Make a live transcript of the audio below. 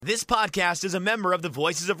This podcast is a member of the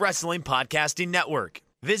Voices of Wrestling Podcasting Network.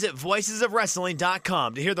 Visit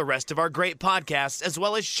voicesofwrestling.com to hear the rest of our great podcasts, as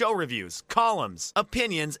well as show reviews, columns,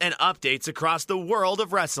 opinions, and updates across the world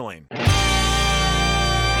of wrestling.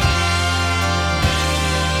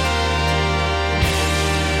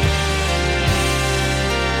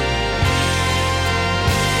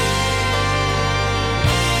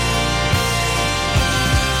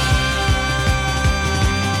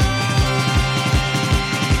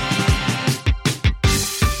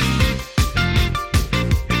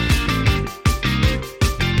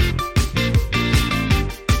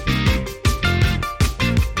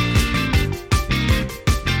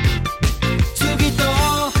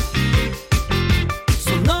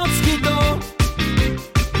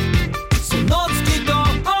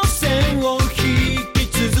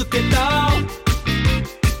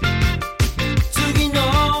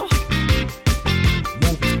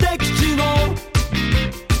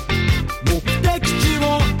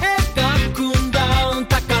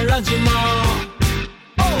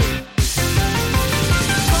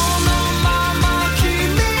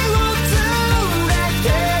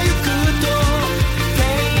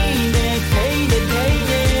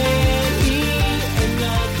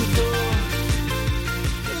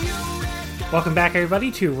 Welcome back,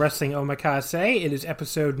 everybody, to Wrestling Omakase. It is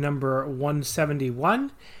episode number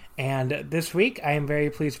 171, and this week I am very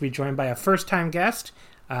pleased to be joined by a first-time guest,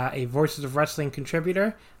 a Voices of Wrestling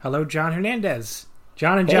contributor. Hello, John Hernandez.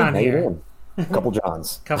 John and John here. Couple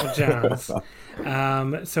Johns. Couple Johns.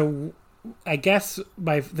 So I guess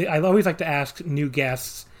I always like to ask new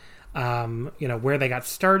guests, where they got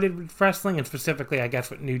started with wrestling, and specifically, I guess,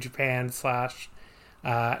 with New Japan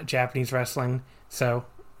 / Japanese wrestling. So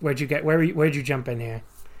where'd you jump in here?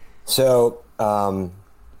 So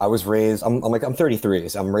I was raised. I'm 33.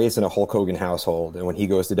 So I'm raised in a Hulk Hogan household, and when he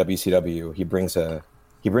goes to WCW, he brings a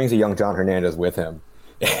young John Hernandez with him,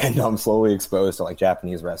 and I'm slowly exposed to like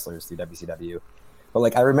Japanese wrestlers through WCW. But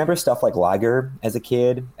like I remember stuff like Liger as a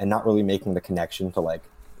kid, and not really making the connection to like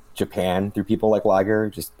Japan through people like Liger,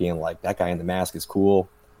 just being like, that guy in the mask is cool.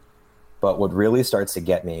 But what really starts to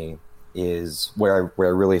get me is where I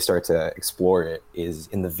really start to explore it is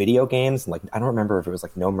in the video games. And like, I don't remember if it was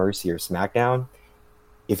like No Mercy or SmackDown.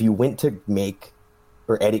 If you went to make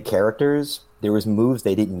or edit characters, there was moves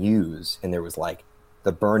they didn't use. And there was like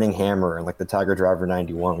the Burning Hammer and like the Tiger Driver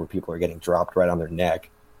 91 where people are getting dropped right on their neck.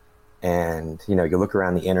 And, you look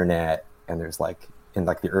around the internet and there's like in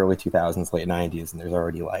like the early 2000s, late 90s, and there's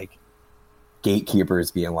already like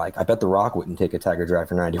gatekeepers being like, I bet The Rock wouldn't take a Tiger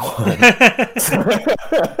Driver 91.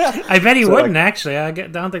 I bet he wouldn't, like, actually. I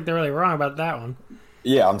don't think they're really wrong about that one.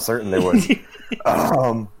 Yeah, I'm certain they would.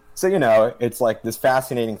 So, it's like this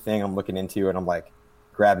fascinating thing I'm looking into, and I'm like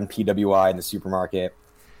grabbing PWI in the supermarket.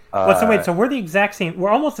 So we're the exact same.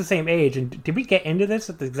 We're almost the same age, and did we get into this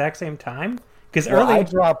at the exact same time? Because I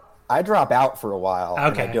drop out for a while.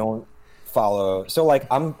 Okay. And I don't follow. So like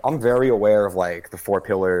I'm very aware of like the Four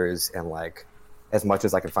Pillars and like as much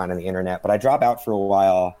as I can find on the internet, but I drop out for a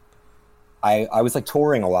while. I was like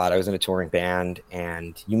touring a lot. I was in a touring band,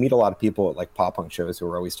 and you meet a lot of people at like pop punk shows who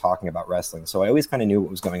are always talking about wrestling. So I always kind of knew what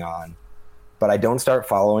was going on, but I don't start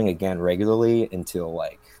following again regularly until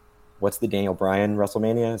like, what's the Daniel Bryan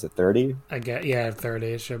WrestleMania? Is it 30? 30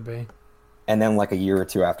 it should be. And then like a year or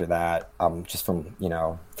two after that, just from,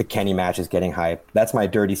 the Kenny matches getting hyped. That's my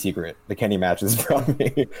dirty secret. The Kenny matches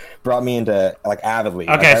brought me into like avidly.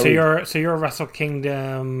 Okay, like, you're a Wrestle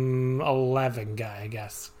Kingdom 11 guy, I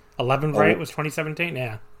guess. 11, right? Was 2017?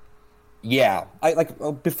 Yeah. Yeah. I like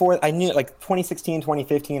before I knew like 2016,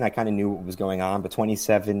 2015, I kind of knew what was going on, but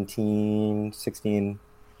 2017, 16,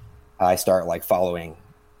 I start like following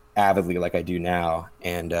avidly like I do now.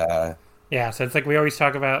 And yeah, so it's like we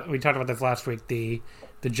talked about this last week, the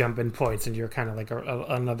jump in points, and you're kind of like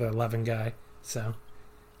another 11 guy. So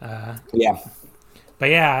yeah.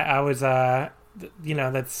 But yeah, I was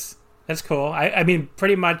that's cool. I mean,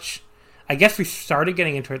 pretty much, I guess we started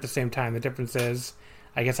getting into it at the same time. The difference is,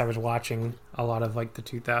 I guess I was watching a lot of like the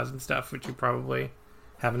 2000 stuff, which you probably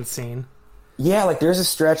haven't seen. Yeah, like there's a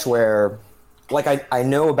stretch where like I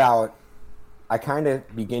know about, I kind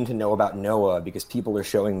of begin to know about Noah because people are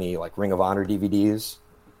showing me like Ring of Honor DVDs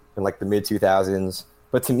in like the mid 2000s.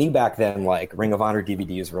 But to me back then, like Ring of Honor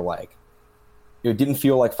DVDs were like, it didn't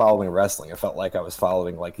feel like following wrestling. It felt like I was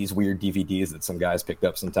following like these weird DVDs that some guys picked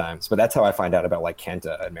up sometimes. But that's how I find out about like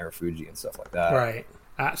Kenta and Marufuji and stuff like that. Right.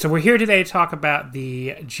 So we're here today to talk about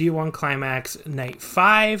the G1 Climax Night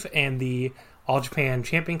 5 and the All Japan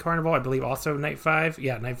Champion Carnival, I believe also Night 5.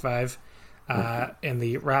 Yeah, Night 5. And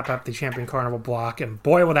the wrap up the Champion Carnival block. And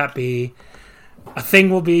boy, will that be a thing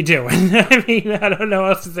we'll be doing. I mean, I don't know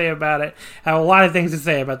what else to say about it. I have a lot of things to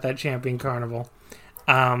say about that Champion Carnival.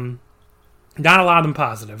 Not a lot of them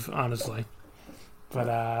positive, honestly.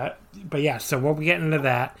 But yeah, so we'll be getting into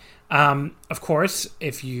that. Of course,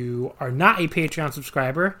 if you are not a Patreon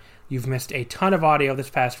subscriber, you've missed a ton of audio this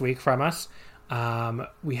past week from us.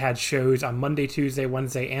 We had shows on Monday, Tuesday,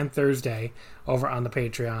 Wednesday, and Thursday over on the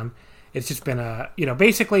Patreon. It's just been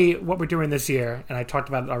basically what we're doing this year, and I talked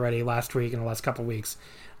about it already last week and the last couple of weeks,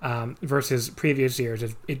 versus previous years.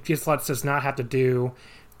 It just lets us not have to do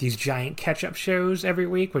these giant catch-up shows every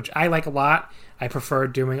week, which I like a lot. I prefer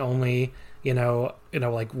doing only,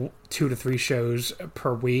 like 2 to 3 shows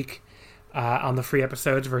per week on the free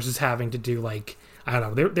episodes versus having to do like, I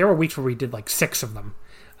don't know, there were weeks where we did like 6 of them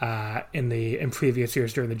in previous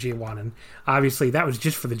years during the G1, and obviously that was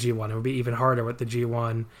just for the G1. It would be even harder with the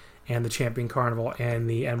G1 and the Champion Carnival and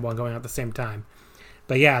the N1 going out at the same time.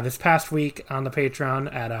 But yeah, this past week on the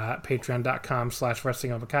Patreon at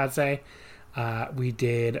patreon.com/wrestlingomakase, we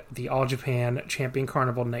did the All Japan Champion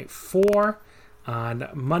Carnival Night 4 on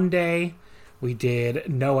Monday. We did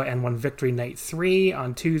Noah N1 Victory Night 3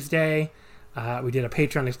 on Tuesday. We did a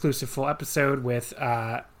Patreon exclusive full episode with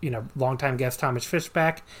longtime guest Thomas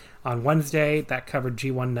Fishback on Wednesday. That covered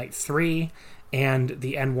G1 Night 3 and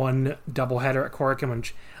the N1 doubleheader at Korakuen,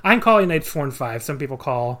 which I'm calling nights 4 and 5. Some people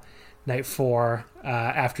call night 4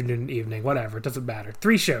 afternoon and evening, whatever, it doesn't matter.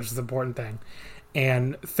 3 shows is the important thing.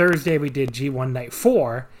 And Thursday we did G1 Night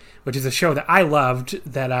 4, which is a show that I loved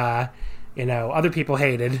that other people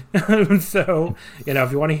hated. So,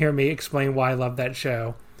 if you want to hear me explain why I love that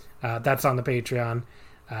show, that's on the Patreon.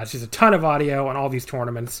 It's just a ton of audio on all these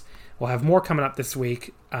tournaments. We'll have more coming up this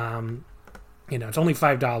week. It's only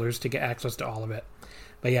 $5 to get access to all of it.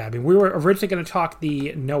 But yeah, I mean, we were originally going to talk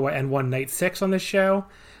the Noah N1 Night 6 on this show,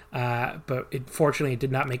 but fortunately it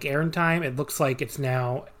did not make air in time. It looks like it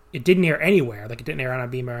didn't air anywhere. Like, it didn't air on a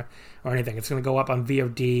Beamer or anything. It's going to go up on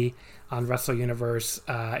VOD on Wrestle Universe.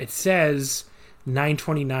 It says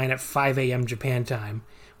 9:29 at 5 a.m. Japan time,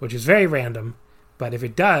 which is very random. But if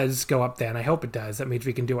it does go up then, I hope it does, that means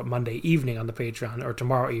we can do it Monday evening on the Patreon, or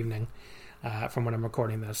tomorrow evening from when I'm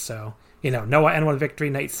recording this. So, Noah N1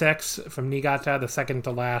 Victory Night 6 from Niigata, the second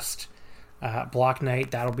to last block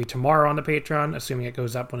night. That'll be tomorrow on the Patreon, assuming it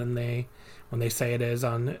goes up when they say it is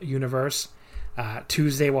on Universe.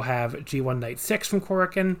 Tuesday we'll have G1 Night 6 from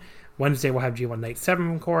Korakuen. Wednesday we'll have G1 Night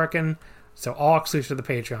 7 from Korakuen. So all exclusive to the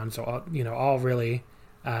Patreon. So all really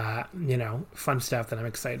fun stuff that I'm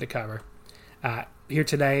excited to cover. Here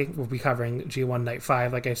today we'll be covering G1 Night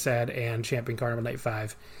 5, like I said, and Champion Carnival Night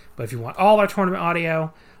 5. But if you want all our tournament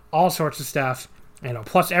audio, all sorts of stuff,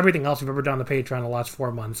 plus everything else we've ever done on the Patreon the last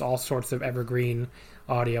 4 months, all sorts of evergreen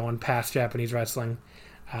audio on past Japanese wrestling,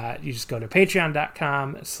 you just go to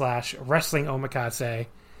patreon.com/wrestlingomakase.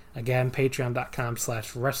 Again,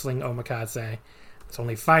 patreon.com/wrestlingomakase. It's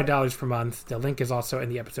only $5 per month. The link is also in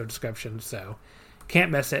the episode description, so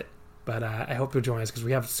can't miss it. But I hope you'll join us because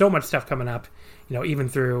we have so much stuff coming up, even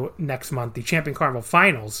through next month. The Champion Carnival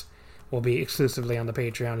Finals will be exclusively on the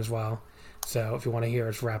Patreon as well. So if you want to hear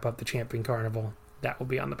us wrap up the Champion Carnival, that will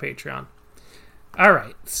be on the Patreon. All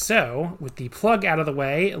right, so with the plug out of the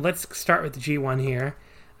way, let's start with the G1 here.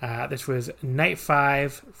 This was Night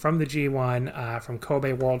 5 from the G1 from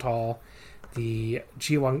Kobe World Hall, the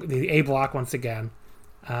G1, the A block once again.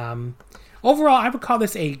 Overall, I would call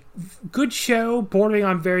this a good show, bordering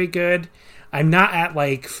on very good. I'm not at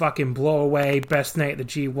like fucking blow away, best night the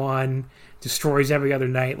G1, destroys every other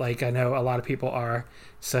night like I know a lot of people are.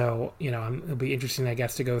 So, it'll be interesting, I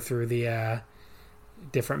guess, to go through the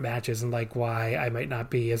different matches and like why I might not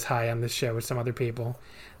be as high on this show as some other people.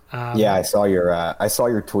 Yeah, I saw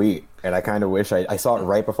your tweet, and I kind of wish I saw it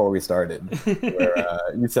right before we started, where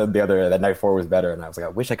you said that Night 4 was better, and I was like, I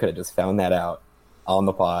wish I could have just found that out on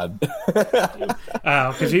the pod.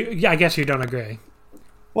 Because I guess you don't agree.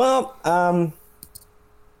 Well, I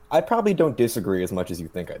probably don't disagree as much as you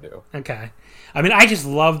think I do. Okay. I mean, I just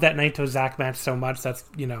love that Naito Zack match so much. That's,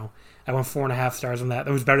 I went 4.5 stars on that.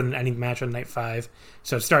 That was better than any match on Night 5.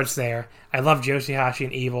 So it starts there. I love Yoshihashi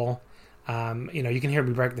and Evil. You can hear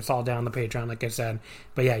me break this all down on the Patreon, like I said.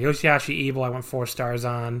 But yeah, Yoshihashi, Evil, I went 4 stars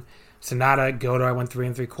on. Sonata, Goto, I went 3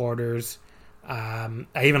 3/4. I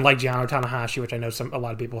even like Gianno Tanahashi, which I know a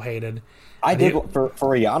lot of people hated. I did for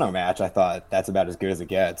a Yano match. I thought that's about as good as it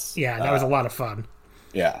gets. Yeah, that was a lot of fun.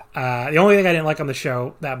 Yeah. The only thing I didn't like on the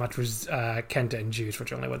show that much was Kenta and Juice,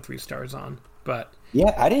 which I only went 3 stars on. But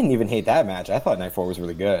yeah, I didn't even hate that match. I thought Night 4 was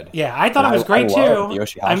really good. Yeah, I thought it was great too.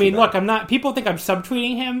 I mean, look, I'm not. People think I'm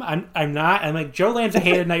subtweeting him. I'm not. I'm like, Joe Lanza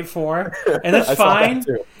hated Night 4, and that's fine. That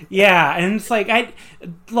too. Yeah, and it's like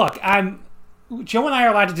Joe and I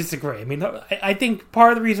are allowed to disagree. I mean, I think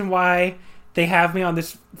part of the reason why they have me on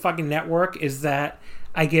this fucking network is that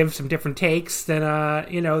I give some different takes than,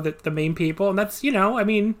 the main people. And that's, I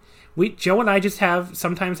mean, Joe and I just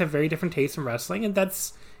sometimes have very different tastes in wrestling. And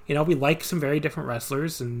that's, we like some very different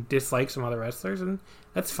wrestlers and dislike some other wrestlers. And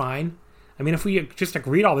that's fine. I mean, if we just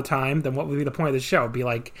agreed all the time, then what would be the point of the show? It'd be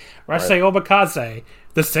like, Wrestling Omakase,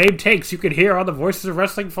 the same takes you could hear on the Voices of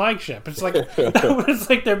Wrestling flagship. It's like, it's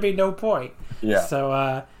like there'd be no point. Yeah. So,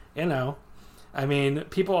 I mean,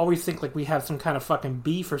 people always think like we have some kind of fucking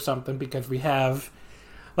beef or something because we have,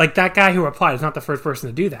 like that guy who replied is not the first person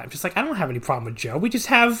to do that. I'm just like, I don't have any problem with Joe. We just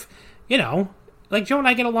have, like Joe and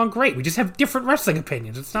I get along great. We just have different wrestling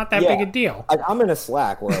opinions. It's not that big a deal. I'm in a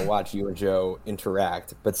Slack where I watch you and Joe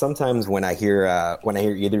interact, but sometimes when I hear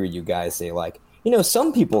either of you guys say like,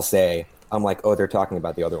 some people say, I'm like, oh, they're talking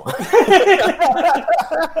about the other one.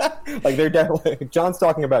 Like they're definitely John's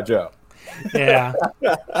talking about Joe. Yeah,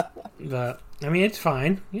 but I mean, it's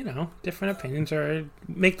fine. Different opinions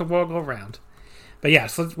make the world go round. But yeah,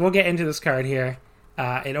 so we'll get into this card here.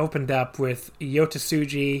 It opened up with Yota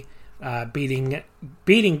Tsuji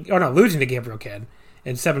losing to Gabriel Kidd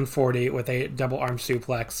in 740 with a double arm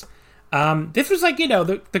suplex. This was like,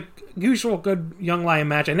 the usual good Young Lion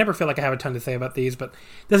match. I never feel like I have a ton to say about these, but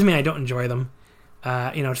doesn't mean I don't enjoy them.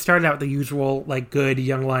 It started out with the usual, like, good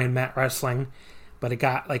Young Lion mat wrestling, but it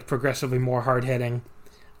got, like, progressively more hard-hitting,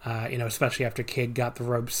 especially after Kidd got the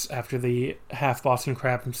ropes after the half Boston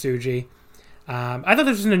Crab from Tsuji. I thought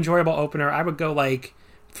this was an enjoyable opener. I would go, like,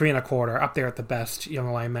 3 1/4, up there at the best Young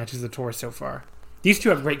Lion matches of the tour so far. These two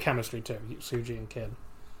have great chemistry, too, Tsuji and Kidd.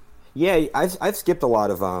 Yeah, I've skipped a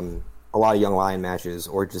lot of Young Lion matches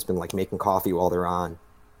or just been like making coffee while they're on.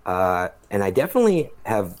 And I definitely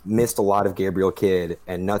have missed a lot of Gabriel Kidd,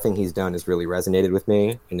 and nothing he's done has really resonated with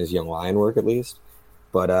me in his Young Lion work, at least.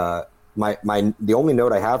 But the only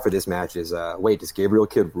note I have for this match is, wait, does Gabriel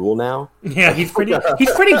Kidd rule now? Yeah, he's pretty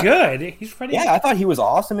good. Yeah, I thought he was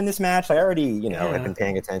awesome in this match. I already, have been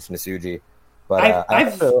paying attention to Tsuji. But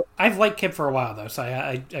I've liked Kidd for a while though, so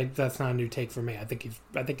I that's not a new take for me. I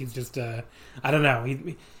think he's just I don't know.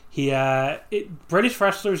 British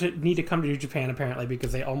wrestlers need to come to New Japan apparently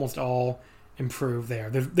because they almost all improve there.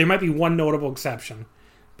 There might be one notable exception,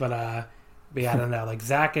 but I don't know. Like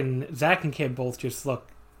Zach and Kidd both just look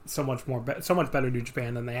so much better in New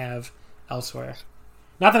Japan than they have elsewhere.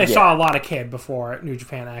 Not that I saw a lot of Kidd before New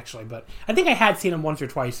Japan actually, but I think I had seen him once or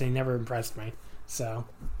twice and he never impressed me. So.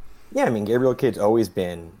 Yeah, I mean, Gabriel Kidd's always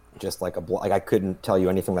been just like I couldn't tell you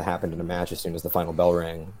anything that happened in a match as soon as the final bell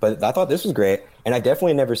rang. But I thought this was great, and I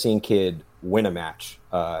definitely never seen Kidd win a match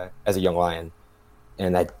as a Young Lion.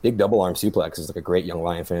 And that big double arm suplex is like a great Young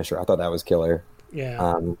Lion finisher. I thought that was killer.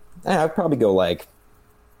 Yeah. I'd probably go like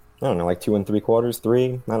 2 3/4,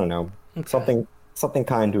 3. I don't know, okay. something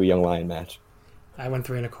kind to a Young Lion match. I went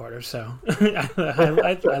 3 1/4, so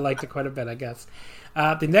I liked it quite a bit, I guess.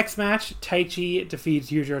 The next match, Taichi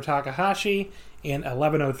defeats Yujiro Takahashi in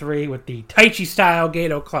 11:03 with the Taichi style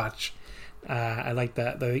Gato clutch. I like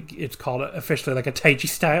that. It's called officially like a Taichi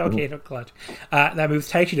style Gato clutch. That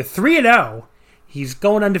moves Taichi to 3-0. He's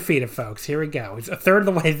going undefeated, folks. Here we go. He's a third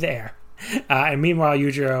of the way there. And meanwhile,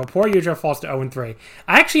 poor Yujiro falls to 0-3.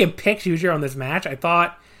 I actually had picked Yujiro in this match. I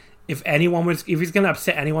thought if he's going to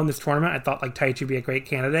upset anyone in this tournament, I thought like Taichi would be a great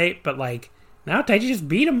candidate. But like now, Taichi just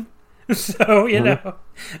beat him. So,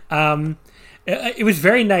 it was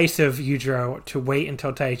very nice of Yujiro to wait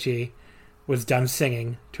until Taichi was done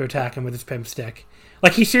singing to attack him with his pimp stick.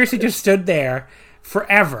 Like, he seriously just stood there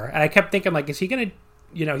forever. And I kept thinking, like, is he going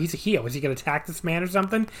to, he's a heel. Is he going to attack this man or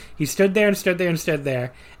something? He stood there and stood there and stood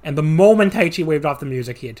there. And the moment Taichi waved off the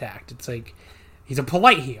music, he attacked. It's like, he's a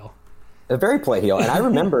polite heel. A very polite heel. And I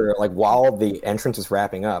remember, like, while the entrance was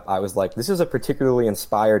wrapping up, I was like, this is a particularly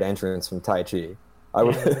inspired entrance from Taichi.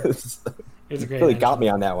 It really got me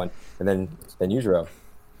on that one, and then Yujiro.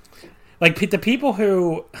 Like the people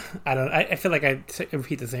who I feel like I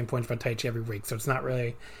repeat the same points about Taichi every week, so it's not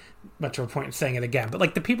really much of a point in saying it again. But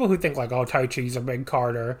like the people who think like, oh, Taichi's a big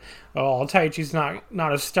card, or oh, Taichi's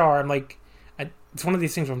not a star. I'm like, it's one of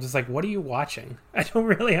these things where I'm just like, what are you watching? I don't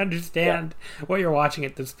really understand what you're watching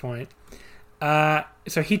at this point.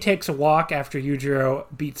 So he takes a walk after Yujiro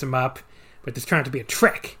beats him up, but this turned out to be a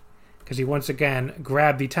trick. Because he once again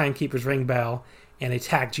grabbed the timekeeper's ring bell and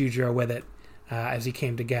attacked Yujiro with it as he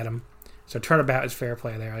came to get him. So turnabout is fair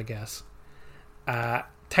play there, I guess.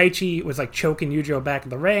 Taichi was like choking Yujiro back in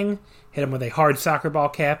the ring, hit him with a hard soccer ball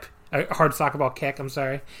kick.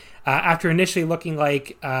 After initially looking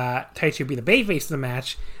like Taichi would be the babyface of the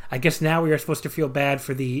match, I guess now we are supposed to feel bad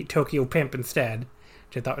for the Tokyo Pimp instead.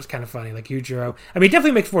 which I thought was kind of funny. Like Yujiro, I mean, it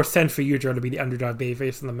definitely makes more sense for Yujiro to be the underdog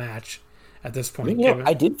babyface in the match at this point.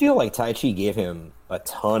 I did feel like Taichi gave him a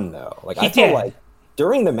ton though. Like He I felt did. like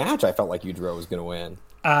during the match, I felt like Yujiro was going to win.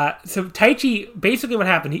 So Taichi, basically what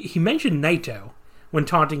happened, he mentioned Naito when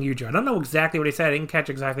taunting Yujiro. I don't know exactly what he said. I didn't catch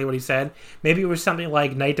exactly what he said. Maybe it was something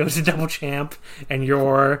like Naito's a double champ and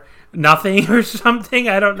you're nothing or something.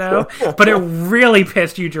 I don't know. But it really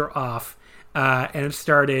pissed Yujiro off. And it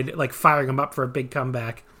started like firing him up for a big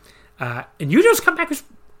comeback. And Yujiro's comeback was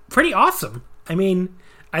pretty awesome. I mean,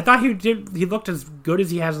 I thought he looked as good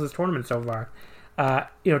as he has in this tournament so far.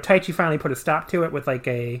 Taichi finally put a stop to it with like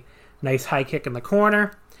a nice high kick in the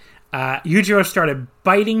corner. Yujiro started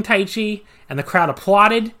biting Taichi, and the crowd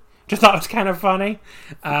applauded. Just thought it was kind of funny.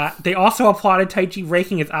 They also applauded Taichi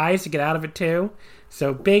raking his eyes to get out of it too.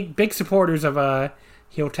 So big supporters of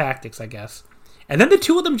heel tactics, I guess. And then the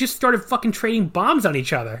two of them just started fucking trading bombs on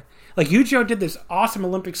each other. Like Yujiro did this awesome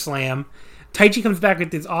Olympic slam. Taichi comes back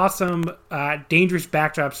with this awesome, dangerous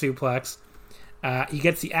backdrop suplex. He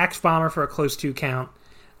gets the axe bomber for a close 2 count.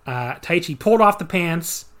 Taichi pulled off the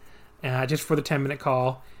pants just for the 10-minute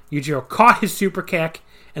call. Yujiro caught his super kick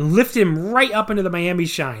and lifted him right up into the Miami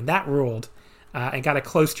Shine. That ruled. And got a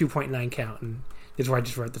close 2.9 count. And this is where I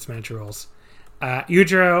just wrote this match rules.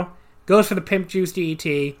 Yujiro goes for the pimp juice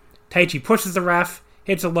DET. Taichi pushes the ref,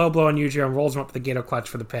 hits a low blow on Yujiro, and rolls him up with the Gato clutch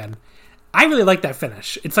for the pin. I really like that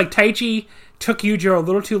finish. It's like Taichi took Yujiro a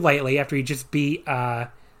little too lightly after he just beat...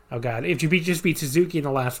 if you just beat Suzuki in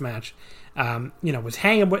the last match. Was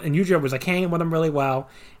hanging with... And Yujiro was like hanging with him really well.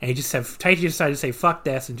 And he just said... Taichi decided to say, fuck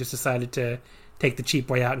this, and just decided to take the cheap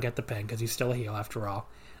way out and get the pin, because he's still a heel after all.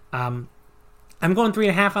 I'm going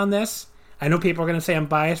 3.5 on this. I know people are going to say I'm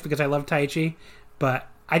biased because I love Taichi, but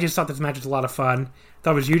I just thought this match was a lot of fun.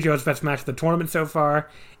 Thought it was Yujiro's best match of the tournament so far.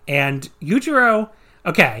 And Yujiro,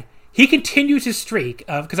 okay, he continues his streak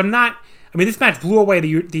of... Because this match blew away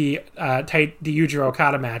the Yujiro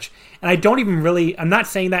Okada match, and I don't even really... I'm not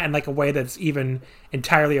saying that in like a way that's even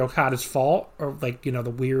entirely Okada's fault, or like, the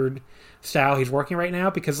weird style he's working right now,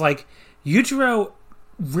 because like Yujiro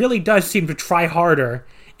really does seem to try harder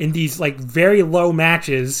in these like very low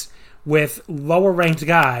matches with lower ranked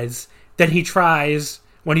guys than he tries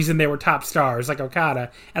when he's in there with top stars like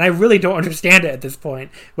Okada, and I really don't understand it at this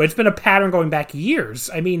point. But it's been a pattern going back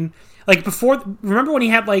years. I mean, like before, remember when he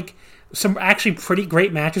had like some actually pretty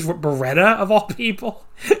great matches with Beretta of all people?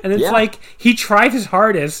 And it's like, he tried his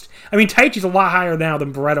hardest. I mean, Taichi's a lot higher now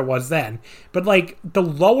than Beretta was then. But like, the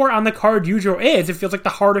lower on the card Yujiro is, it feels like the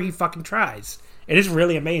harder he fucking tries. It is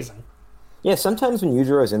really amazing. Yeah, sometimes when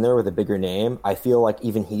Yujiro's in there with a bigger name, I feel like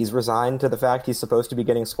even he's resigned to the fact he's supposed to be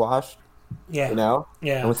getting squashed. Yeah.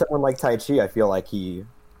 Yeah. And with someone like Taichi, I feel like he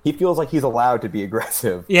feels like he's allowed to be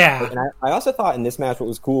aggressive. Yeah. And I also thought in this match what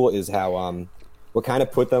was cool is how what kind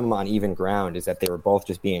of put them on even ground is that they were both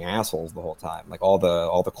just being assholes the whole time. Like all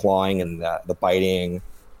the clawing and the biting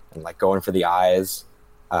and like going for the eyes.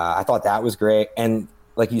 I thought that was great. And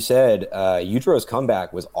like you said, Yujiro's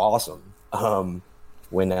comeback was awesome.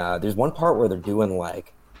 When there's one part where they're doing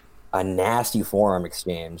like a nasty forearm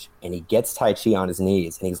exchange and he gets Taichi on his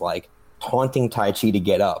knees and he's like taunting Taichi to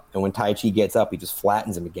get up. And when Taichi gets up, he just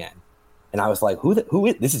flattens him again. And I was like, who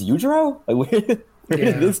is this? Is Yujiro? Like, where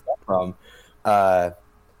did this come from?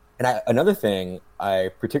 Another thing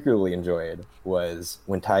I particularly enjoyed was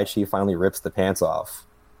when Taichi finally rips the pants off.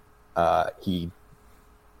 He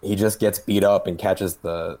just gets beat up and catches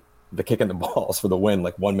the kick in the balls for the win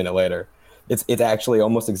like 1 minute later. It's actually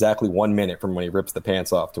almost exactly 1 minute from when he rips the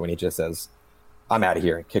pants off to when he just says, I'm out of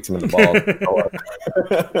here, and kicks him in the balls.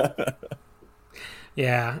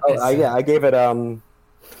 Yeah. I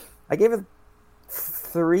gave it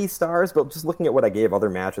 3 stars, but just looking at what I gave other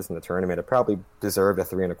matches in the tournament, it probably deserved a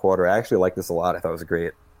 3.25. I actually like this a lot. I thought it was a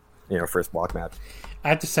great, first block match. I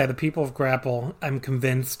have to say, the people of Grapple, I'm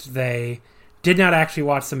convinced they did not actually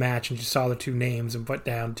watch the match and just saw the 2 names and put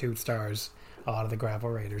down 2 stars. A lot of the Grapple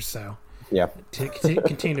Raiders, so yeah,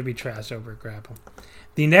 continue to be trash over at Grapple.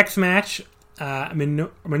 The next match,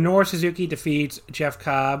 Minoru Suzuki defeats Jeff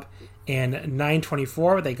Cobb in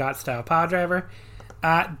 9:24. They got style power driver.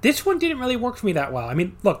 This one didn't really work for me that well. I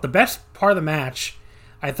mean, look, the best part of the match,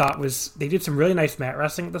 I thought, was they did some really nice mat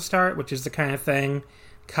wrestling at the start, which is the kind of thing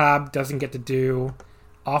Cobb doesn't get to do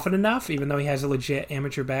often enough, even though he has a legit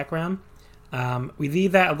amateur background. We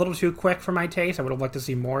leave that a little too quick for my taste. I would have liked to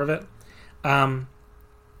see more of it.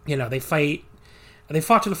 They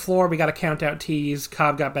fought to the floor. We got a count out tease.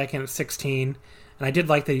 Cobb got back in at 16, and I did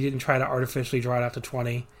like that he didn't try to artificially draw it out to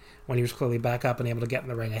 20 when he was clearly back up and able to get in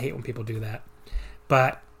the ring. I hate when people do that.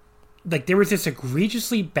 But like there was this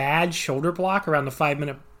egregiously bad shoulder block around the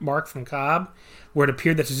 5-minute mark from Cobb, where it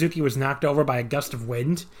appeared that Suzuki was knocked over by a gust of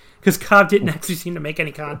wind because Cobb didn't actually seem to make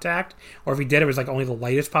any contact, or if he did, it was like only the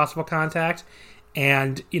lightest possible contact.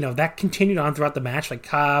 And that continued on throughout the match. Like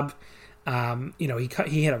Cobb,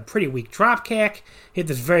 he had a pretty weak drop kick, hit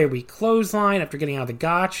this very weak clothesline after getting out of the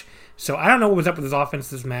gotch. So I don't know what was up with his offense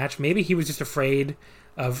this match. Maybe he was just afraid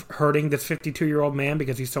of hurting this 52-year-old man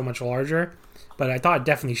because he's so much larger. But I thought it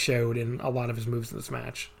definitely showed in a lot of his moves in this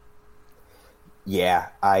match. Yeah,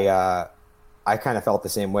 I kind of felt the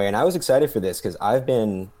same way, and I was excited for this because I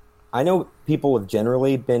know people have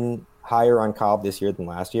generally been higher on Cobb this year than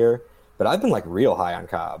last year, but I've been like real high on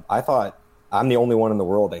Cobb. I thought I'm the only one in the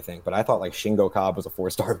world, I think, but I thought like Shingo Cobb was a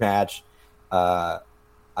 4-star match.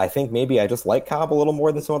 I think maybe I just like Cobb a little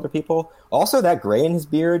more than some other people. Also, that gray in his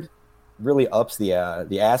beard really ups the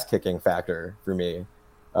ass kicking factor for me.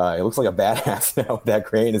 It looks like a badass now with that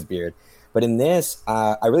gray in his beard. But in this,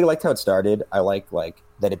 I really liked how it started. I like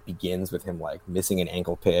that it begins with him like missing an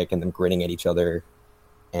ankle pick and them grinning at each other,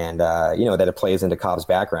 and that it plays into Cobb's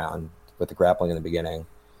background with the grappling in the beginning.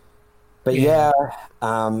 But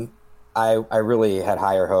I really had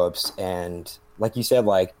higher hopes, and like you said,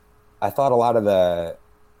 like I thought a lot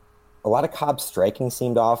of Cobb's striking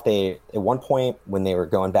seemed off. At one point when they were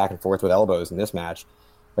going back and forth with elbows in this match,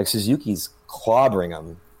 like Suzuki's clobbering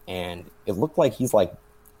him, and it looked like he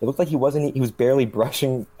was barely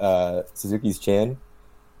brushing Suzuki's chin.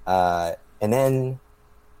 And then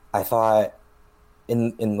I thought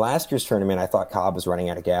in last year's tournament, I thought Cobb was running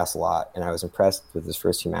out of gas a lot, and I was impressed with his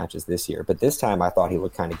first 2 matches this year. But this time I thought he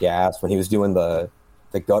looked kind of gassed when he was doing the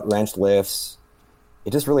gut wrench lifts.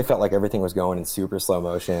 It just really felt like everything was going in super slow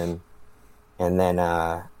motion. And then,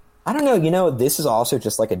 I don't know, this is also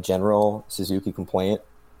just like a general Suzuki complaint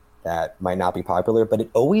that might not be popular, but it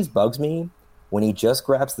always bugs me when he just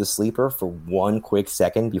grabs the sleeper for 1 quick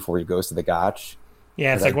second before he goes to the gotch.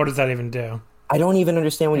 Yeah, it's like, what does that even do? I don't even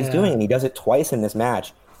understand what he's doing, and he does it twice in this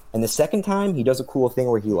match. And the second time, he does a cool thing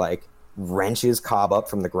where he, like, wrenches Cobb up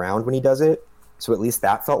from the ground when he does it. So at least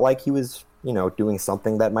that felt like he was, doing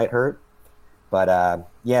something that might hurt. But,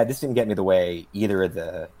 this didn't get me the way either of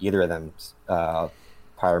them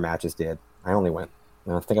prior matches did. I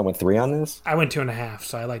think I went 3 on this. I went 2.5,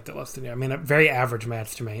 so I liked it less than you. I mean, a very average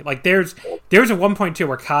match to me. Like, there's a 1.2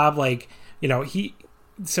 where Cobb, like,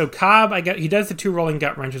 Cobb, he does the 2 rolling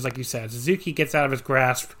gut wrenches, like you said. Suzuki gets out of his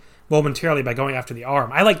grasp momentarily by going after the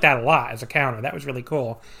arm. I like that a lot as a counter. That was really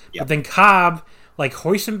cool. Yep. But then Cobb, like,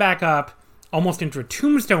 hoists him back up almost into a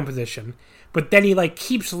tombstone position, but then he, like,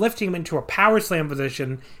 keeps lifting him into a power slam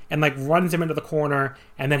position and, like, runs him into the corner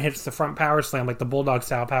and then hits the front power slam, like the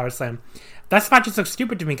Bulldog-style power slam. That spot just looks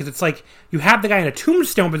stupid to me because it's like you have the guy in a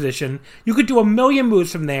tombstone position. You could do a million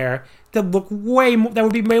moves from there that look that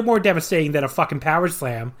would be way more devastating than a fucking power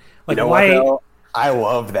slam. Like, why? I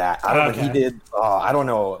love that. He did. I don't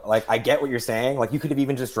know. Like, I get what you're saying. Like, you could have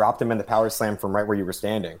even just dropped him in the power slam from right where you were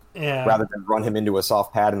standing, rather than run him into a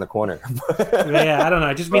soft pad in the corner. I don't know.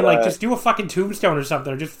 I just mean just do a fucking tombstone or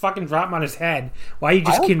something, or just fucking drop him on his head. Why you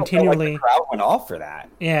just continually? The crowd went off for that.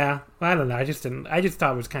 Yeah, I don't know. I just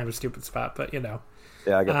thought it was kind of a stupid spot, but Yeah,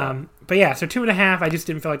 I get that. But yeah, so 2.5. I just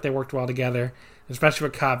didn't feel like they worked well together, especially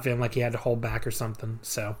with Cobb feeling like he had to hold back or something.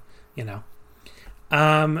 So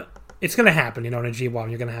it's going to happen, in a G1.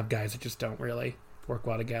 You're going to have guys that just don't really work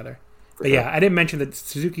well together. But yeah, I didn't mention that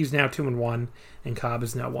Suzuki's now 2-1, and Cobb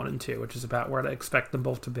is now 1-2, which is about where I expect them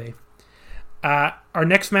both to be. Our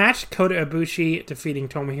next match, Kota Ibushi defeating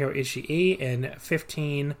Tomohiro Ishii in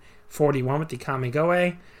 15:41 with the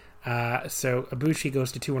Kamigoe. So Ibushi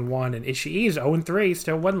goes to 2-1, and Ishii is 0-3,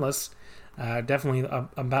 still winless. Definitely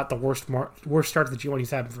about the worst start to the G1 he's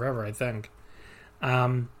had in forever, I think.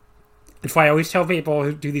 That's why I always tell people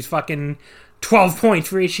who do these fucking 12 points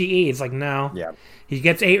for Ishii. It's like, no. Yeah. He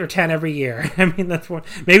gets 8 or 10 every year. I mean, that's what.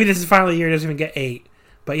 Maybe this is finally the year he doesn't even get 8.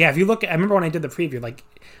 But yeah, if you look, I remember when I did the preview, like,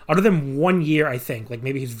 other than 1 year, I think, like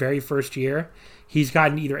maybe his very first year, he's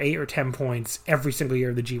gotten either 8 or 10 points every single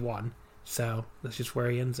year of the G1. So that's just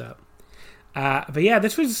where he ends up. But yeah,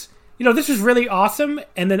 this was really awesome,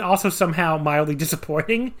 and then also somehow mildly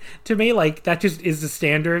disappointing to me. Like, that just is the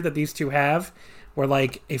standard that these two have. Where,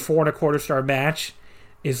 like, a 4.25 star match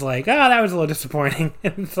is like, that was a little disappointing.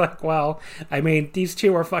 And it's like, well, I mean, these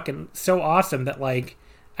two are fucking so awesome that, like,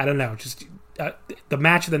 I don't know, just the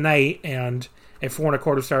match of the night and a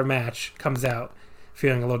 4.25 star match comes out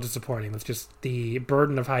feeling a little disappointing. It's just the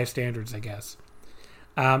burden of high standards, I guess.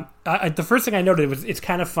 The first thing I noted was it's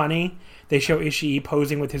kind of funny. They show Ishii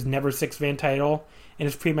posing with his never six-man title in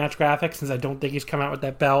his pre-match graphics, since I don't think he's come out with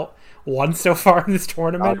that belt once so far in this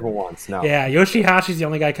tournament. Not once, no. Yeah, Yoshihashi's the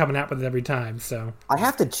only guy coming out with it every time. So I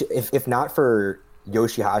have to, if not for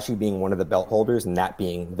Yoshihashi being one of the belt holders and that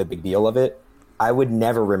being the big deal of it, I would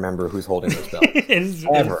never remember who's holding those belts. it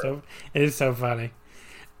is so funny.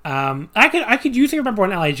 I could usually remember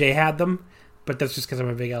when LIJ had them, but that's just because I'm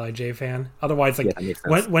a big LIJ fan. Otherwise, like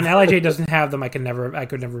when LIJ doesn't have them, I could never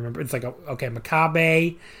remember. It's like okay,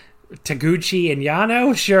 Makabe, Taguchi, and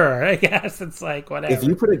Yano. Sure, I guess it's like whatever. If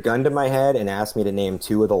you put a gun to my head and asked me to name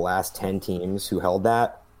 2 of the last 10 teams who held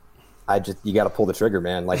that, you got to pull the trigger,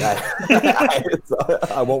 man. Like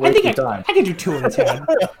I won't waste your time. I could do 2 of the 10.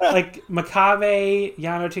 Like Makabe,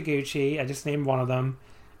 Yano, Taguchi. I just named one of them,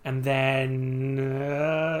 and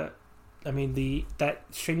then.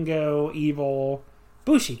 That Shingo Evil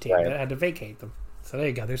Bushi team that had to vacate them. So there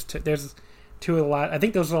you go. There's 2 of the last. I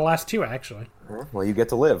think those are the last 2 actually. Well, you get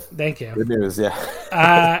to live. Thank you. Good news,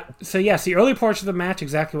 yeah. So yes, the early portion of the match,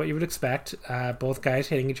 exactly what you would expect. Both guys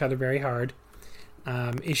hitting each other very hard.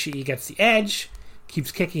 Ishii gets the edge,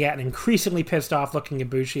 keeps kicking at an increasingly pissed off looking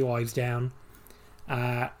Ibushi while he's down.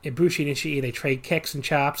 Ibushi and Ishii, they trade kicks and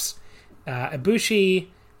chops. Ibushi,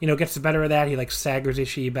 gets the better of that. He staggers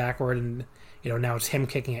Ishii backward, and now it's him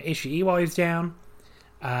kicking at Ishii while he's down.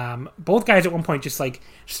 Both guys at one point just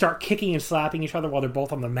start kicking and slapping each other while they're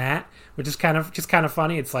both on the mat, which is kind of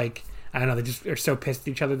funny. It's like, I don't know, they're so pissed at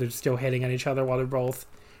each other, they're still hitting at each other while they're both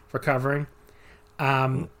recovering.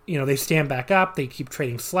 They stand back up, they keep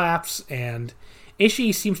trading slaps, and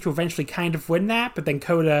Ishii seems to eventually kind of win that, but then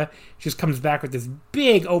Kota just comes back with this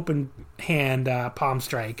big open hand palm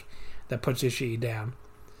strike that puts Ishii down.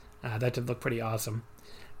 That did look pretty awesome.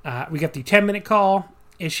 We got the 10-minute call.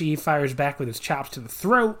 Ishii fires back with his chops to the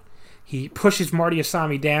throat. He pushes Marty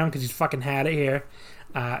Asami down because he's fucking had it here.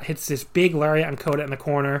 Hits this big lariat on Kota in the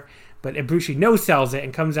corner, but Ibushi no-sells it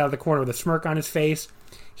and comes out of the corner with a smirk on his face.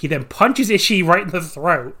 He then punches Ishii right in the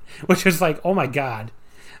throat, which is like, oh my god.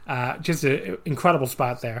 Just an incredible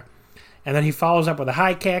spot there. And then he follows up with a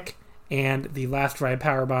high kick and the last ride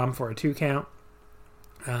powerbomb for a 2 count.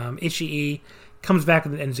 Ishii comes back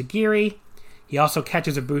with an enziguri. He also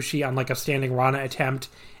catches Ibushi on a standing Rana attempt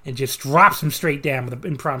and just drops him straight down with an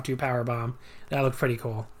impromptu powerbomb. That looked pretty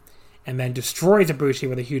cool. And then destroys Ibushi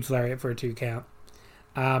with a huge lariat for a 2 count.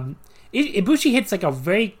 Ibushi hits a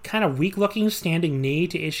very kind of weak-looking standing knee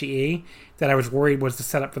to Ishii that I was worried was the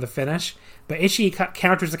setup for the finish. But Ishii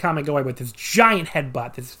counters the Kamigoye with this giant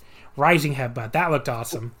headbutt, this rising headbutt. That looked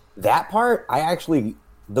awesome. That part, I actually...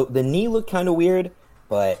 The knee looked kind of weird,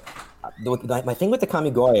 but... my thing with the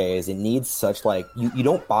Kamigoye is it needs such you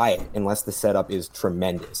don't buy it unless the setup is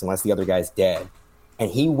tremendous, unless the other guy's dead. And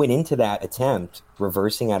he went into that attempt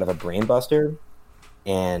reversing out of a brainbuster,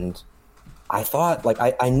 and I thought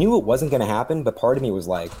I knew it wasn't going to happen, but part of me was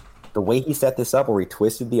the way he set this up, where he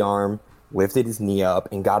twisted the arm, lifted his knee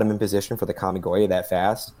up, and got him in position for the Kamigoye that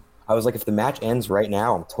fast. I was like, if the match ends right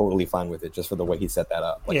now, I'm totally fine with it, just for the way he set that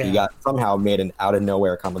up. He got somehow made an out of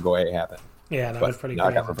nowhere Kamigoye happen. Yeah, that was pretty cool.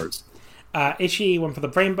 I got reversed. Ishii went for the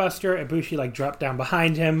brainbuster. Ibushi dropped down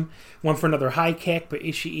behind him, went for another high kick, but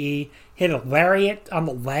Ishii hit a lariat on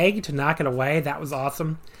the leg to knock it away. That was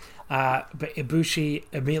awesome. But Ibushi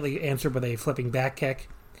immediately answered with a flipping back kick.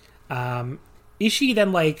 Ishii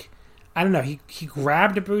then I don't know, he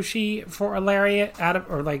grabbed Ibushi for a lariat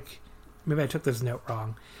maybe I took this note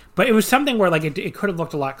wrong, but it was something where it could have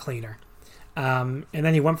looked a lot cleaner. And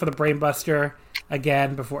then he went for the brainbuster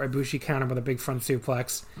again before Ibushi countered with a big front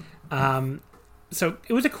suplex. So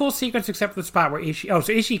it was a cool sequence except for the spot where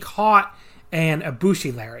Ishii caught an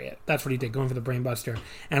Ibushi lariat. That's what he did, going for the brainbuster,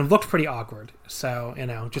 and it looked pretty awkward. So,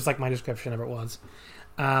 just like my description of it was.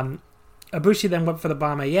 Ibushi then went for the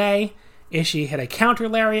Bamaye. Ishii hit a counter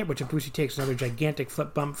lariat, which Ibushi takes another gigantic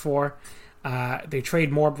flip bump for. They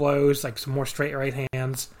trade more blows, some more straight right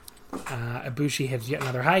hands. Ibushi hits yet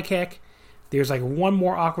another high kick. There's one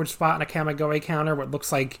more awkward spot in a Kamigoye counter where it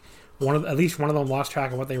looks like at least one of them lost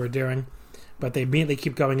track of what they were doing, but they immediately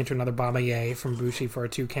keep going into another Bamaye from Ibushi for a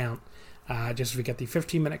 2 count. Just as we get the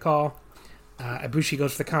 15-minute call. Ibushi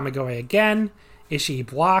goes for the Kamigoye again. Ishii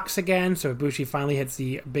blocks again, so Ibushi finally hits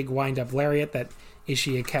the big wind-up lariat that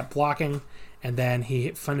Ishii had kept blocking, and then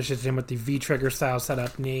he finishes him with the V-trigger style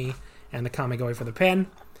setup knee and the Kamigoye for the pin.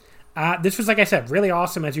 This was, like I said, really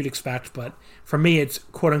awesome as you'd expect, but for me it's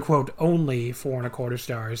quote-unquote only 4.25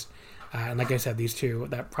 stars. And like I said, these 2,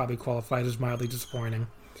 that probably qualifies as mildly disappointing.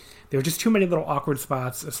 There were just too many little awkward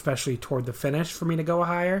spots, especially toward the finish, for me to go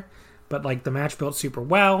higher. But the match built super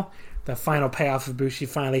well. The final payoff of Ibushi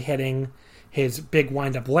finally hitting his big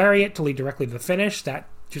wind-up lariat to lead directly to the finish. That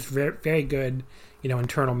just very, very good,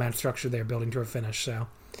 internal match structure there, building to a finish. So,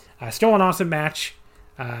 still an awesome match.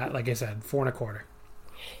 Like I said, 4.25.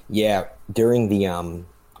 Yeah, during the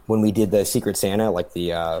when we did the Secret Santa, like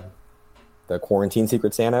the quarantine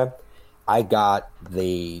Secret Santa, I got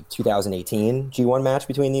the 2018 G1 match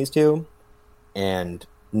between these two, and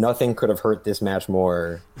nothing could have hurt this match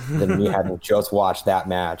more than me having just watched that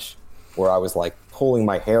match, where I was like pulling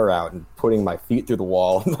my hair out and putting my feet through the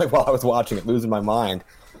wall like while I was watching it, losing my mind.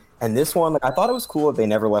 And this one, like, I thought it was cool that they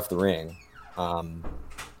never left the ring. I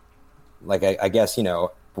guess,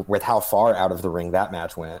 with how far out of the ring that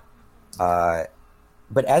match went.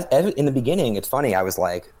 But as in the beginning, it's funny. I was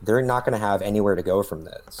like, they're not going to have anywhere to go from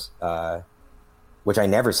this, which I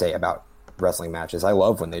never say about wrestling matches. I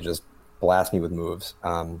love when they just blast me with moves.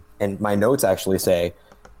 And my notes actually say,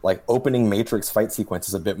 like, opening Matrix fight sequence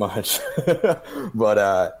is a bit much.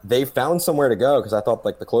 But they found somewhere to go, because I thought,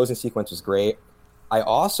 like, the closing sequence was great. I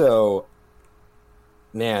also,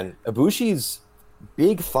 Ibushi's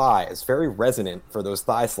big thigh is very resonant for those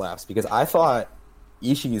thigh slaps, because I thought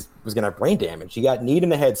Ishii was going to have brain damage. He got kneed in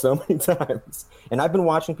the head so many times. And I've been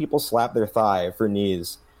watching people slap their thigh for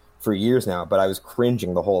knees for years now, but I was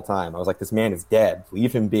cringing the whole time. I was like, this man is dead.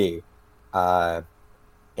 Leave him be. And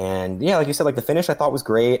yeah, like you said, like, the finish I thought was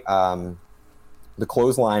great. The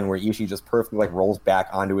clothesline where Ishii just perfectly, like, rolls back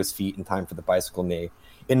onto his feet in time for the bicycle knee.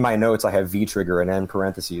 In my notes, I have V-trigger and then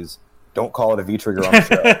parentheses, don't call it a V-trigger on the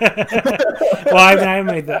show. Well,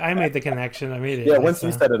 I made the connection immediately. Yeah, once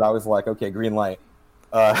you said it, I was like, okay, green light.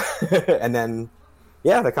 And then,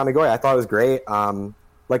 yeah, the Kamigoye, I thought it was great.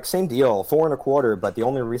 Like, same deal, 4.25, but the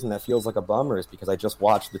only reason that feels like a bummer is because I just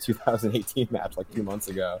watched the 2018 match like 2 months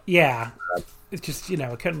ago. Yeah. It's just,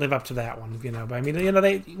 it couldn't live up to that one, but I mean, what are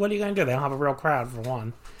you going to do? They don't have a real crowd, for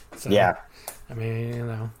one. So, yeah. I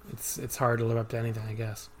mean, it's hard to live up to anything, I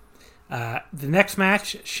guess. The next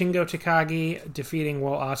match, Shingo Takagi defeating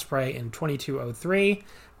Will Ospreay in 22:03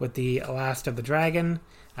 with the Last of the Dragon.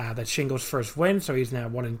 That's Shingo's first win, so he's now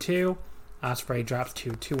 1-2. Ospreay drops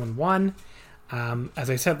to 2-1. As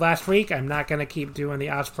I said last week, I'm not going to keep doing the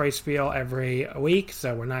Ospreay spiel every week,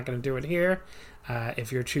 so we're not going to do it here.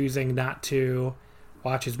 If you're choosing not to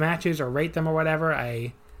watch his matches or rate them or whatever,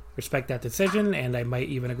 I respect that decision, and I might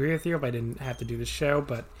even agree with you if I didn't have to do this show,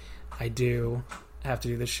 but I do have to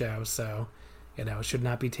do this show, so it should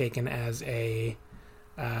not be taken as a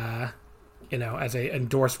as a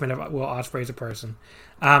endorsement of Will Ospreay as a person.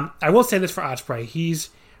 I will say this for Ospreay: he's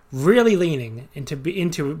really leaning into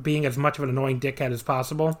being as much of an annoying dickhead as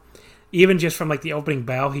possible. Even just from, like, the opening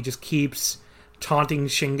bell, he just keeps taunting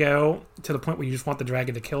Shingo to the point where you just want the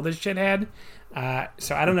dragon to kill this shithead.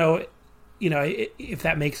 So I don't know, if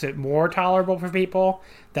that makes it more tolerable for people,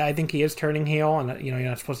 that I think he is turning heel, and you're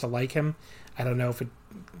not supposed to like him. I don't know if it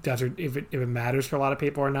does, or if it matters for a lot of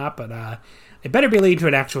people or not, but it better be leading to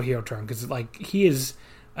an actual heel turn, because, like, he is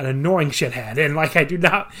an annoying shithead, and, like, it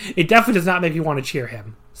definitely does not make you want to cheer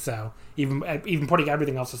him. So even putting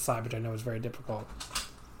everything else aside, which I know is very difficult.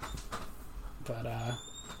 But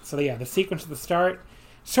so yeah, the sequence at the start,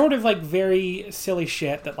 sort of like very silly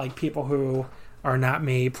shit that, like, people who are not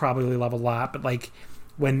me probably love a lot. But, like,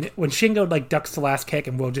 when Shingo, like, ducks the last kick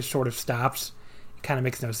and Will just sort of stops, it kind of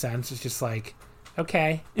makes no sense. It's just like,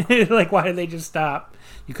 okay, like, why did they just stop?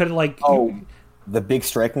 You could have, like, the big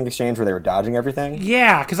striking exchange where they were dodging everything.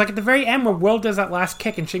 Yeah, because, like, at the very end where Will does that last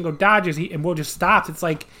kick and Shingo dodges, and Will just stops. It's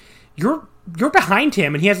like, you're behind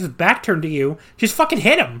him and he has his back turned to you. Just fucking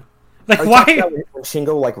hit him. Like, why? When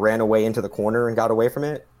Shingo, like, ran away into the corner and got away from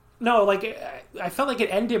it? No, like, I felt like it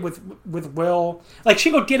ended with Will. Like,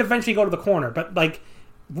 Shingo did eventually go to the corner, but, like,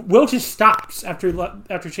 Will just stops after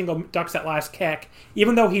Shingo ducks that last kick,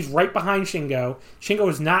 even though he's right behind Shingo. Shingo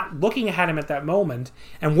is not looking at him at that moment,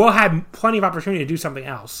 and Will had plenty of opportunity to do something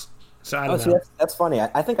else. So I don't know. See, that's funny.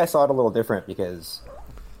 I think I saw it a little different, because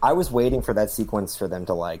I was waiting for that sequence for them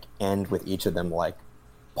to, like, end with each of them, like,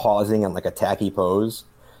 pausing in, like, a tacky pose.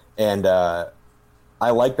 And I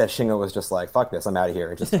like that Shingo was just like, fuck this, I'm out of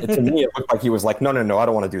here. To me, it looked like he was like, no, I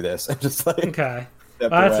don't want to do this. Just like, okay. Well,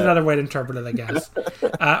 that's another way to interpret it, I guess.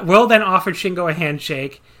 Will then offered Shingo a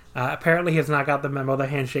handshake. Apparently he has not got the memo. The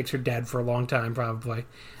handshakes are dead for a long time, probably.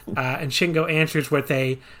 And Shingo answers with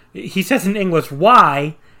he says in English,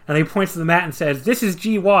 why? And he points to the mat and says, this is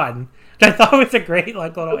G1. I thought it was a great,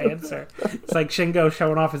 like, little answer. It's like Shingo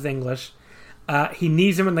showing off his English. He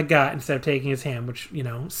knees him in the gut instead of taking his hand, which,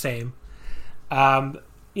 same.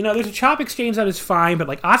 There's a chop exchange that is fine, but,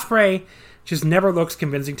 like, Ospreay just never looks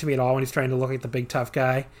convincing to me at all when he's trying to look like the big tough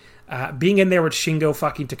guy. Being in there with Shingo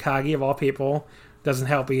fucking Takagi, of all people, doesn't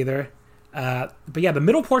help either. But yeah, the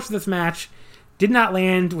middle portion of this match did not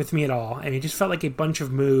land with me at all. I mean, it just felt like a bunch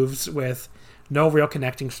of moves with no real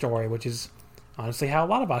connecting story, which is honestly how a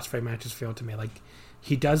lot of Ospreay matches feel to me. Like,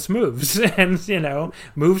 he does moves, and,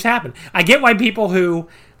 moves happen. I get why people who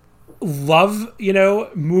love,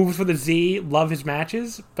 moves with a Z love his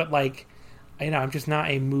matches, but, like, I'm just not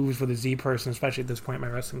a moves with a Z person, especially at this point in my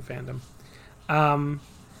wrestling fandom.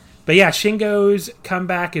 But yeah, Shingo's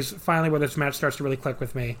comeback is finally where this match starts to really click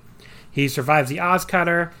with me. He survives the Oz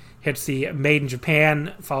Cutter, hits the Made in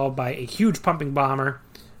Japan, followed by a huge pumping bomber.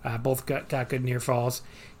 Both got good near falls.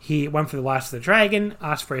 He went for the Last of the Dragon.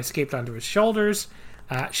 Ospreay escaped onto his shoulders.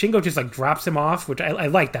 Shingo just drops him off, which I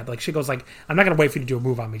like that. Like, Shingo's like, I'm not gonna wait for you to do a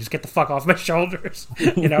move on me. Just get the fuck off my shoulders,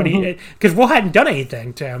 because Will hadn't done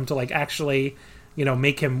anything to him to actually,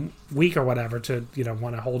 make him weak or whatever to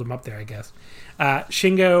want to hold him up there. I guess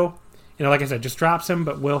Shingo, like I said, just drops him,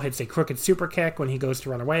 but Will hits a crooked super kick when he goes to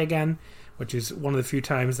run away again, which is one of the few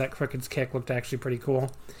times that crooked kick looked actually pretty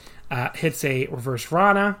cool. Hits a reverse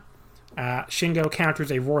Rana. Shingo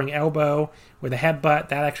counters a roaring elbow with a headbutt.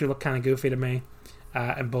 That actually looked kind of goofy to me.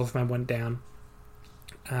 And both of them went down.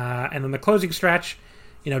 And then the closing stretch,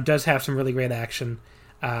 does have some really great action.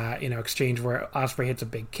 Exchange where Ospreay hits a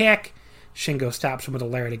big kick. Shingo stops him with a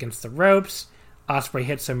lariat against the ropes. Ospreay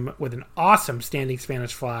hits him with an awesome standing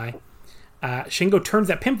Spanish fly. Shingo turns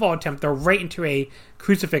that pinfall attempt, though, right into a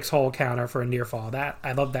crucifix hole counter for a near fall.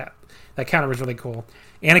 I love that. That counter was really cool.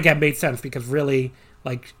 And again, made sense because really,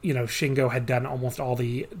 Shingo had done almost all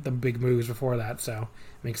the big moves before that, so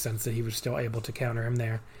it makes sense that he was still able to counter him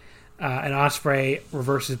there. And Ospreay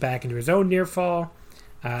reverses back into his own near fall.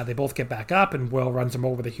 They both get back up, and Will runs him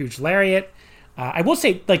over with a huge lariat. I will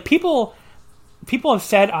say, people have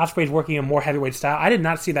said Ospreay's working a more heavyweight style. I did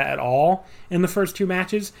not see that at all in the first two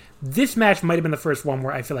matches. This match might have been the first one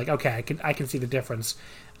where I feel like, okay, I can see the difference,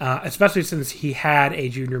 especially since he had a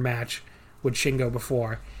junior match with Shingo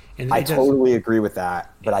before. And I totally agree with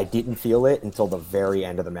that, but I didn't feel it until the very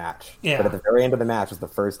end of the match. Yeah. But at the very end of the match was the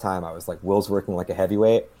first time I was like, Will's working like a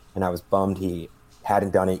heavyweight, and I was bummed he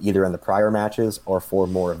hadn't done it either in the prior matches or for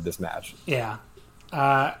more of this match. Yeah.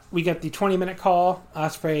 We get the 20-minute call.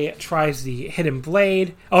 Ospreay tries the hidden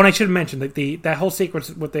blade. Oh, and I should have mentioned that that whole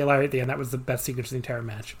sequence with the lariat at the end, that was the best sequence of the entire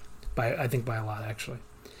match. I think by a lot, actually.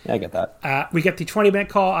 Yeah, I get that. We get the 20-minute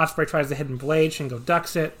call. Ospreay tries the hidden blade. Shingo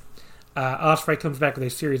ducks it. Ospreay comes back with a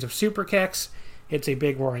series of super kicks. Hits a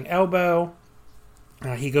big roaring elbow.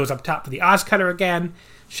 He goes up top for the Oz Cutter again.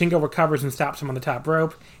 Shingo recovers and stops him on the top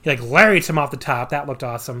rope. He lariats him off the top. That looked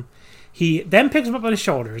awesome. He then picks him up on his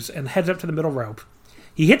shoulders and heads up to the middle rope.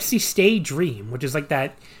 He hits the Stay Dream, which is like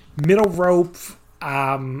that middle rope,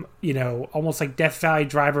 almost like Death Valley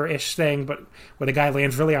Driver-ish thing, but where the guy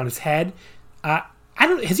lands really on his head.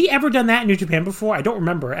 Has he ever done that in New Japan before? I don't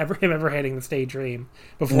remember him ever hitting the Stay Dream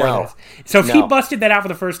before this. So if he busted that out for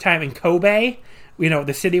the first time in Kobe,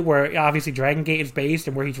 the city where obviously Dragon Gate is based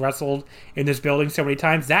and where he's wrestled in this building so many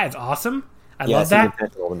times, that is awesome. I love that.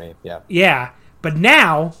 To me. Yeah. Yeah. But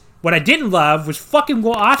now, what I didn't love was fucking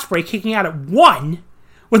Will Ospreay kicking out at 1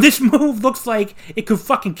 when this move looks like it could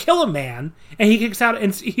fucking kill a man, and he kicks out,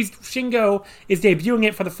 and Shingo is debuting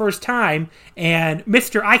it for the first time, and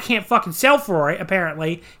Mr. I Can't Fucking Sell For It,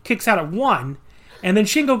 apparently, kicks out at 1, and then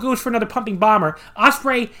Shingo goes for another pumping bomber.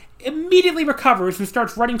 Ospreay immediately recovers and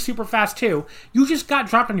starts running super fast, too. You just got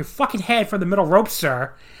dropped on your fucking head from the middle rope,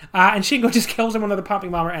 sir. And Shingo just kills him with another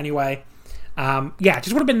pumping bomber anyway. It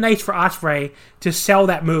just would have been nice for Ospreay to sell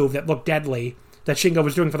that move that looked deadly that Shingo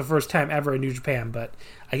was doing for the first time ever in New Japan, but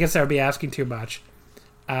I guess that would be asking too much.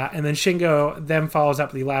 And then Shingo then follows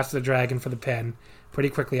up the Last of the Dragon for the pin pretty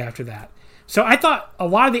quickly after that. So I thought a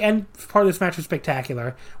lot of the end part of this match was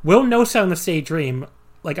spectacular. Will no-sell in the Stay Dream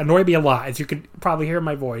annoyed me a lot, as you could probably hear in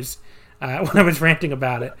my voice when I was ranting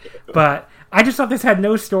about it. But I just thought this had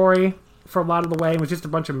no story for a lot of the way. It was just a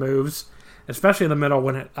bunch of moves, especially in the middle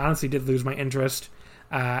when it honestly did lose my interest.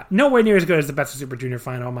 Nowhere near as good as the Best of Super Junior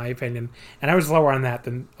final, in my opinion. And I was lower on that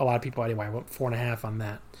than a lot of people anyway. I went 4.5 on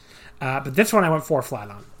that. But this one I went 4 flat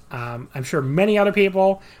on. I'm sure many other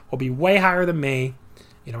people will be way higher than me.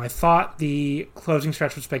 I thought the closing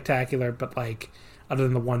stretch was spectacular, but other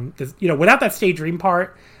than the one, without that Stay Dream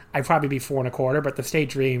part, I'd probably be 4.25. But the Stay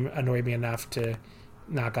Dream annoyed me enough to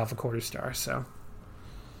knock off a 1/4 star. So,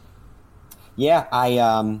 yeah,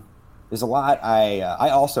 there's a lot. I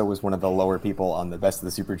also was one of the lower people on the Best of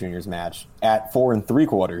the Super Juniors match at 4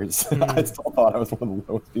 3/4. I still thought I was one of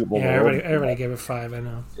the lowest people. Yeah, everybody gave it 5. I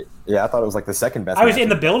know. Yeah, I thought it was the second best. I was in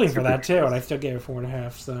the building for that too, and I still gave it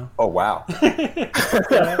 4.5. So. Oh wow.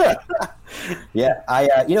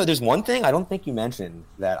 Yeah, there's one thing I don't think you mentioned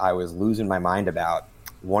that I was losing my mind about.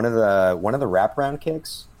 one of the wraparound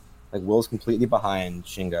kicks, like Will's completely behind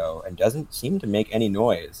Shingo and doesn't seem to make any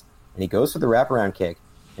noise, and he goes for the wraparound kick,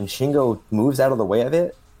 and Shingo moves out of the way of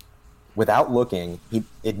it without looking.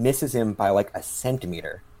 It misses him by like a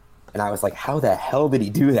centimeter, and I was like, how the hell did he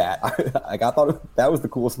do that? I thought that was the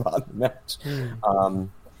coolest spot in the match.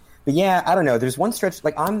 But yeah, I don't know. There's one stretch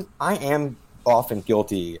like I am often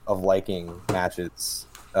guilty of liking matches,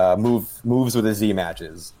 moves with a Z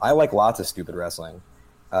matches. I like lots of stupid wrestling.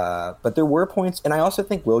 But there were points, and I also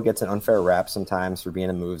think Will gets an unfair rap sometimes for being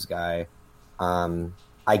a moves guy.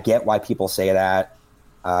 I get why people say that.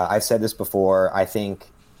 I've said this before. I think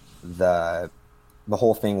the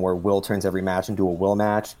whole thing where Will turns every match into a Will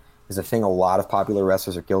match is a thing a lot of popular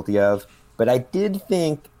wrestlers are guilty of. But I did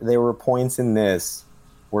think there were points in this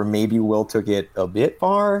where maybe Will took it a bit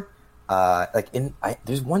far.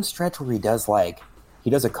 There's one stretch where he does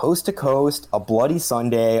a coast to coast, a bloody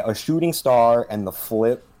Sunday, a shooting star, and the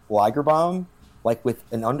flip Liger bomb, like with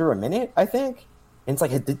in under a minute, I think. And it's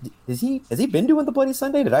like, has he been doing the bloody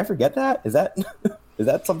Sunday? Did I forget that? Is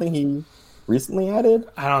that something he recently added?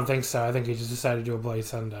 I don't think so. I think he just decided to do a bloody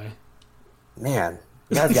Sunday. Man,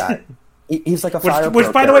 that guy. He's like a fire.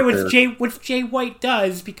 Which by the way, which Jay White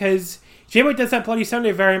does, because Jay White does that bloody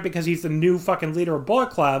Sunday variant because he's the new fucking leader of Bullet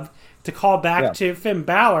Club to call back to Finn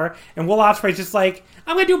Balor, and Will Ospreay's just like,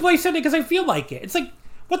 I'm gonna do a bloody Sunday because I feel like it. It's like,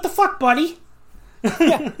 what the fuck, buddy?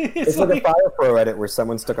 Yeah, it's like a Fire Pro edit where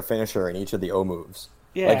someone stuck a finisher in each of the O moves.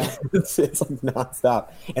 Yeah, like, it's like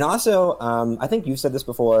nonstop. And also, I think you've said this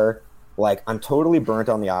before. Like, I'm totally burnt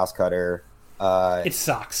on the Oz Cutter. It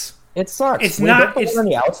sucks. It sucks. It's when not. It's on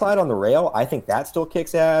the outside on the rail. I think that still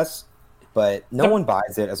kicks ass, but no one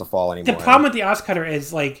buys it as a fall anymore. The problem with the Oz Cutter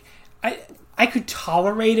is like, I could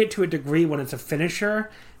tolerate it to a degree when it's a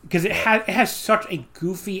finisher because it has such a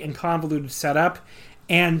goofy and convoluted setup,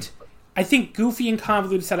 and I think goofy and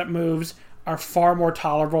convoluted setup moves are far more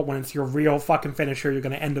tolerable when it's your real fucking finisher you're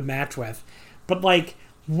going to end a match with. But like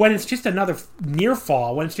when it's just another near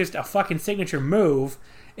fall, when it's just a fucking signature move,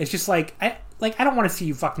 it's just like I don't want to see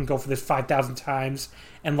you fucking go for this 5,000 times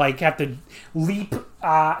and like have to leap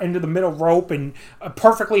into the middle rope and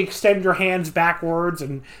perfectly extend your hands backwards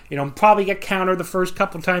and probably get countered the first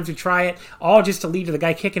couple times you try it, all just to lead to the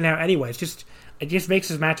guy kicking out anyway. It just makes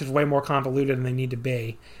his matches way more convoluted than they need to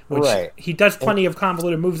be. Which he does plenty of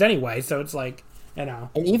convoluted moves anyway, so it's like, And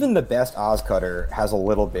even the best Oz Cutter has a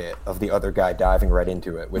little bit of the other guy diving right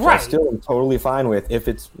into it, which I still am totally fine with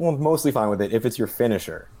mostly fine with it if it's your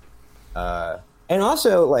finisher. And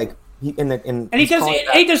also, like, he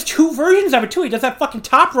does two versions of it too. He does that fucking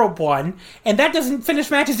top rope one, and that doesn't finish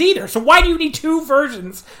matches either. So why do you need two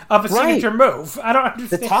versions of a signature move? I don't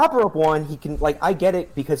understand. The top rope one, he can, like, I get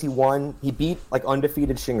it because he beat like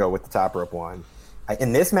undefeated Shingo with the top rope one.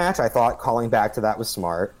 In this match, I thought calling back to that was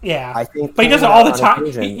smart. Yeah, I think, but he does it all the time.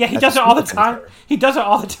 He does it all the time. He does it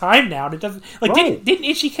all the time now. And it doesn't like didn't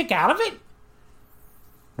Ishii kick out of it?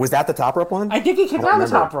 Was that the top rope one? I think he kicked out of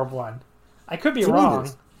the top rope one. I could be wrong.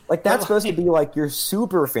 Like, that's supposed to be like your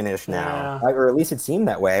super finish now, or at least it seemed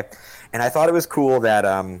that way. And I thought it was cool that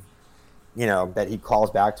that he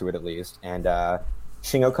calls back to it at least. And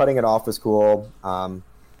Shingo cutting it off was cool. I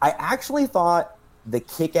actually thought the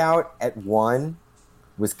kick out at 1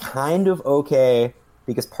 was kind of okay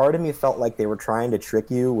because part of me felt like they were trying to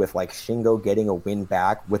trick you with like Shingo getting a win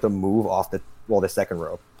back with a move off the second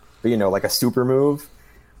rope, but like a super move.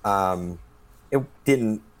 It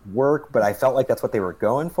didn't work, but I felt like that's what they were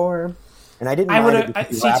going for, and I didn't mind it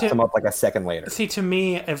because he wrapped him up like a second later. See, to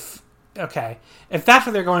me, if that's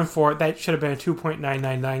what they're going for, that should have been a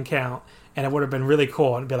 2.999 count, and it would have been really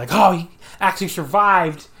cool and be like, oh, he actually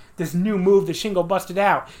survived this new move that Shingo busted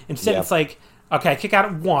out. Instead, it's like, okay, I kick out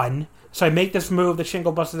at 1, so I make this move that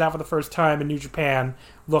Shingo busted out for the first time in New Japan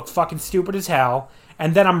look fucking stupid as hell,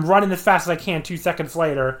 and then I'm running as fast as I can 2 seconds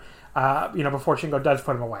later, before Shingo does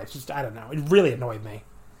put him away. It's just, I don't know, it really annoyed me.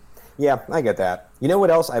 Yeah, I get that. You know what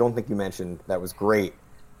else I don't think you mentioned that was great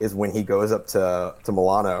is when he goes up to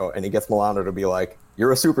Milano and he gets Milano to be like,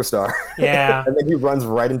 "You're a superstar." Yeah. And then he runs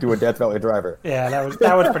right into a Death Valley driver. Yeah, that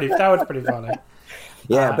was pretty funny.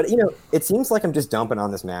 Yeah, but it seems like I'm just dumping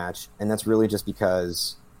on this match, and that's really just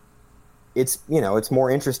because it's more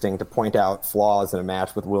interesting to point out flaws in a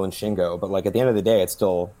match with Will and Shingo, but like at the end of the day, it's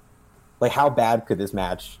still like, how bad could this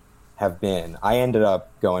match have been? I ended up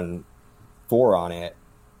going 4 on it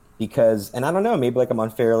because, and I don't know, maybe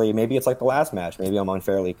maybe it's like the last match, maybe I'm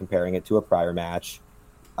unfairly comparing it to a prior match.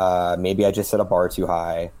 Maybe I just set a bar too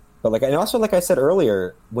high, but like, and also like I said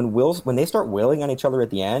earlier, when they start wailing on each other at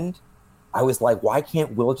the end, I was like, why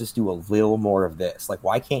can't Will just do a little more of this? Like,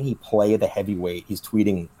 why can't he play the heavyweight he's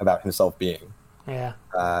tweeting about himself being? Yeah.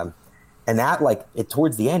 And that, like,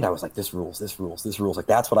 towards the end, I was like, this rules. Like,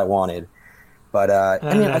 that's what I wanted. But,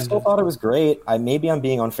 I still thought it was great. Maybe I'm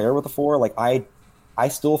being unfair with the 4. Like, I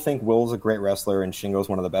still think Will's a great wrestler and Shingo's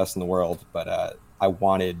one of the best in the world. But I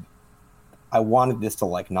wanted this to,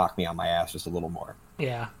 like, knock me on my ass just a little more.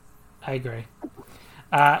 Yeah, I agree.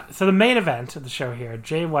 So the main event of the show here,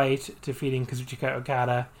 Jay White defeating Kazuchika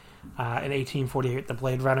Okada in 1848, the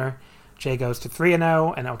Blade Runner. Jay goes to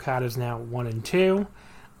 3-0, and Okada's now 1-2.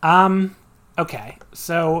 Okay,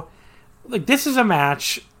 so like this is a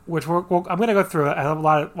match which I'm going to go through it. I have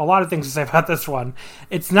a lot of things to say about this one.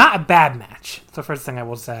 It's not a bad match. It's the first thing I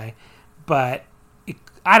will say, but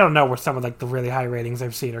I don't know where some of like the really high ratings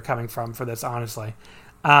I've seen are coming from for this, honestly.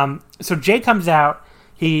 So Jay comes out.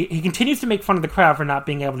 He continues to make fun of the crowd for not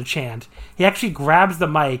being able to chant. He actually grabs the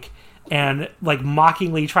mic and like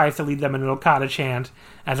mockingly tries to lead them in an Okada chant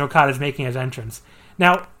as Okada's making his entrance.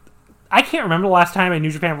 Now, I can't remember the last time a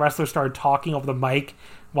New Japan wrestler started talking over the mic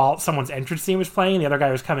while someone's entrance theme was playing and the other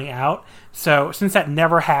guy was coming out. So since that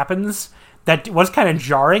never happens, that was kind of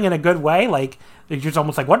jarring in a good way. Like, it's just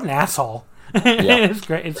almost like, what an asshole. Yeah, it's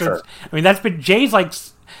great. Sure. I mean, that's been Jay's like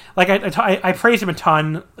I praise him a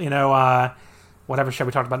ton, whatever show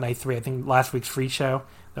we talked about, Night 3, I think last week's Free Show.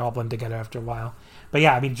 They all blend together after a while. But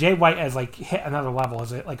yeah, I mean, Jay White has like hit another level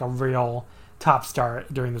as like a real top star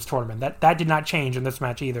during this tournament. That did not change in this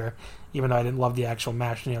match either, even though I didn't love the actual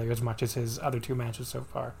match nearly as much as his other 2 matches so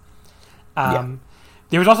far.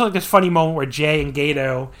 There was also like this funny moment where Jay and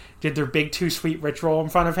Gato did their big 2 sweet ritual in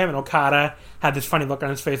front of him, and Okada had this funny look on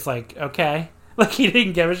his face like, okay. Like he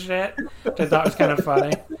didn't give a shit, which I thought was kind of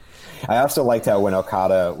funny. I also liked how when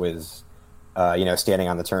Okada was standing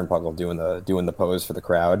on the turnbuckle doing the pose for the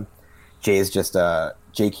crowd, Jay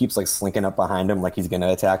keeps like slinking up behind him like he's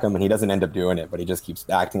gonna attack him, and he doesn't end up doing it, but he just keeps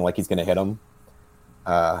acting like he's gonna hit him.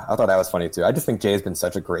 I thought that was funny too. I just think Jay's been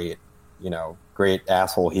such a great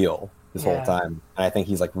asshole heel this whole time, and I think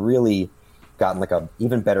he's like really gotten like a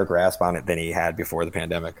even better grasp on it than he had before the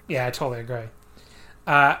pandemic. Yeah, I totally agree.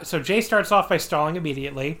 So Jay starts off by stalling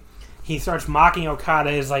immediately. He starts mocking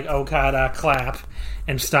Okada's like Okada clap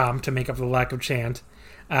and stomp to make up for the lack of chant.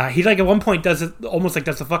 He like at one point does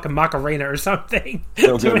the fucking Macarena or something.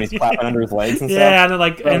 So good when he's clapping under his legs and stuff. Yeah, and then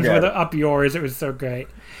like ends with up yours. It was so great.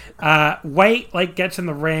 White like gets in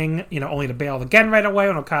the ring, only to bail again right away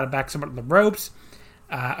when Okada backs him up to the ropes.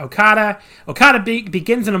 Okada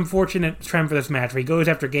begins an unfortunate trend for this match where he goes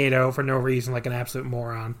after Gato for no reason like an absolute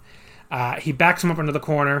moron. He backs him up into the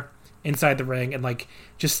corner inside the ring and like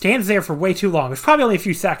just stands there for way too long. It's probably only a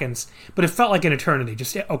few seconds, but it felt like an eternity.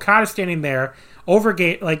 Just Okada standing there over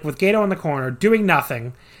with Gato in the corner doing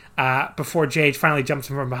nothing before Jay finally jumps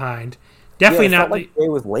him from behind. Definitely not like Jay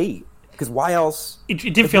was late, because why else?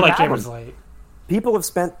 It did feel like Jay was late. People have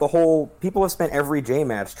spent every Jay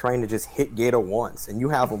match trying to just hit Gato once, and you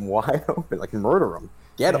have him wide open, like murder him,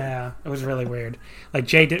 get him. Yeah, it was really weird. Like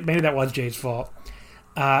Jay did, maybe that was Jay's fault.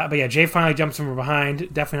 But yeah, Jay finally jumps him from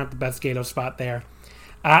behind. Definitely not the best Gato spot there.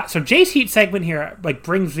 So Jay's heat segment here like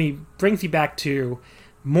brings me back to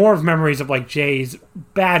more of memories of like Jay's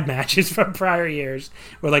bad matches from prior years,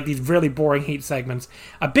 with like these really boring heat segments.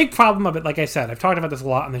 A big problem of it, like I said, I've talked about this a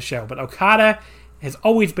lot on the show, but Okada has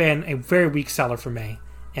always been a very weak seller for me,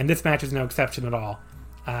 and this match is no exception at all.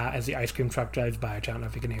 As the ice cream truck drives by, I don't know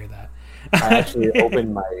if you can hear that. I actually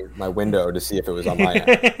opened my window to see if it was on my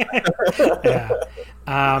end. Yeah.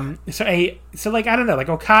 So like I don't know, like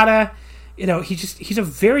Okada, he's a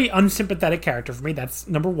very unsympathetic character for me. That's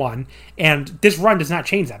number one. And this run does not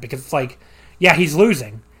change that, because it's like, yeah, he's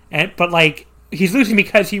losing, but like he's losing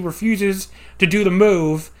because he refuses to do the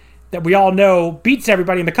move that we all know beats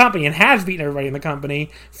everybody in the company and has beaten everybody in the company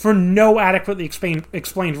for no adequately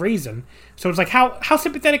explained reason. So it's like, how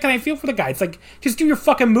sympathetic can I feel for the guy? It's like, just do your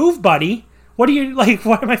fucking move, buddy. What do you, like,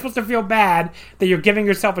 why am I supposed to feel bad that you're giving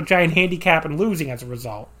yourself a giant handicap and losing as a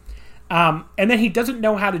result? And then he doesn't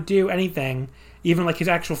know how to do anything, even like his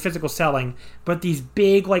actual physical selling, but these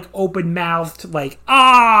big, like, open-mouthed, like,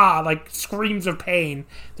 like screams of pain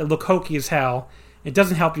that look hokey as hell. It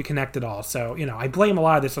doesn't help you connect at all. So, I blame a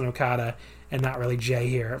lot of this on Okada and not really Jay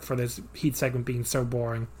here for this heat segment being so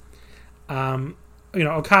boring.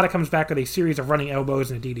 Okada comes back with a series of running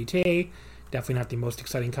elbows and a DDT. Definitely not the most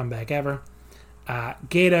exciting comeback ever.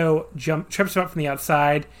 Gato trips him up from the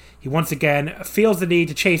outside. He once again feels the need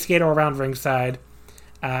to chase Gato around ringside.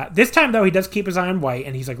 This time, though, he does keep his eye on White,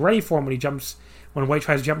 and he's like ready for him when White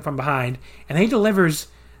tries to jump from behind. And he delivers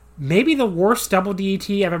maybe the worst double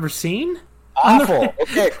DDT I've ever seen. Awful.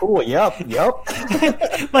 Okay, cool. Yep.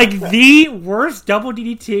 Like the worst double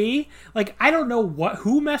DDT. Like I don't know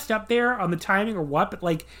who messed up there on the timing or what, but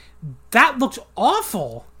like that looks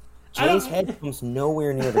awful. Jay's head comes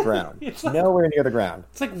nowhere near the ground. It's nowhere near the ground.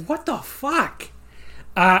 It's like, what the fuck?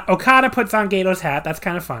 Okada puts on Gato's hat. That's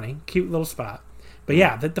kind of funny. Cute little spot. But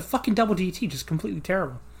yeah, the fucking double DDT just completely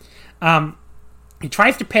terrible. He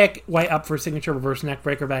tries to pick White up for a signature reverse neck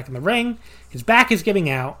breaker back in the ring. His back is giving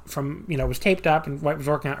out from, was taped up and White was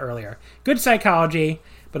working out earlier. Good psychology,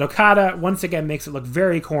 but Okada once again makes it look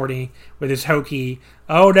very corny with his hokey,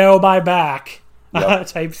 oh no, my back,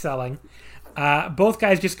 type selling. Both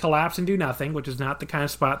guys just collapse and do nothing, which is not the kind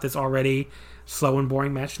of spot this already slow and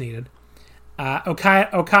boring match needed.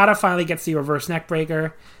 Okada finally gets the reverse neck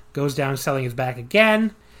breaker, goes down selling his back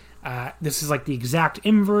again. This is like the exact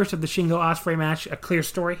inverse of the Shingo Ospreay match. A clear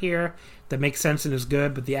story here that makes sense and is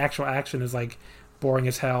good, but the actual action is like boring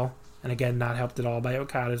as hell. And again, not helped at all by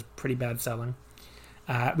Okada's pretty bad selling.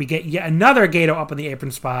 We get yet another Gato up on the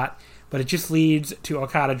apron spot, but it just leads to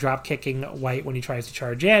Okada drop kicking White when he tries to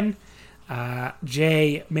charge in.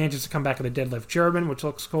 Jay manages to come back with a deadlift German, which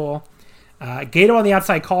looks cool. Gato on the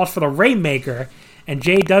outside calls for the Rainmaker, and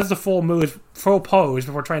Jay does the full pose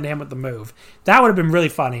before trying to hit him with the move. That would have been really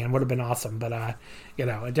funny and would have been awesome, but it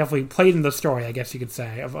definitely played in the story, I guess you could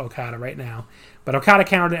say, of Okada right now. But Okada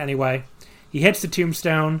countered it anyway. He hits the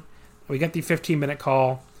tombstone. We get the 15-minute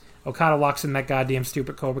call. Okada locks in that goddamn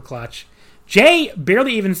stupid Cobra Clutch. Jay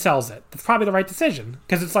barely even sells it. That's probably the right decision,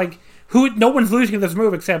 because it's like, no one's losing this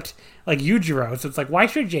move except like Yujiro, so it's like, why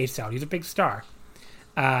should Jay sell? He's a big star.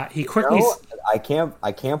 He quickly. I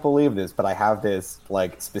can't believe this, but I have this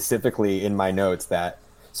like specifically in my notes that.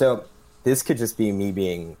 So this could just be me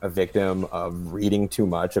being a victim of reading too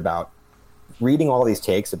much about reading all these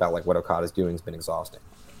takes about like what Okada's doing has been exhausting.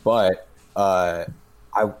 But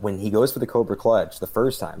when he goes for the Cobra Clutch the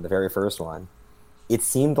very first one, it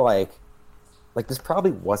seemed like this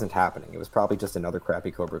probably wasn't happening. It was probably just another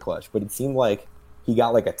crappy Cobra Clutch, but it seemed like he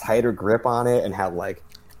got like a tighter grip on it and had like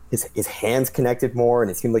his hands connected more,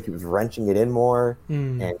 and it seemed like he was wrenching it in more.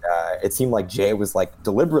 And it seemed like Jay was like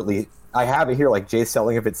deliberately. I have it here, like Jay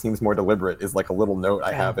selling if it seems more deliberate is like a little note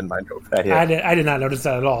I have in my notepad here. I did not notice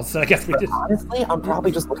that at all, so I guess we did. Honestly, I'm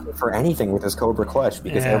probably just looking for anything with this Cobra Clutch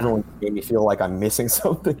because everyone made me feel like I'm missing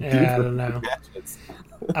something. Yeah, I don't know.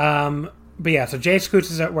 But yeah, so Jay scoots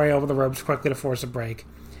his way over the ropes quickly to force a break.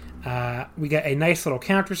 We get a nice little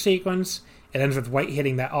counter sequence. It ends with White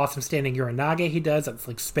hitting that awesome standing Uranage he does. That's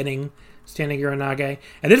like spinning standing Uranage.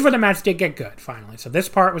 And this is where the match did get good, finally. So this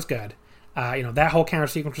part was good. That whole counter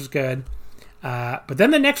sequence was good. But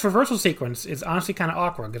then the next reversal sequence is honestly kind of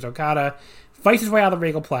awkward because Okada fights his way out of the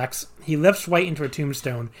Regalplex. He lifts White into a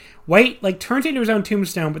tombstone. White turns into his own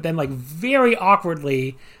tombstone, but then very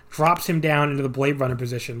awkwardly drops him down into the Blade Runner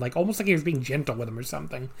position, almost like he was being gentle with him or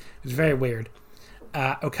something. It was very weird.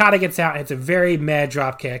 Okada gets out and it's a very mad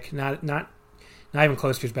drop kick, not even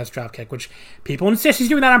close to his best drop kick, which people insist he's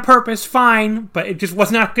doing that on purpose, fine, but it just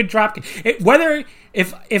was not a good drop kick.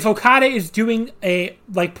 If Okada is doing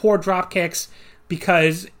poor drop kicks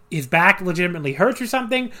because his back legitimately hurts or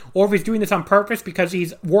something, or if he's doing this on purpose because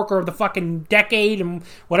he's worker of the fucking decade and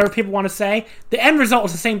whatever people want to say, the end result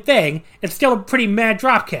is the same thing. It's still a pretty mad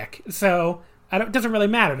drop kick, so it doesn't really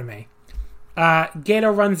matter to me.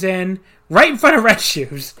 Gato runs in right in front of Red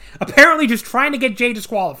Shoes, apparently just trying to get Jay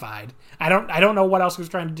disqualified. I don't know what else he was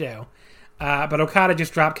trying to do, but Okada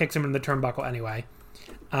just drop kicks him in the turnbuckle anyway.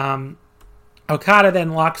 Okada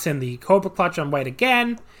then locks in the Cobra Clutch on White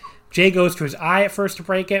again. Jay goes to his eye at first to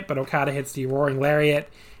break it, but Okada hits the Roaring Lariat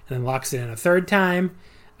and then locks it in a third time.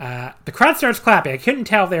 The crowd starts clapping. I couldn't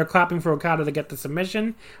tell if they were clapping for Okada to get the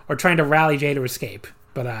submission or trying to rally Jay to escape,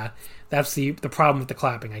 but that's the problem with the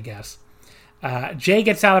clapping, I guess. Jay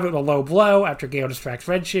gets out of it with a low blow after Gato distracts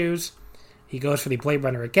Red Shoes. He goes for the Blade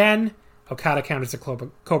Runner again. Okada counters the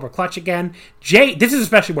Cobra Clutch again. Jay, this is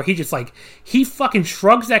especially where he just he fucking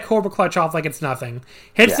shrugs that Cobra Clutch off like it's nothing,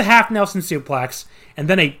 hits the half Nelson suplex, and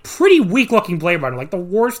then a pretty weak looking Blade Runner, the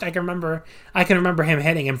worst I can remember him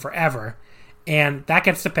hitting him forever, and that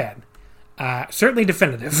gets the pin. Certainly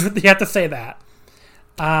definitive. You have to say that.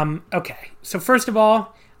 Okay, so first of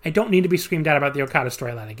all, I don't need to be screamed at about the Okada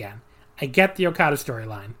storyline again. I get the Okada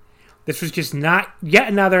storyline. This was just not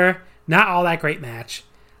all that great match.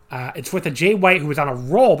 It's with a Jay White who was on a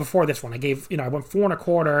roll before this one. I went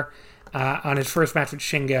 4.25 on his first match with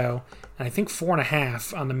Shingo, and I think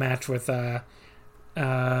 4.5 on the match with. Let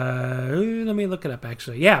me look it up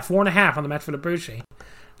actually. Yeah, 4.5 on the match with Ibushi.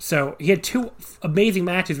 So he had two amazing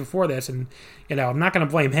matches before this, and I'm not going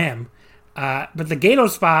to blame him. But the Gato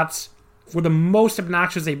spots were the most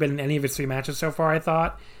obnoxious they've been in any of his 3 matches so far, I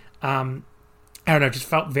thought. I don't know, it just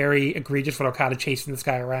felt very egregious with Okada chasing this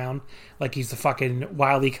guy around like he's the fucking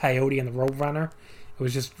Wile E. Coyote and the Roadrunner. It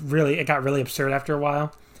was just really, it got really absurd after a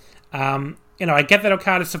while. I get that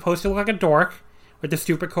Okada's supposed to look like a dork with the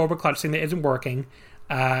stupid Cobra Clutch thing that isn't working.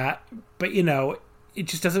 But, it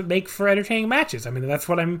just doesn't make for entertaining matches. I mean, that's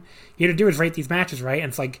what I'm here to do, is rate these matches, right? And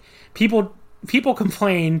it's like, people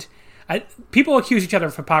complained, people accuse each other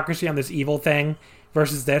of hypocrisy on this evil thing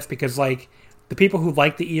versus this, because, like, the people who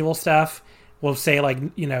like the evil stuff will say, like,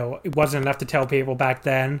 it wasn't enough to tell people back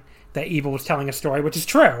then that evil was telling a story, which is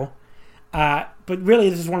true. But really,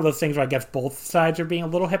 this is one of those things where I guess both sides are being a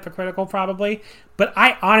little hypocritical, probably. But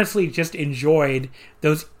I honestly just enjoyed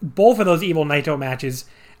both of those Evil Naito matches,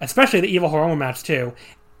 especially the Evil Hiromu match, too,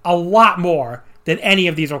 a lot more than any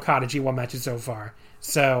of these Okada G1 matches so far.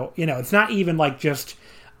 So, it's not even like just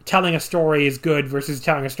telling a story is good versus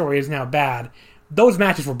telling a story is now bad. Those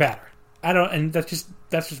matches were better. And that's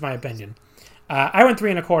just my opinion. I went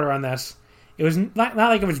 3 1/4 on this. It was not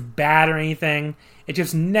like it was bad or anything. It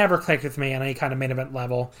just never clicked with me on any kind of main event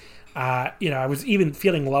level. I was even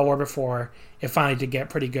feeling lower before it finally did get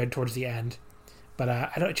pretty good towards the end. But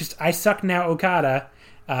I suck now, Okada,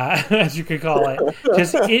 as you could call it.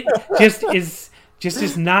 It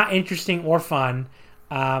is not interesting or fun.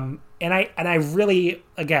 And I really,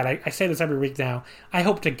 again, I say this every week now, I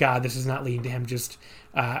hope to God this is not leading to him just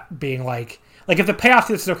being like if the payoff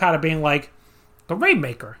to this is Okada being like, the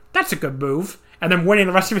Rainmaker, that's a good move, and then winning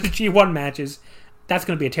the rest of his G1 matches, that's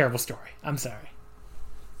going to be a terrible story. I'm sorry.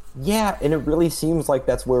 Yeah, and it really seems like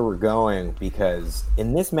that's where we're going, because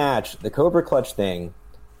in this match, the Cobra Clutch thing,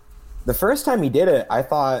 the first time he did it, I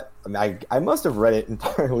thought, I must have read it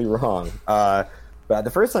entirely wrong. But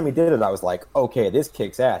the first time he did it, I was like, okay, this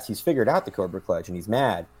kicks ass. He's figured out the Cobra Clutch, and he's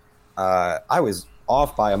mad. I was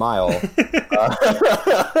off by a mile.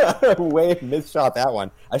 Way misshot that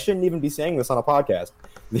one. I shouldn't even be saying this on a podcast.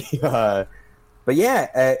 But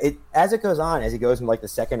yeah, as it goes on, as he goes in like the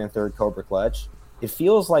second and third Cobra Clutch, it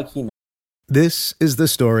feels like he... This is the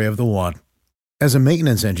story of the one. As a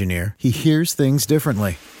maintenance engineer, he hears things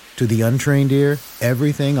differently. To the untrained ear,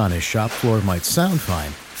 everything on his shop floor might sound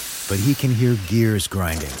fine, but he can hear gears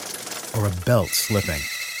grinding or a belt slipping.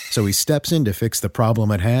 So he steps in to fix the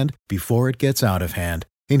problem at hand before it gets out of hand.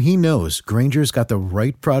 And he knows Grainger's got the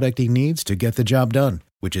right product he needs to get the job done,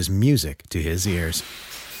 which is music to his ears.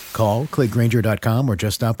 Call, click Grainger.com, or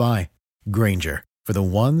just stop by. Grainger, for the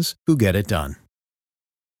ones who get it done.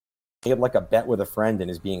 He had like a bet with a friend and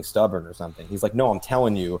is being stubborn or something. He's like, no, I'm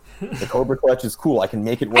telling you, the Cobra Clutch is cool. I can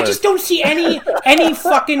make it work. I just don't see any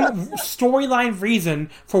fucking storyline reason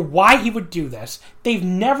for why he would do this. Bthey've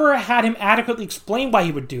never had him adequately explain why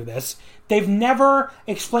he would do this. They've never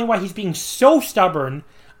explained why he's being so stubborn.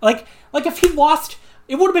 Like if he lost,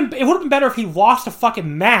 it would have been better if he lost a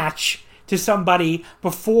fucking match to somebody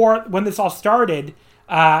before, when this all started,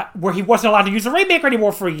 where he wasn't allowed to use the Rainmaker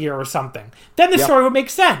anymore for a year or something. Then the story would make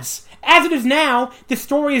sense. As it is now, the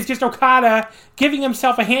story is just Okada giving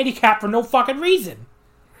himself a handicap for no fucking reason.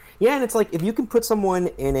 Yeah, and it's like, if you can put someone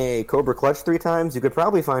in a Cobra Clutch 3 times, you could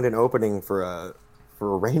probably find an opening for a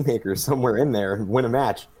Rainmaker somewhere in there and win a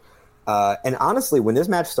match. And honestly, when this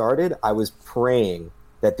match started, I was praying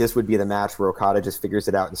that this would be the match where Okada just figures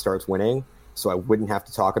it out and starts winning, so I wouldn't have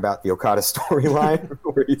to talk about the Okada storyline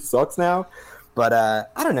where he sucks now. But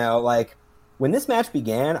I don't know, like, when this match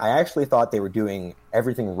began, I actually thought they were doing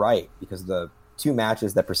everything right, because the 2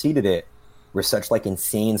 matches that preceded it were such like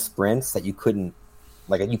insane sprints that you couldn't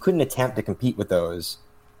attempt to compete with those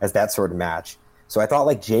as that sort of match. So I thought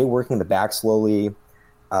like Jay working the back slowly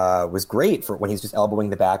was great for when he's just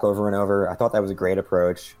elbowing the back over and over. I thought that was a great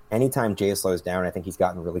approach. Anytime Jay slows down, I think he's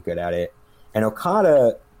gotten really good at it. And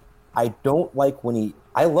Okada, I don't like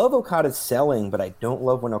I love Okada's selling, but I don't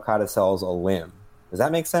love when Okada sells a limb. Does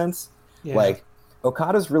that make sense? Yeah. Like,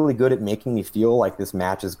 Okada's really good at making me feel like this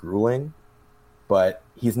match is grueling, but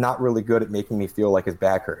he's not really good at making me feel like his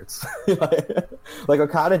back hurts. Like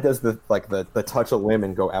Okada does the touch a limb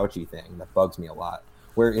and go ouchie thing that bugs me a lot.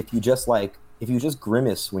 Where if you just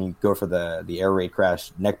grimace when you go for the air raid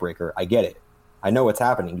crash neck breaker, I get it. I know what's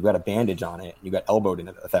happening. You got a bandage on it. You got elbowed in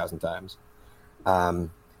it 1,000 times.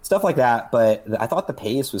 Stuff like that. But I thought the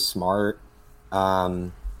pace was smart.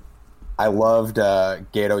 I loved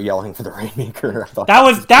Gato yelling for the Rainmaker.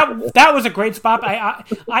 That was a great spot.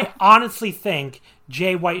 I honestly think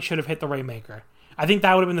Jay White should have hit the Rainmaker. I think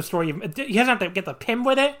that would have been the story. He doesn't have to get the pin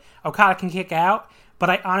with it. Okada can kick out. But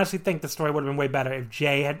I honestly think the story would have been way better if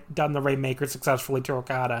Jay had done the Rainmaker successfully to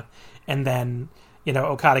Okada, and then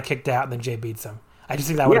Okada kicked out and then Jay beats him. I just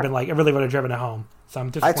think that would have been like, it really would have driven it home. So I'm I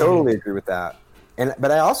disappointed. totally agree with that.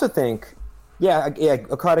 But I also think,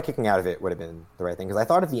 Okada kicking out of it would have been the right thing, because I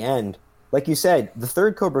thought at the end, like you said, the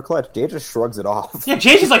third Cobra Clutch, Jay just shrugs it off. Yeah,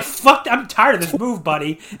 Jay's just like, fuck, I'm tired of this move,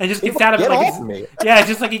 buddy. And just gets out of it Get like off me. Yeah, it's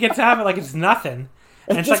just like he gets out of it like it's nothing.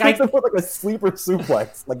 And it's just like, makes him put like a sleeper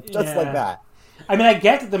suplex, like just like that. I mean, I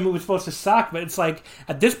get that the move is supposed to suck, but it's like,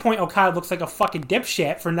 at this point, Okada looks like a fucking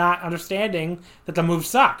dipshit for not understanding that the move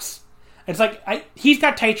sucks. It's like, he's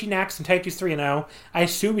got Taichi next, and Taichi's 3-0. I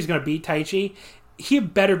assume he's going to beat Taichi. He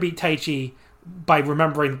better beat Taichi by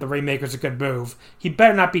remembering that the Rainmaker's a good move. He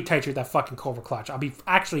better not beat Taichi with that fucking Cobra Clutch. I'll be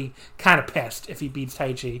actually kind of pissed if he beats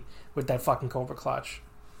Taichi with that fucking Cobra Clutch.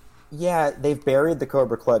 Yeah, they've buried the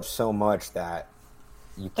Cobra Clutch so much that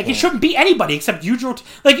you can't... Like, it shouldn't beat anybody except Yujiro.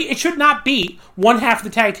 Like, it should not beat one half of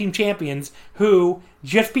the tag team champions who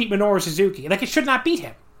just beat Minoru Suzuki. Like, it should not beat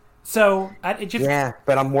him. So, it just... Yeah,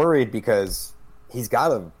 but I'm worried because he's got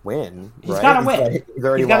to win, He's right? got to win. He's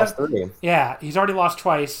already lost 3. Yeah, he's already lost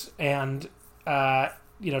twice, and,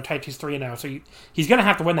 Taichi's 3-0, so he's going to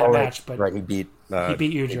have to win that match. But right, he beat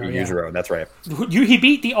Yujiro. Yujiro, that's right. He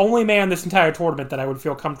beat the only man this entire tournament that I would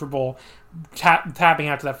feel comfortable tapping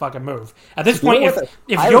out to that fucking move. At this point, if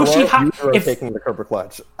Yujiro taking the Cobra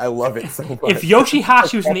Clutch, I love it so much. If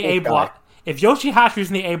Yoshihashi was in the A block, I'd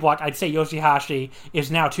say Yoshihashi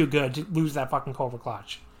is now too good to lose that fucking Cobra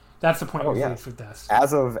Clutch. That's the point we've reached with this.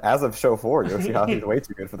 As of show 4, Yoshihashi is way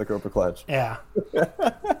too good for the Cobra Clutch. Yeah.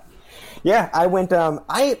 Yeah, I went.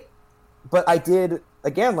 But I did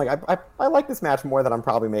again. Like I like this match more than I'm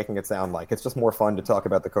probably making it sound like. It's just more fun to talk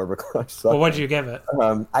about the Cobra Clutch. So, well, what'd you give it?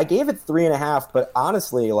 I gave it 3.5. But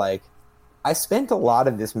honestly, like I spent a lot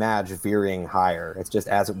of this match veering higher. It's just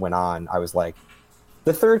as it went on, I was like,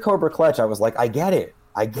 the third Cobra Clutch. I was like, I get it.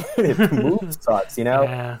 The move sucks,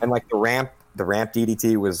 Yeah. And like the ramp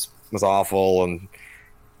DDT was awful, and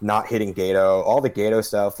not hitting Gato. All the Gato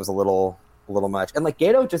stuff was a little much, and like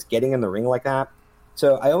Gato just getting in the ring like that.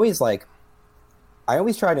 So I always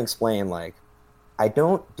try to explain, like, I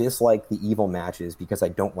don't dislike the evil matches because I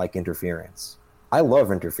don't like interference. I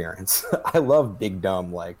love interference. I love big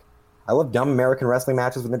dumb, like, I love dumb American wrestling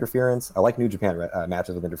matches with interference. I like New Japan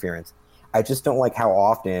matches with interference. I just don't like how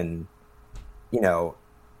often,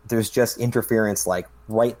 there's just interference, like,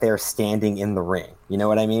 right there standing in the ring. You know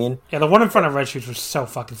what I mean? Yeah, the one in front of Red Shoes was so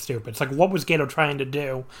fucking stupid. It's like, what was Gato trying to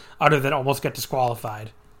do other than almost get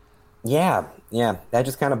disqualified? Yeah, that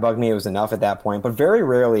just kind of bugged me. It was enough at that point. But very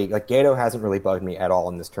rarely, like, Gato hasn't really bugged me at all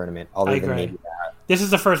in this tournament, other than maybe that. This is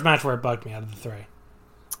the first match where it bugged me out of the 3.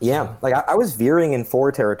 Yeah, like, I was veering in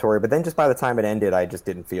 4 territory, but then just by the time it ended, I just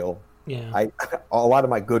didn't feel... Yeah.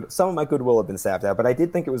 Some of my goodwill had been sapped out, but I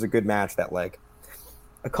did think it was a good match that, like,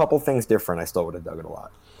 a couple things different, I still would have dug it a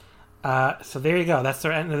lot. So there you go. That's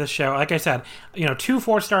the end of the show. Like I said, 2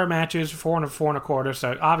 4-star matches, 4 and 4 1/4.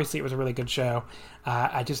 So obviously it was a really good show.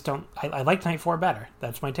 I just don't. I liked Night 4 better.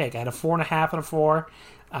 That's my take. I had a 4.5 and a 4.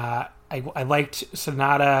 I liked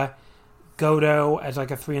Sonata Goto as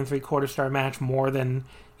like a 3 3/4 star match more than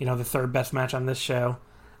the third best match on this show.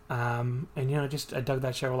 And I dug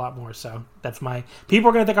that show a lot more. So that's my. People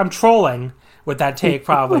are gonna think I'm trolling with that take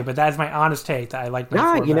probably, but that's my honest take. That I like.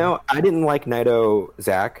 I didn't like Naito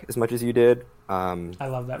Zach as much as you did. I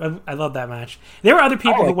love that. I love that match. There were other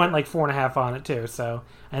people who went like 4.5 on it too. So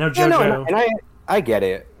I know JoJo. And I get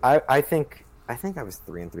it. I think I was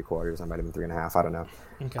 3 3/4. I might have been 3.5. I don't know.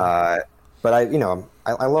 Okay. But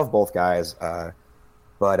I love both guys.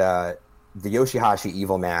 But the Yoshihashi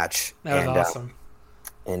Evil match. That was awesome.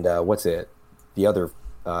 And what's it? The other...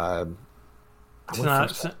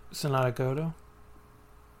 Sonata Goto?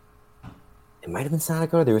 It might have been Sonata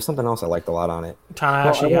Goto. There was something else I liked a lot on it.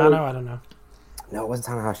 Tanahashi Yano? I don't know. No, it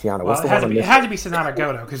wasn't Tanahashi Yano. Well, it had to be Sonata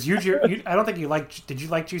Goto, because I don't think you liked... Did you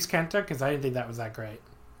like Juice Kenta? Because I didn't think that was that great.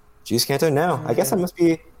 Juice Kenta? No. I guess I must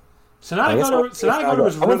be... Sonata Goto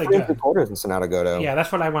was really good. 3 3/4 in Sonata Goto. Yeah,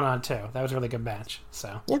 that's what I went on too. That was a really good match.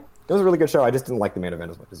 So yeah, it was a really good show. I just didn't like the main event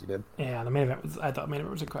as much as you did. Yeah, I thought the main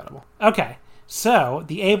event was incredible. Okay, so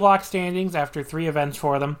the A block standings after 3 events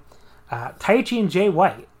for them. Taichi and Jay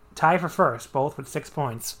White tie for first, both with 6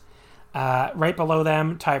 points. Right below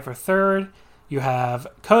them, tied for third, you have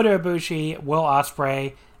Kota Ibushi, Will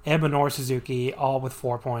Ospreay, and Minoru Suzuki, all with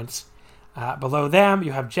 4 points. Below them,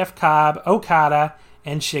 you have Jeff Cobb, Okada,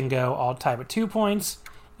 and Shingo, all tied with 2 points.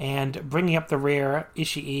 And bringing up the rear,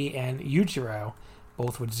 Ishii and Yujiro,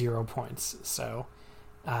 both with 0 points. So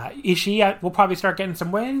Ishii will probably start getting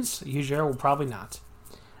some wins. Yujiro will probably not.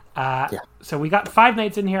 So we got 5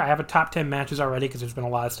 nights in here. I have a top 10 matches already because there's been a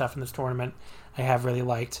lot of stuff in this tournament I have really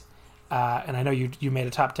liked. And I know you made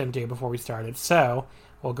a top 10 too before we started. So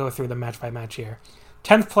we'll go through the match by match here.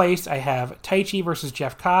 10th place, I have Taichi versus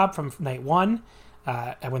Jeff Cobb from night 1.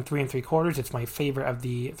 I went 3 3/4. It's my favorite of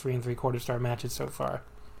the 3 3/4 star matches so far.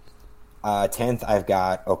 10th, I've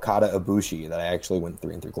got Okada Ibushi that I actually went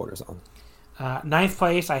 3 3/4 on. 9th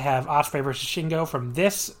place, I have Ospreay versus Shingo from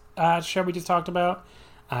this show we just talked about.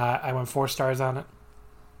 I went 4 stars on it.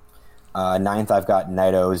 9th, I've got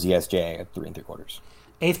Naito ZSJ at 3 3/4.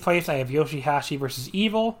 8th place, I have Yoshihashi versus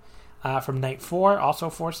Evil from night 4, also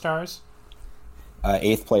 4 stars.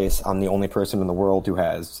 8th place, I'm the only person in the world who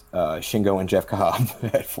has Shingo and Jeff Cobb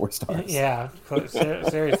at 4 stars. Yeah,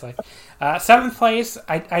 seriously. 7th place,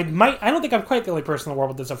 I don't think I'm quite the only person in the world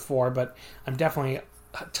with this at 4, but I'm definitely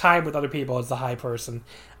tied with other people as the high person.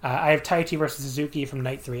 I have Taichi versus Suzuki from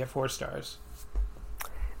night 3 at 4 stars.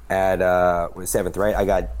 At 7th, right?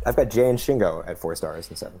 I've got Jay and Shingo at 4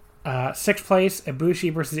 stars in 7th. 6th place,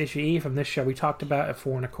 Ibushi versus Ishii from this show we talked about at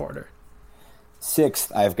 4 1/4.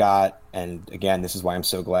 6th, I've got, and again, this is why I'm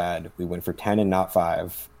so glad we went for 10 and not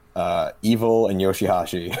 5. Evil and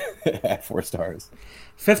Yoshihashi at 4 stars.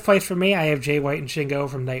 5th place for me, I have Jay White and Shingo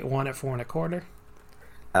from night 1 at 4 1/4.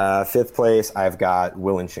 5th place, I've got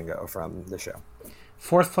Will and Shingo from the show.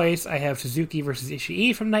 4th place, I have Suzuki versus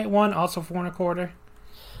Ishii from night 1, also 4 1/4.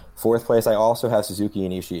 4th place, I also have Suzuki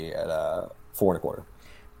and Ishii at 4 1/4.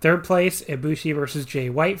 3rd place, Ibushi versus Jay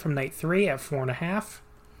White from night 3 at 4 1/2.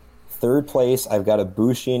 3rd place, I've got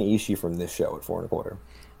Ibushi and Ishii from this show at 4 1/4.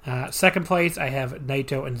 2nd place, I have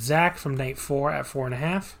Naito and Zack from night 4 at 4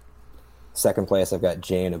 1/2. 2nd place, I've got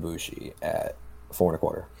Jay and Ibushi at 4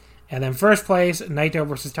 1/4. And then 1st place, Naito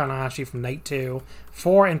versus Tanahashi from night 2,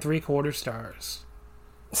 4 3/4 stars.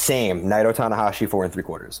 Same, Naito Tanahashi 4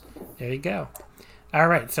 3/4. There you go. All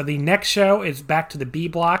right, so the next show is back to the B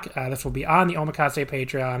block. This will be on the Omakase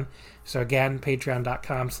Patreon. So again,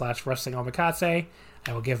 patreon.com/wrestlingomakase.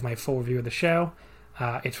 I will give my full review of the show.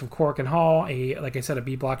 It's from Cork and Hall, like I said, a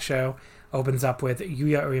B block show. Opens up with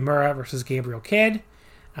Yuya Uemura versus Gabriel Kidd.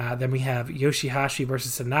 Then we have Yoshihashi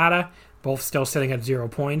versus Sanada, both still sitting at 0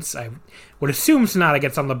 points. I would assume Sanada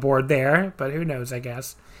gets on the board there, but who knows, I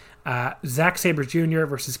guess. Zack Sabre Jr.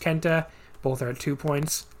 versus Kenta, both are at 2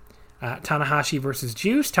 points. Tanahashi versus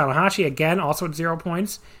Juice. Tanahashi, again, also at 0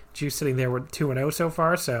 points. Juice sitting there with 2-0 so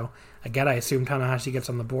far, so again, I assume Tanahashi gets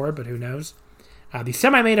on the board, but who knows. The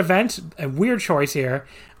semi-main event, a weird choice here.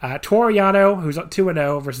 Toru Yano, who's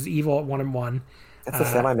 2-0, versus Evil at 1-1. That's a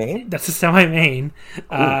semi-main? That's a semi-main.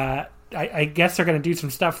 I guess they're going to do some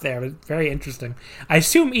stuff there. But very interesting. I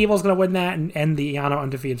assume Evil's going to win that and end the Yano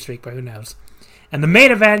undefeated streak, but who knows. And the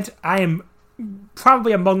main event, I am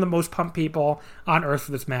probably among the most pumped people on earth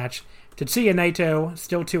for this match. Tetsuya Naito,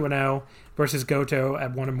 still 2-0, versus Goto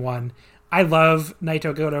at 1-1. I love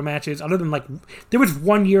Naito Goto matches, other than, like, there was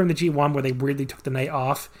 1 year in the G1 where they weirdly took the night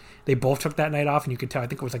off. They both took that night off, and you could tell, I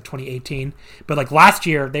think it was like 2018. But like last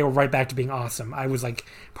year, they were right back to being awesome. I was like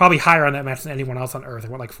probably higher on that match than anyone else on earth. I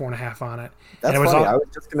went like 4.5 on it. That's and it funny. I was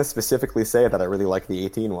just going to specifically say that I really like the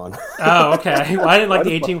 18 one. Oh, okay. Well, I didn't like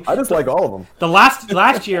the 18. I just like all of them. The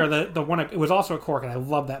last year, the one, it was also a Cork, and I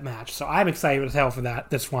love that match. So I'm excited as hell for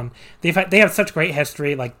this one. They have such great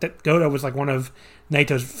history. Like Goto was like one of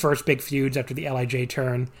Naito's first big feuds after the LIJ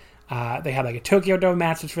turn. They had like a Tokyo Dome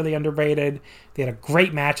match that's really underrated. They had a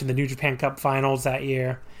great match in the New Japan Cup Finals that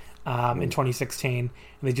year in 2016. And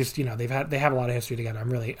they just, they have a lot of history together. I'm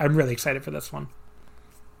really excited for this one.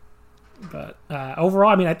 But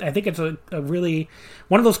overall, I mean, I think it's a really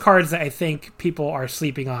one of those cards that I think people are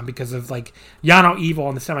sleeping on because of like Yano Evil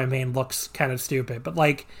on the semi-main looks kind of stupid. But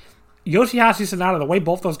like Yoshihashi Sanada, the way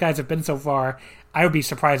both those guys have been so far, I would be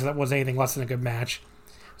surprised if that was anything less than a good match.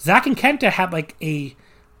 Zack and Kenta had like a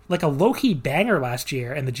low-key banger last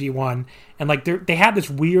year in the G1, and like they had this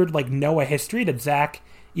weird like Noah history that Zack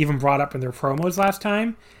even brought up in their promos last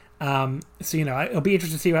time. So it'll be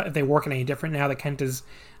interesting to see if they work in any different now that Kenta's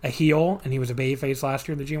a heel and he was a babyface last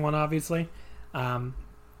year in the G1, obviously.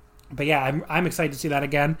 But yeah, I'm excited to see that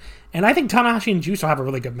again, and I think Tanahashi and Juice will have a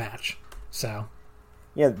really good match. So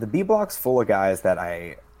yeah, the B block's full of guys that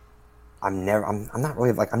I'm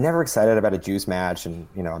never excited about a Juice match, and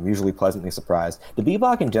I'm usually pleasantly surprised. The B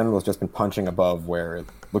block in general has just been punching above where it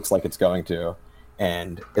looks like it's going to,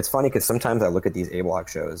 and it's funny because sometimes I look at these A block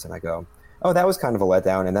shows and I go, "Oh, that was kind of a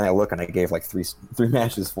letdown," and then I look and I gave like three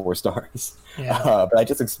matches 4 stars. Yeah. But I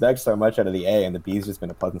just expect so much out of the A, and the B's just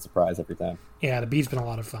been a pleasant surprise every time. Yeah, the B's been a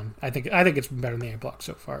lot of fun. I think it's been better than the A block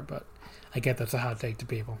so far, but I get that's a hot take to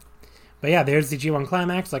people. But yeah, there's the G1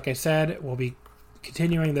 Climax. Like I said, we'll be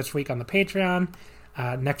continuing this week on the Patreon.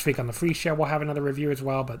 Next week on the free show, we'll have another review as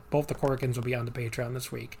well, but both the Corkins will be on the Patreon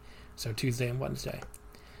this week. So Tuesday and Wednesday.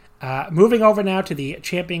 Moving over now to the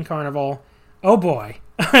Champion Carnival. Oh boy.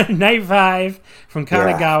 Night 5 from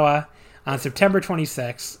Kanagawa on September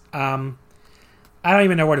 26th. I don't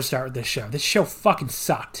even know where to start with this show. This show fucking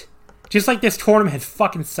sucked. Just like this tournament has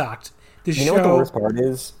fucking sucked. You know what the worst part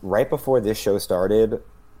is? Right before this show started,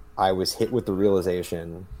 I was hit with the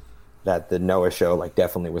realization that the Noah show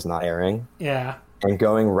definitely was not airing. Yeah. And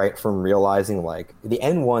going right from realizing the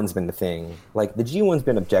N1's been the thing. The G1's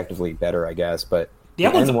been objectively better, I guess, but the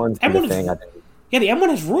N1's been the thing. Yeah, the N1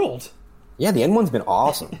 has ruled. Yeah, the N1's been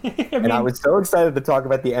awesome. And I was so excited to talk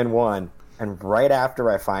about the N1. And right after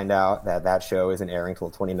I find out that show isn't airing till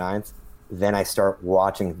the 29th, then I start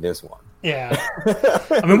watching this one. Yeah.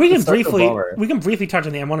 I mean, we can briefly touch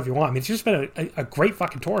on the M1 if you want. I mean, it's just been a great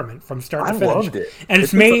fucking tournament from start to finish. I loved it. And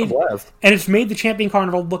it's made the Champion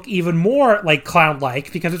Carnival look even more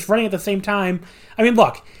clown-like because it's running at the same time. I mean,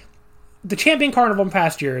 look, the Champion Carnival in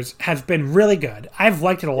past years has been really good. I've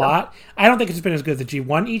liked it a lot. I don't think it's been as good as the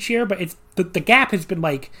G1 each year, but it's the gap has been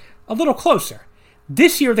a little closer.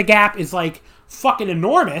 This year the gap is fucking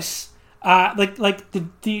enormous. The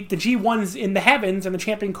G1's in the heavens and the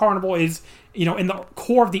Champion Carnival is, in the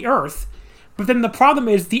core of the earth. But then the problem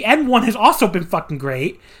is the N1 has also been fucking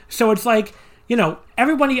great. So it's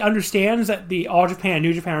everybody understands that the All Japan and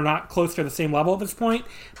New Japan are not close to the same level at this point.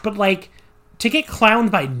 But to get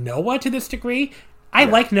clowned by Noah to this degree, I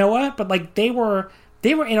like Noah, but they were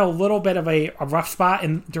in a little bit of a rough spot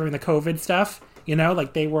during the COVID stuff.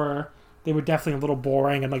 They were definitely a little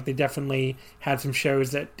boring, and they definitely had some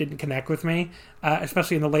shows that didn't connect with me,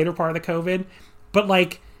 especially in the later part of the COVID. But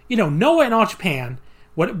Noah and All Japan,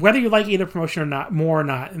 whether you like either promotion or not, more or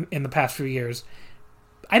not, in the past few years,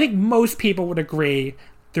 I think most people would agree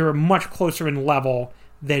they're much closer in level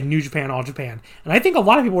than New Japan, All Japan, and I think a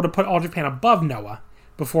lot of people would have put All Japan above Noah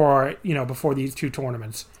before these two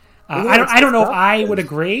tournaments. I don't know if I would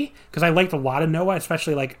agree, because I liked a lot of Noah,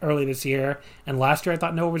 especially early this year and last year. I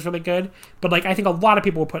thought Noah was really good, but I think a lot of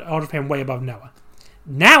people would put All Japan way above Noah.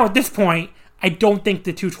 Now at this point, I don't think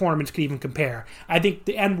the two tournaments could even compare. I think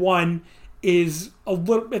the N1 is a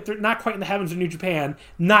little, if they're not quite in the heavens of New Japan,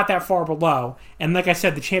 not that far below. And like I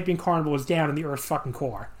said, the Champion Carnival is down in the Earth's fucking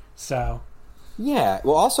core. So. Yeah,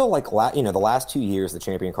 well, also the last 2 years, the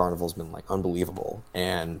Champion Carnival's been unbelievable,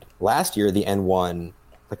 and last year the N1.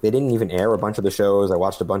 They didn't even air a bunch of the shows. I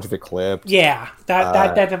watched a bunch of it clipped. Yeah,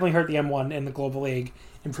 that definitely hurt the M1 in the Global League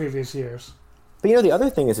in previous years. But the other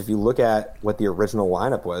thing is, if you look at what the original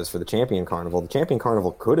lineup was for the Champion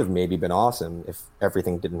Carnival could have maybe been awesome if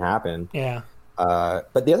everything didn't happen. Yeah.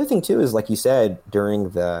 But the other thing too is, like you said,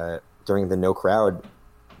 during the no crowd,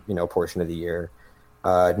 portion of the year,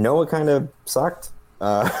 Noah kind of sucked.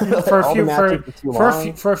 For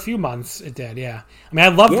a few months it did. Yeah, I mean, I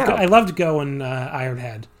loved Go and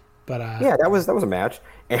Ironhead, but that was a match.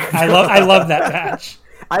 And I love that match.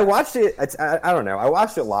 I watched it. I don't know. I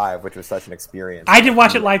watched it live, which was such an experience. I did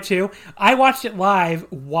watch it live too. I watched it live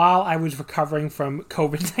while I was recovering from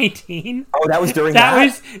COVID-19. Oh, that was during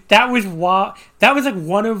that. That was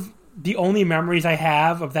one of the only memories I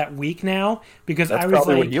have of that week now, because That's I was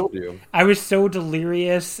probably what healed you. I was so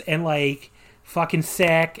delirious and fucking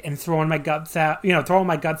sick and throwing my guts up,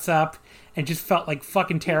 and just felt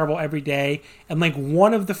fucking terrible every day. And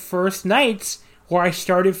one of the first nights where I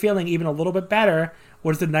started feeling even a little bit better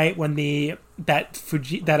was the night when Fujita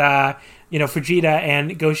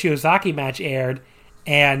and Go Shiozaki match aired,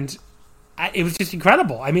 and it was just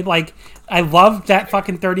incredible. I mean, I loved that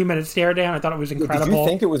fucking 30-minute stare down. I thought it was incredible. Did you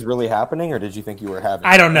think it was really happening, or did you think you were having?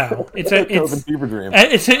 I don't know. It's a fever dream.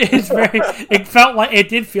 It's very. It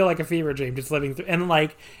did feel like a fever dream, just living through. And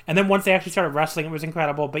then once they actually started wrestling, it was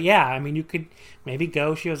incredible. But yeah, I mean, you could maybe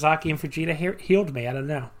Go Shiozaki and Fujita healed me. I don't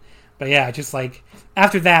know. But yeah, just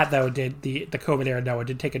after that though, did the COVID era Noah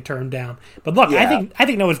did take a turn down. But look, yeah. I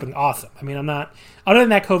think Noah's been awesome. I mean, I'm not, other than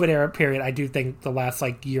that COVID era period, I do think the last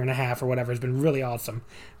year and a half or whatever has been really awesome.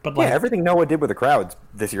 But everything Noah did with the crowds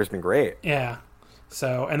this year has been great. Yeah.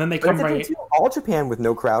 So, and then they come right. All Japan with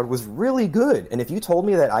no crowd was really good. And if you told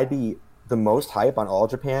me that I'd be the most hype on All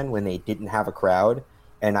Japan when they didn't have a crowd,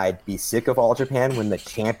 and I'd be sick of All Japan when the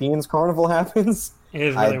Champions Carnival happens, it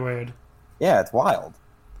is really weird. Yeah, it's wild.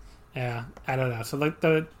 Yeah, I don't know. So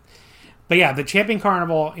but yeah, the Champion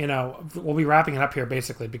Carnival, we'll be wrapping it up here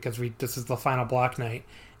basically because this is the final block night,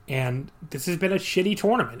 and this has been a shitty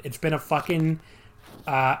tournament. It's been a fucking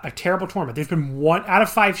a terrible tournament. There's been one out of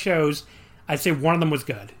 5 shows. I'd say one of them was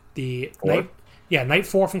good. Night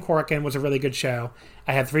 4 from Korakuen was a really good show.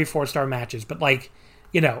 I had 3 4-star matches, but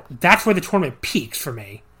that's where the tournament peaks for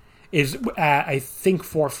me. Is I think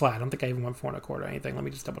 4 flat. I don't think I even went 4 1/4 or anything. Let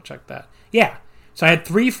me just double check that. Yeah. So I had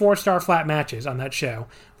 3 4-star flat matches on that show.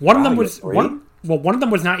 One of them was well, one of them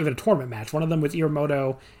was not even a tournament match. One of them was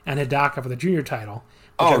Iwamoto and Hidaka for the junior title.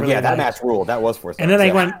 Oh, really that match ruled. That was 4 stars. And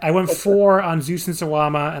then I went 4 on Zeus and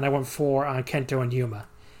Sawama, and I went 4 on Kento and Yuma.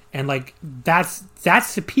 And, like, that's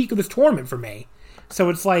the peak of this tournament for me. So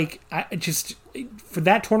it's like, for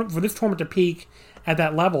this tournament to peak at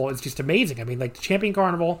that level is just amazing. I mean, like, the Champion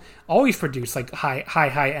Carnival always produced, like,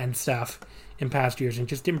 high-end stuff in past years and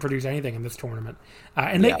just didn't produce anything in this tournament.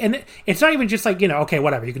 And it's not even just like, okay,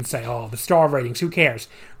 whatever. You can say, oh, the star ratings, who cares?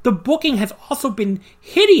 The booking has also been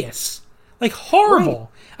hideous. Like,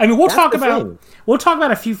 horrible. Right. I mean, we'll talk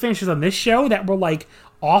about a few finishes on this show that were, like,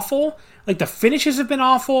 awful. Like, the finishes have been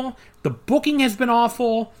awful. The booking has been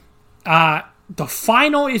awful. The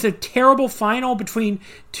final is a terrible final between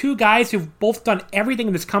two guys who've both done everything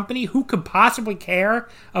in this company. Who could possibly care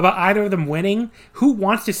about either of them winning? Who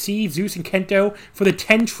wants to see Zeus and Kento for the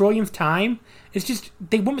 10 trillionth time? It's just,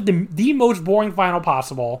 they went with the most boring final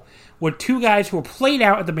possible with two guys who were played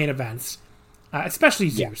out at the main events, especially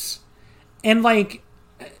Zeus. And, like,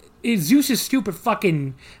 Zeus's stupid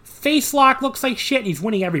fucking face lock looks like shit, and he's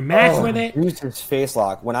winning every match with it. Zeus's face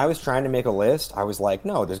lock. When I was trying to make a list, I was like,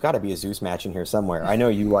 no, there's got to be a Zeus match in here somewhere. I know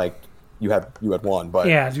you had one, but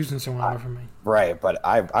yeah, Zeus and Sawama for me. Right, but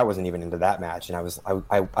I wasn't even into that match, and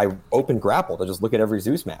I opened Grapple to just look at every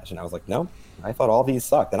Zeus match, and I was like, no, I thought all these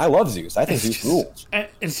sucked, and I love Zeus. I think Zeus rules.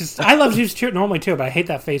 It's just, I love Zeus normally too, but I hate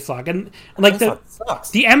that face lock. And like the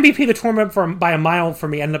MVP of the tournament by a mile for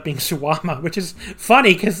me ended up being Sawama, which is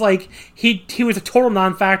funny because like he was a total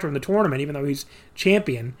non-factor in the tournament, even though he's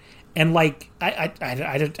champion. And like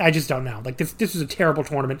I just don't know. Like this is a terrible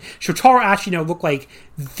tournament. Shotaro Ashino looked like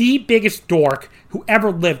the biggest dork who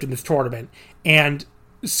ever lived in this tournament, and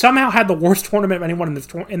somehow had the worst tournament of anyone in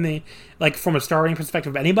this like from a starting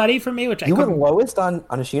perspective of anybody for me. Which you went lowest on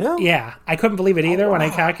Ashino? Yeah, I couldn't believe it either when I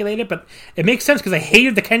calculated, but it makes sense because I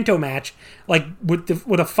hated the Kento match like with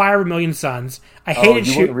a fire of a million suns. I hated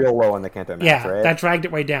you went real low on the Kento match. Yeah, right? That dragged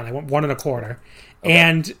it way down. I went 1 1/4,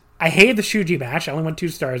 and I hated the Shuji match. I only went 2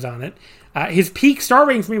 stars on it. His peak star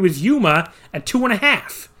rating for me was Yuma at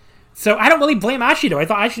 2.5. So I don't really blame Ashino. I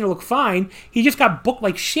thought Ashino looked fine. He just got booked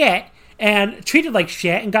like shit and treated like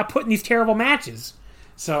shit and got put in these terrible matches.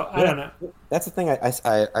 So I don't know. That's the thing.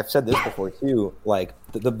 I've said this before too. Like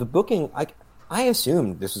the booking, I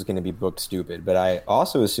assumed this was going to be booked stupid, but I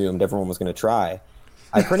also assumed everyone was going to try.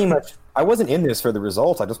 I wasn't in this for the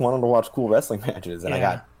results. I just wanted to watch cool wrestling matches, and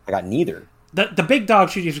I got neither. The big dog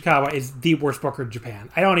Shuji Ishikawa is the worst booker in Japan.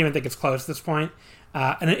 I don't even think it's close at this point.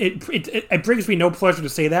 And it brings me no pleasure to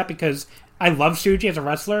say that because I love Shuji as a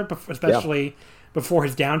wrestler, especially before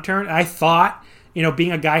his downturn. And I thought,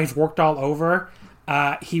 being a guy who's worked all over,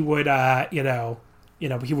 he would,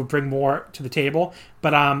 he would bring more to the table.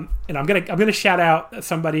 But I'm gonna shout out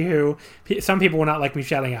somebody who some people will not like me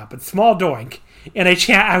shouting out, but Small Doink. In a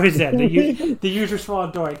chat I was in, the user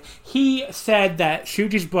Small Doink, he said that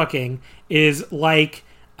Shuji's booking is like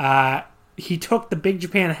he took the Big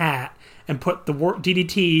Japan hat and put the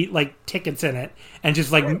DDT like tickets in it and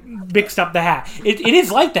just like mixed up the hat. It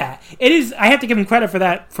is like that. It is. I have to give him credit for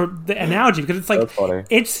that, for the analogy, because it's like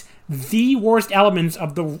it's the worst elements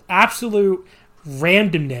of the absolute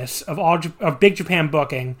randomness of Big Japan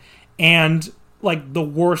booking and like the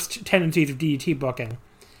worst tendencies of DDT booking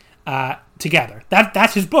together.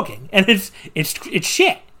 That's his booking, and it's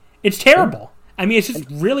shit. It's terrible. I mean, it's just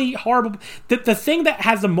really horrible. The thing that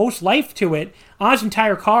has the most life to it on his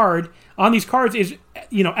entire card, on these cards, is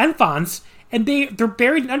Enfants, and they're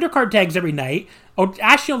buried in undercard tags every night. Oh,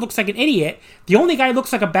 Ashino looks like an idiot. The only guy who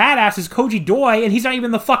looks like a badass is Koji Doi, and he's not even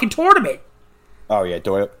in the fucking tournament. Oh yeah,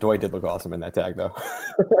 Doi did look awesome in that tag though.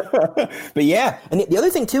 But yeah, and the other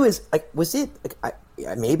thing too is like, was it like,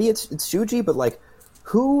 maybe it's Shuji, but like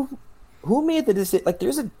who made the decision? Like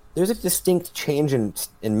there's a distinct change in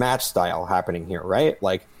match style happening here, right?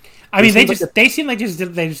 Like, I mean, they seem like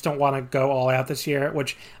they just don't want to go all out this year,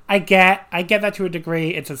 which I get that to a degree.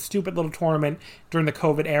 It's a stupid little tournament during the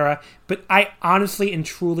COVID era, but I honestly and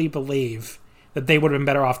truly believe that they would have been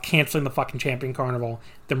better off canceling the fucking Champion Carnival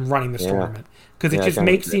than running this tournament, because it just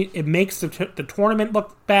makes the tournament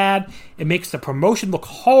look bad. It makes the promotion look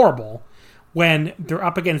horrible when they're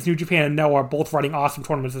up against New Japan and Noah both running awesome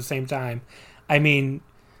tournaments at the same time. I mean,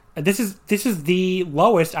 this is the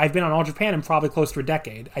lowest I've been on All Japan in probably close to a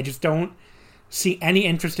decade. I just don't see any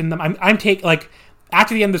interest in them. I'm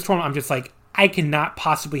after the end of this tournament, I'm just like, I cannot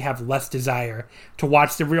possibly have less desire to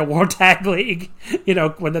watch the Real World Tag League,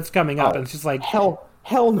 when that's coming up. And it's just like hell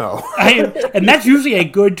no. And that's usually a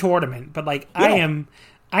good tournament, but like I am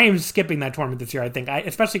skipping that tournament this year. I think,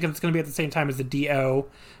 especially because it's going to be at the same time as the DO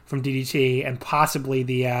from DDT and possibly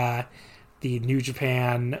the New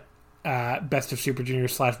Japan Best of Super Junior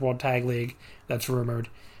 / World Tag League that's rumored.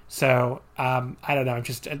 So, I don't know.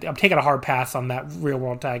 I'm taking a hard pass on that Real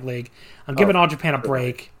World Tag League. I'm giving All Japan a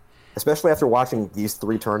break. Especially after watching these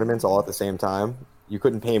 3 tournaments all at the same time. You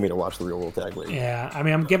couldn't pay me to watch the Real World Tag League. Yeah, I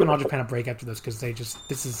mean, I'm giving All Japan a break after this because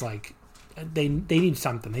this is like, they need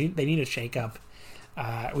something. They need a shake-up.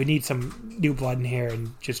 We need some new blood in here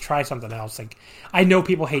and just try something else. Like, I know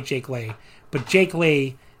people hate Jake Lee, but Jake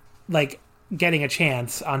Lee, like, getting a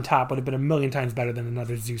chance on top would have been a million times better than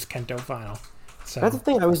another Zeus Kento final. So that's the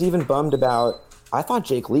thing I was even bummed about. I thought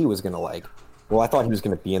Jake Lee was going to I thought he was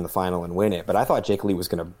going to be in the final and win it, but I thought Jake Lee was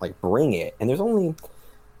going to bring it. And there's only,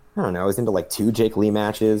 I don't know, I was into 2 Jake Lee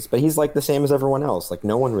matches, but he's the same as everyone else.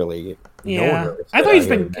 No one really. Yeah. No one really I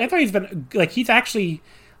thought he's been he's actually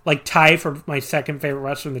tied for my second favorite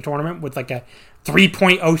wrestler in the tournament with a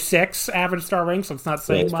 3.06 average star rank, so it's not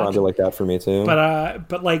saying it's much. Probably like that for me too. But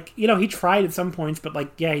he tried at some points, but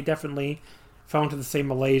he definitely fell into the same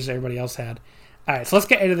malaise everybody else had. All right, so let's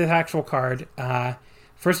get into the actual card.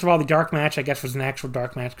 First of all, the dark match, I guess, was an actual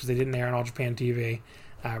dark match because they didn't air on All Japan TV.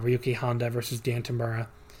 Ryuki Honda versus Dan Tamura.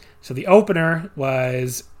 So the opener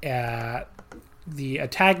was the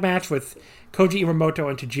tag match with Koji Iwamoto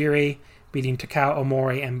and Tajiri beating Takao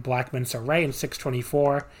Omori and Black Mensa Ray in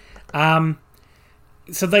 6:24.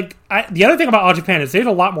 So the other thing about All Japan is there's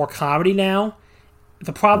a lot more comedy now.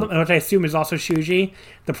 The problem, which I assume is also Shuji,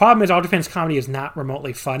 the problem is All Japan's comedy is not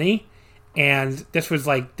remotely funny. And this was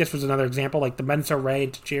another example. The Mensa Ray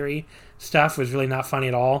and Tajiri stuff was really not funny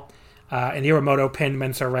at all. And Iwamoto pinned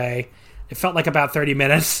Mensa Ray. It felt like about 30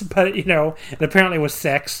 minutes, but it apparently was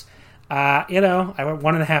 6. I went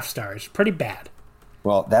 1.5 stars. Pretty bad.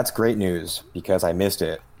 Well, that's great news because I missed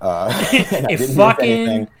it. I fucking sucked.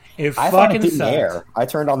 Air. I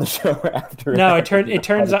turned on the show after. No, it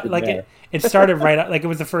turns out it started right up, it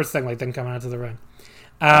was the first thing them coming out to the ring.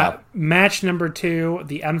 Match number 2,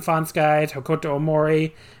 the Enfants guys, Hokuto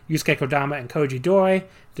Omori, Yusuke Kodama, and Koji Doi,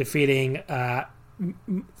 defeating a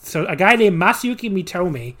guy named Masayuki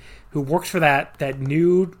Mitomi, who works for that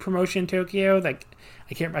new promotion in Tokyo.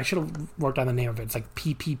 I should have worked on the name of it. It's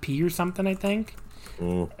PPP or something, I think.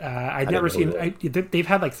 I'd never seen. They've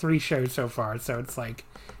had 3 shows so far, so it's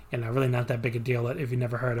really not that big a deal if you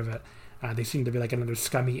never heard of it. They seem to be another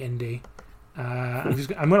scummy indie.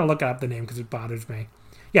 I'm going to look up the name because it bothers me.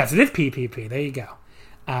 Yes, it is PPP. There you go.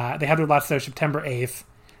 They had their last show September 8th.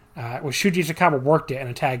 Where Shuji Ishikawa worked it in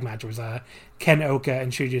a tag match. It was Ken Oka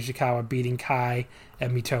and Shuji Ishikawa beating Kai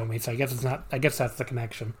and Mitomi. So I guess that's the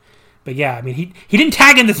connection. But yeah, I mean he didn't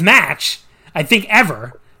tag in this match, I think,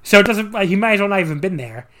 ever. So it doesn't. He might as well not even been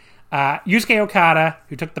there. Yusuke Okada,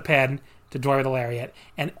 who took the pin to Doi with a lariat,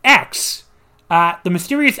 and X, the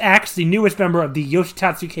mysterious X, the newest member of the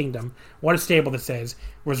Yoshitatsu Kingdom. What a stable this is.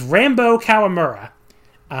 Was Rambo Kawamura.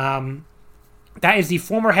 That is the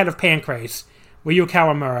former head of Pancrase, Ryu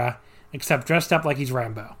Kawamura, except dressed up like he's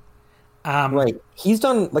Rambo. Right. He's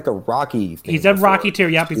done a Rocky thing. He's done Rocky too.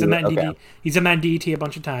 Yep, he's in that okay. He's in that DDT a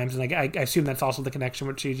bunch of times, and I assume that's also the connection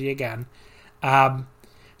with Shuji again.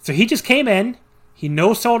 So he just came in. He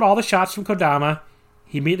no-sold all the shots from Kodama.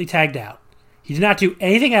 He immediately tagged out. He did not do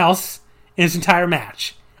anything else in his entire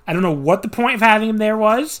match. I don't know what the point of having him there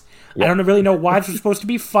was. Yep. I don't really know why this was supposed to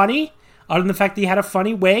be funny, other than the fact that he had a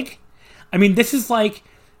funny wig. I mean, this is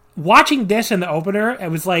watching this in the opener, it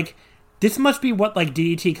was this must be what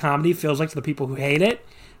DDT comedy feels like to the people who hate it,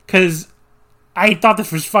 because I thought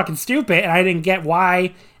this was fucking stupid, and I didn't get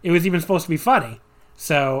why it was even supposed to be funny.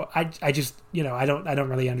 So I just I don't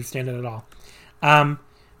really understand it at all.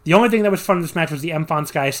 The only thing that was fun in this match was the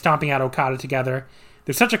Enfants guys stomping out Okada together.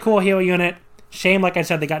 They're such a cool heel unit. Shame, like I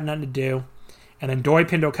said, they got nothing to do. And then Doi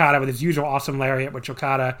pinned Okada with his usual awesome lariat, which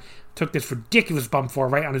Okada took this ridiculous bump for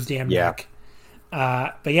right on his damn neck.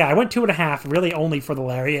 But yeah, I went 2.5, really only for the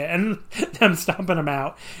lariat and them stomping him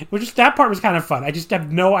out. That part was kind of fun. I just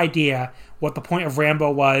have no idea what the point of Rambo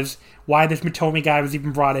was, why this Mitomi guy was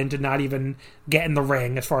even brought in to not even get in the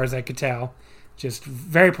ring, as far as I could tell. Just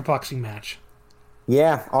very perplexing match.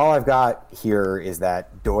 Yeah, all I've got here is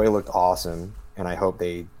that Doi looked awesome, and I hope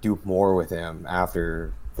they do more with him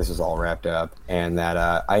after this is all wrapped up. And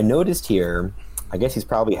that I noticed here, I guess he's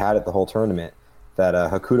probably had it the whole tournament, that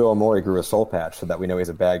Hokuto Omori grew a soul patch so that we know he's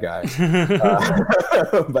a bad guy.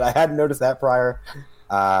 But I hadn't noticed that prior.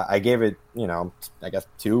 I gave it, I guess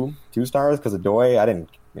 2 stars because of Doi. I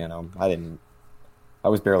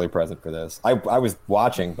was barely present for this. I was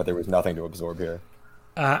watching, but there was nothing to absorb here.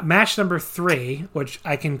 Match number 3, which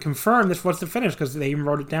I can confirm this was the finish because they even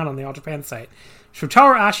wrote it down on the All Japan site.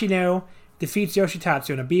 Shotaro Ashino defeats Yoshitatsu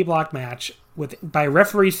in a B-block match by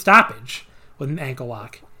referee stoppage with an ankle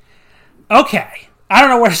lock. Okay. I don't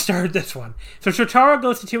know where to start with this one. So Shotaro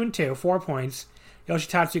goes to 2-2, 4 points.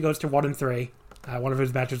 Yoshitatsu goes to 1-3. One of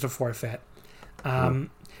his matches a forfeit.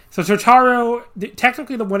 So Shotaro,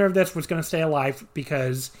 technically the winner of this was going to stay alive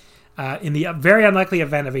because in the very unlikely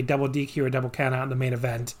event of a double DQ or double countout in the main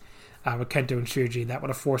event with Kento and Shuji, that would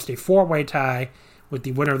have forced a 4-way tie with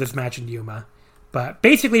the winner of this match in Yuma. But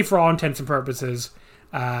basically, for all intents and purposes,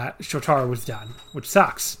 Shotaro was done, which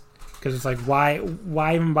sucks. Because it's like, why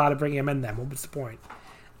even bother bringing him in then? What was the point?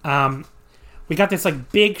 We got this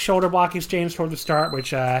like big shoulder block exchange toward the start, which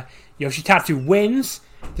Yoshitatsu wins,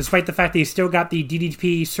 despite the fact that he's still got the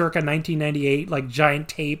DDP circa 1998 like giant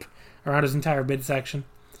tape around his entire midsection.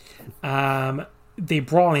 They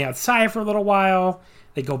brawl on the outside for a little while.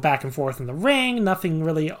 They go back and forth in the ring. Nothing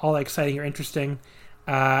really all exciting or interesting.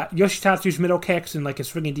 Yoshitatsu's middle kicks and like his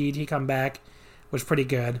swinging DDT comeback was pretty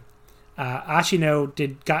good. Ashino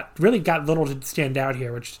got little to stand out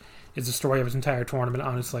here, which is the story of his entire tournament,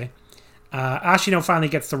 honestly. Ashino finally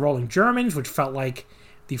gets the rolling Germans, which felt like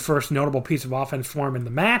the first notable piece of offense for him in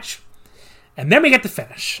the match. And then we get the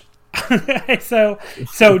finish. so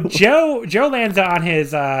Joe lands on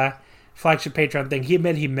his flagship Patreon thing. He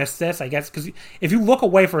admitted he missed this, I guess, because if you look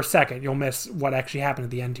away for a second, you'll miss what actually happened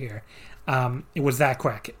at the end here. It was that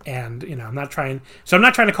quick, and I'm not trying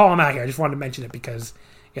to call him out here. I just wanted to mention it because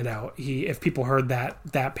if people heard that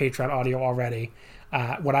Patreon audio already,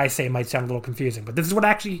 what I say might sound a little confusing, but this is what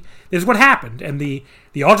happened, and the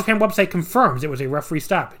All Japan website confirms it was a referee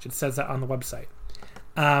stoppage. It says that on the website.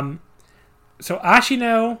 So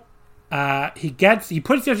Ashino, he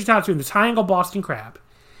puts Yoshitatsu in this high angle Boston Crab.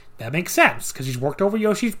 That makes sense because he's worked over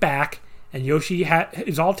Yoshi's back, and Yoshi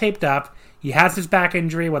is all taped up. He has his back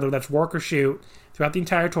injury, whether that's work or shoot, throughout the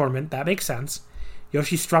entire tournament. That makes sense.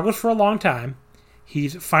 Yoshi struggles for a long time.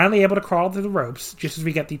 He's finally able to crawl through the ropes, just as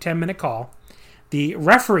we get the 10-minute call. The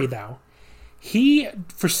referee, though, he,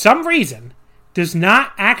 for some reason, does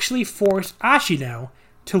not actually force Ashino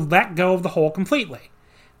to let go of the hold completely.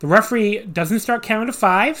 The referee doesn't start counting to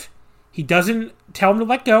 5. He doesn't tell him to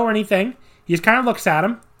let go or anything. He just kind of looks at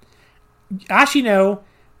him. Ashino,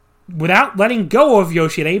 without letting go of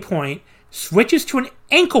Yoshi at any point, switches to an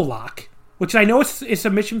ankle lock, which I know is a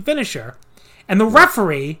submission finisher, and the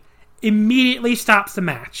referee immediately stops the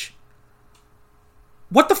match.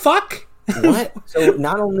 What the fuck? What? So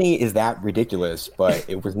not only is that ridiculous, but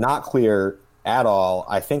it was not clear at all.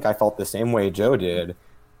 I think I felt the same way Joe did.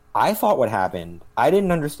 I thought what happened, I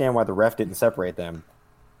didn't understand why the ref didn't separate them,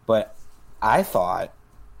 but I thought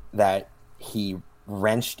that he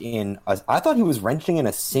I thought he was wrenching in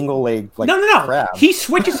a single leg No. crab. He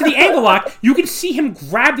switches to the ankle lock. You can see him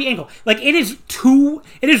grab the ankle. Like it is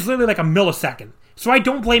literally like a millisecond. So I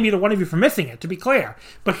don't blame either one of you for missing it, to be clear.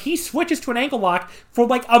 But he switches to an ankle lock for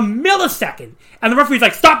like a millisecond. And the referee's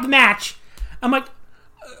like, stop the match. I'm like...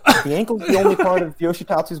 The ankle's the only part of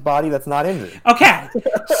Yoshitatsu's body that's not injured. Okay.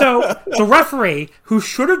 So the referee, who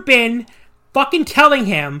should have been fucking telling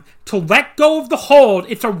him to let go of the hold,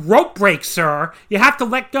 it's a rope break, sir. You have to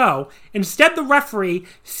let go. Instead, the referee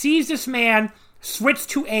sees this man switch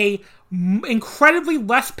to a incredibly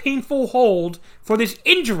less painful hold for this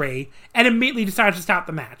injury and immediately decides to stop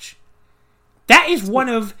the match. That is one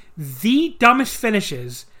of the dumbest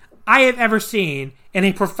finishes I have ever seen in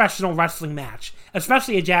a professional wrestling match,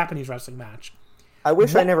 especially a Japanese wrestling match. I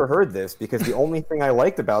wish I never heard this, because the only thing I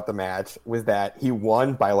liked about the match was that he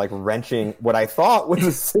won by wrenching what I thought was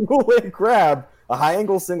a single leg crab, a high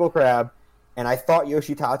angle single crab, and I thought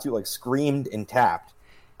Yoshitatsu screamed and tapped.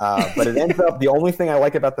 But it ends up the only thing I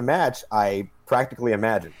like about the match I practically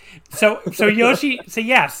imagined. So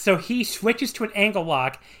he switches to an ankle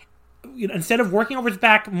lock. Instead of working over his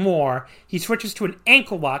back more, he switches to an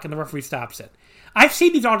ankle lock and the referee stops it. I've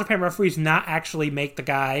seen these All Japan referees not actually make the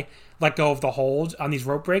guy let go of the hold on these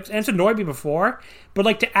rope breaks, and it's annoyed me before,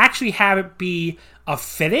 but to actually have it be a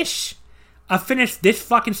finish this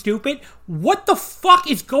fucking stupid, what the fuck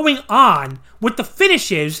is going on with the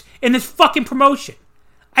finishes in this fucking promotion?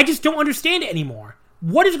 I just don't understand it anymore.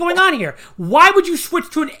 What is going on here? Why would you switch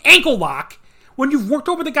to an ankle lock when you've worked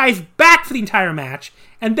over the guy's back for the entire match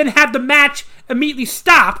and then have the match immediately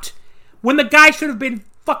stopped when the guy should have been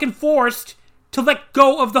fucking forced to let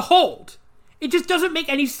go of the hold? It just doesn't make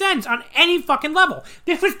any sense on any fucking level.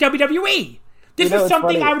 This was WWE. This was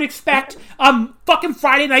something funny. I would expect on fucking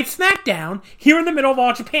Friday Night SmackDown here in the middle of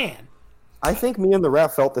All Japan. I think me and the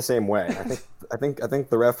ref felt the same way. I think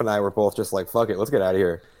the ref and I were both just like, fuck it, let's get out of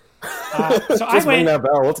here. So I went, ring that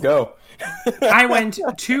bell, let's go. I went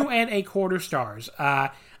 2 1/4 stars.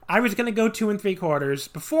 I was going to go 2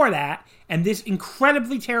 3/4 before that, and this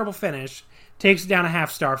incredibly terrible finish takes it down a 1/2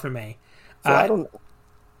 star for me. So I don't...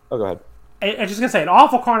 Oh, go ahead. I'm just gonna say, an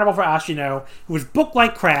awful carnival for Ashino, who was booked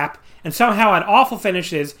like crap, and somehow had awful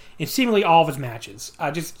finishes in seemingly all of his matches.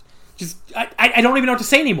 I don't even know what to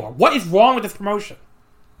say anymore. What is wrong with this promotion?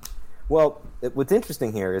 Well, what's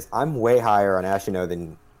interesting here is I'm way higher on Ashino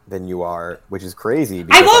than you are, which is crazy.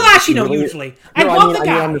 I love Ashino usually. I love the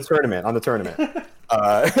guy. On the tournament.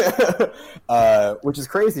 Which is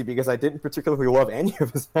crazy because I didn't particularly love any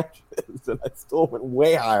of his matches, and I still went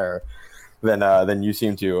way higher than you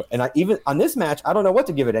seem to. And even on this match, I don't know what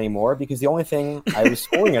to give it anymore because the only thing I was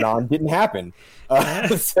scoring it on didn't happen.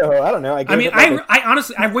 So I don't know. I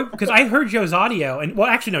honestly, because I heard Joe's audio, and well,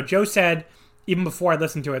 actually no, Joe said even before I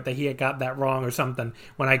listened to it that he had got that wrong or something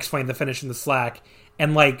when I explained the finish in the Slack.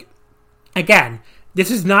 And like, again, this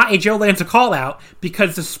is not a Joe Lanza call out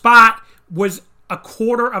because the spot was a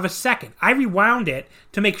quarter of a second. I rewound it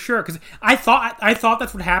to make sure because I thought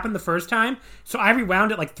that's what happened the first time. So I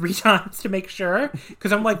rewound it like 3 times to make sure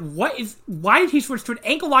because I'm like, why did he switch to an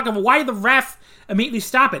ankle lock and why did the ref immediately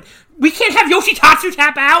stop it? We can't have Yoshitatsu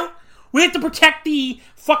tap out. We have to protect the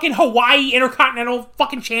fucking Hawaii Intercontinental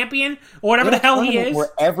fucking champion or whatever the hell he is. Where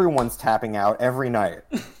everyone's tapping out every night.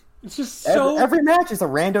 It's just so... Every match is a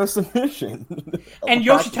rando submission. And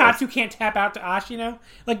Yoshitatsu can't tap out to Ashino.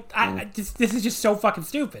 Like, this is just so fucking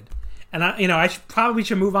stupid. And, I probably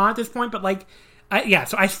should move on at this point, but, like,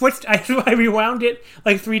 so I switched... I rewound it,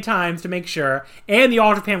 like, 3 times to make sure. And the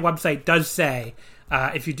All Japan website does say,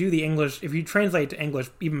 if you do the English... If you translate to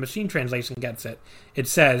English, even machine translation gets it. It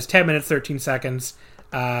says 10 minutes, 13 seconds,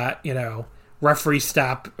 referee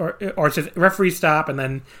stop, or it says referee stop, and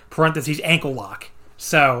then parentheses ankle lock.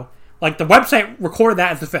 So, like, the website recorded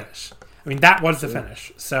that as the finish. I mean, that was the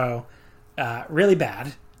finish. So, really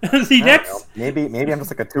bad. See, next... Maybe I'm just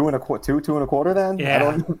like a 2 2.25 then?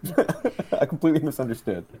 Yeah. I completely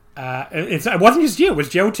misunderstood. It wasn't just you. It was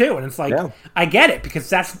Joe, too. And it's like, I get it, because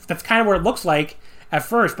that's kind of where it looks like at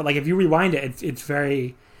first. But, like, if you rewind it, it's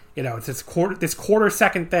very... it's this quarter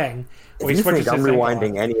second thing. If you think I'm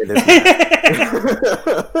rewinding any of this...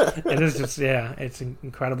 It is just, it's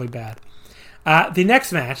incredibly bad. The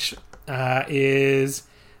next match is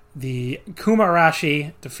the Kuma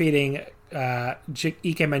Arashi defeating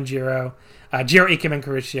Ikemen Jiro Ikemen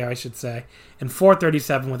Kuroshio, I should say, in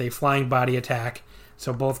 4:37 with a flying body attack.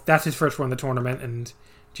 So that's his first one in the tournament, and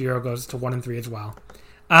Jiro goes to 1-3 as well.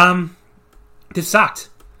 This sucked.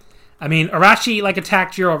 I mean, Arashi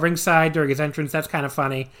attacked Jiro ringside during his entrance. That's kind of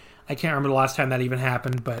funny. I can't remember the last time that even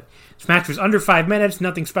happened, but this match was under 5 minutes,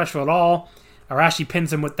 nothing special at all. Arashi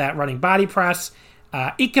pins him with that running body press.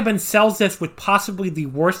 Ikemen sells this with possibly the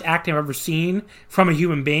worst acting I've ever seen from a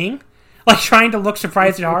human being. Like, trying to look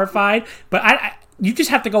surprised and horrified. But you just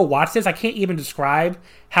have to go watch this. I can't even describe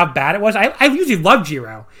how bad it was. I usually love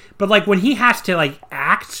Jiro. But, when he has to,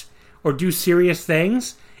 act or do serious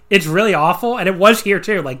things, it's really awful. And it was here,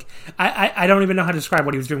 too. I don't even know how to describe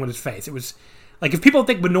what he was doing with his face. It was... if people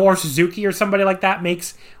think Minoru Suzuki or somebody like that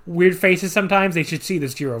makes weird faces sometimes, they should see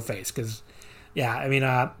this Jiro face, because... Yeah, I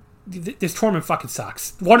mean, this tournament fucking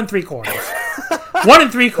sucks. 1 3/4. 1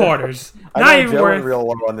 3/4. Not even Joe worth. Real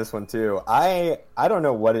low on this one too. I don't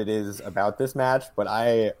know what it is about this match, but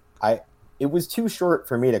it was too short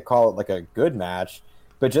for me to call it a good match.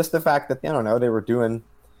 But just the fact that I don't know, they were doing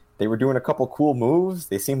a couple cool moves.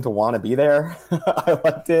 They seemed to want to be there. I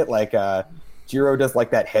liked it. Jiro does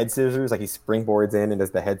that head scissors, he springboards in and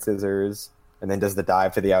does the head scissors, and then does the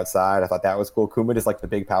dive to the outside. I thought that was cool. Kuma does the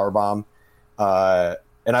big power bomb.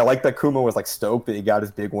 And I like that Kuma was stoked that he got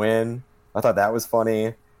his big win. I thought that was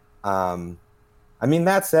funny. I mean,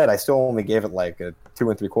 that said, I still only gave it a 2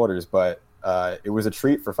 3/4, but it was a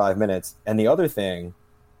treat for 5 minutes. And the other thing,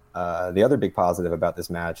 the other big positive about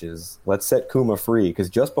this match is let's set Kuma free, because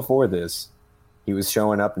just before this, he was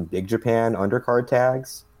showing up in Big Japan undercard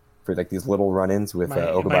tags for these little run-ins with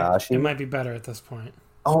Okabayashi. It might be better at this point.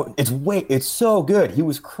 Oh, it's so good. He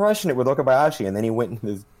was crushing it with Okabayashi, and then he went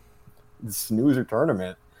into this snoozer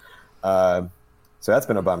tournament. So that's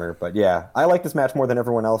been a bummer. But yeah, I like this match more than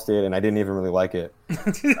everyone else did, and I didn't even really like it.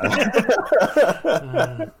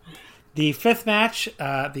 The fifth match,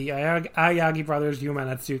 the Aoyagi brothers, Yuma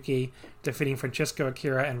and Atsuki, defeating Francisco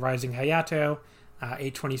Akira and Rising Hayato,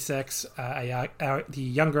 8:26. The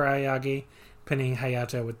younger Aoyagi pinning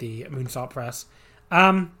Hayato with the moonsault press.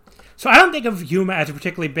 So I don't think of Yuma as a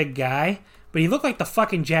particularly big guy, but he looked like the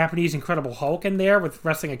fucking Japanese Incredible Hulk in there with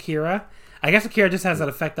wrestling Akira. I guess Akira just has that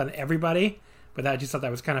effect on everybody, but I just thought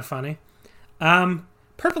that was kind of funny.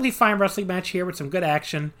 Perfectly fine wrestling match here with some good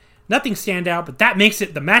action. Nothing stand out, but that makes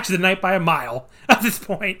it the match of the night by a mile at this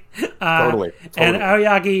point. Totally. And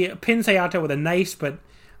Aoyagi pins Hayato with a nice but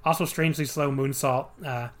Also, strangely slow moonsault.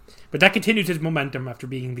 But that continues his momentum after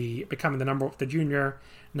becoming the junior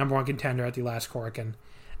number one contender at the last Korakuen.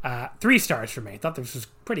 3 stars for me. I thought this was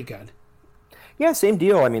pretty good. Yeah, same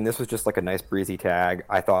deal. I mean, this was just like a nice breezy tag.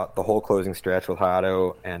 I thought the whole closing stretch with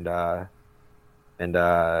Hato and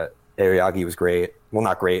Aoyagi was great. Well,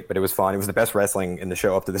 not great, but it was fun. It was the best wrestling in the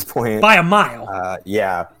show up to this point. By a mile.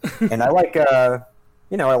 Yeah. And I like, I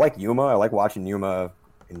like Yuma. I like watching Yuma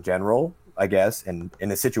in general, I guess, and in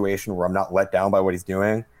a situation where I'm not let down by what he's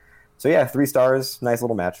doing. So yeah, 3 stars. Nice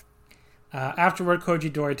little match. Afterward,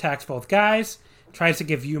 Koji Doi attacks both guys. Tries to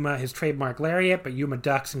give Yuma his trademark lariat, but Yuma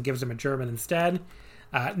ducks and gives him a German instead.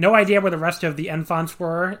 No idea where the rest of the Enfants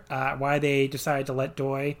were, why they decided to let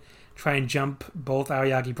Doi try and jump both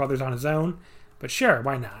Aoyagi brothers on his own. But sure,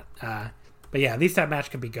 why not? But yeah, at least that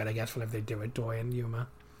match could be good, I guess, whenever they do it, Doi and Yuma.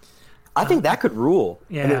 I think that could rule.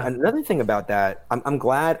 Yeah. And another thing about that, I'm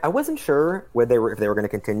glad. I wasn't sure if they were going to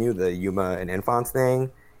continue the Yuma and Enfants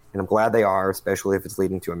thing, and I'm glad they are, especially if it's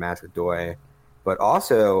leading to a match with Doi. But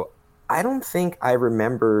also, I don't think I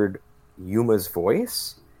remembered Yuma's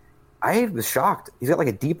voice. I was shocked. He's got like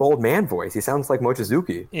a deep old man voice. He sounds like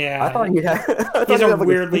Mochizuki. Yeah, I thought he had. He has a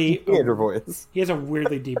weirdly teenager voice. He has a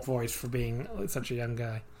weirdly deep voice for being such a young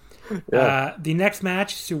guy. Yeah. The next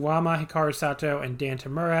match: Suwama, Hikaru Sato, and Dan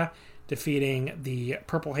Tamura defeating the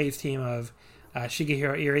Purple Haze team of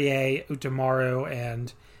Shigehiro Irie, Utamaru,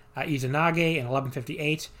 and Izanagi in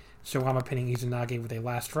 11:58. Suwama pinning Izanagi with a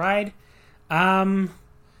last ride.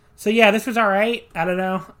 So yeah, this was all right. I don't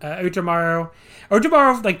know. Utamaru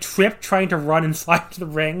like tripped trying to run and slide to the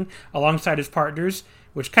ring alongside his partners,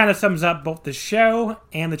 which kind of sums up both the show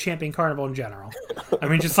and the Champion Carnival in general. I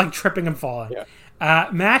mean, just like tripping and falling. Yeah.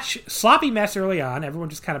 Match sloppy mess early on. Everyone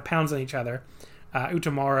just kind of pounds on each other.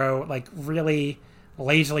 Utamaru like really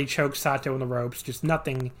lazily chokes Sato in the ropes. Just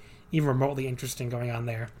nothing even remotely interesting going on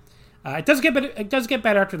there. It does get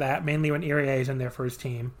better after that, mainly when Irie is in there for his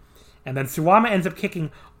team. And then Suwama ends up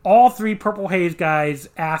kicking all 3 Purple Haze guys'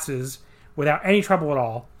 asses without any trouble at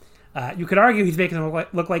all. You could argue he's making them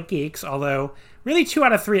look like geeks, although really 2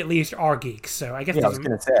 out of 3 at least are geeks. So I guess I was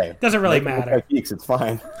going to say. Doesn't really Make them look matter. like geeks, it's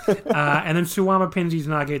fine. And then Suwama pins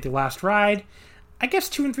Izanagi at the last ride. I guess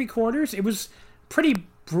 2 3/4. It was pretty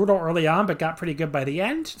brutal early on, but got pretty good by the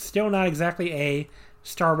end. Still not exactly a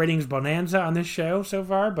star ratings bonanza on this show so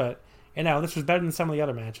far, but this was better than some of the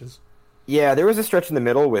other matches. Yeah, there was a stretch in the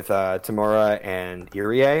middle with Tamura and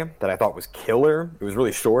Irie that I thought was killer. It was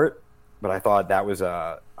really short, but I thought that was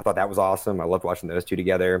awesome. I loved watching those 2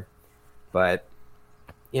 together. But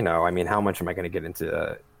I mean, how much am I going to get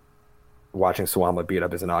into watching Suwama beat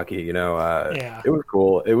up Izanagi? Yeah. It was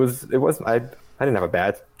cool. It was. I didn't have a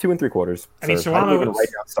bad 2 3/4. I mean, so I didn't even write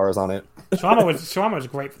down stars on it. Suwama was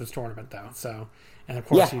great for this tournament, though. So, and of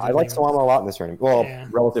course, I like Suwama a lot in this tournament. Well,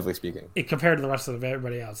 relatively speaking, compared to the rest of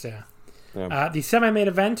everybody else, yeah. Yeah. The semi-main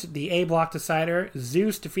event, the A block decider,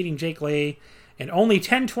 Zeus defeating Jake Lee in only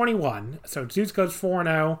 10:21. So Zeus goes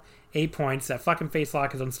 4-0, 8 points. That fucking face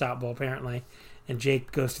lock is unstoppable, apparently. And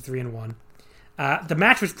Jake goes to 3-1. The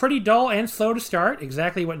match was pretty dull and slow to start.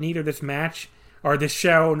 Exactly what neither this match, or this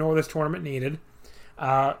show, nor this tournament needed.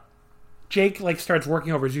 Jake starts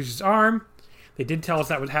working over Zeus's arm. They did tell us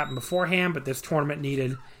that would happen beforehand, but this tournament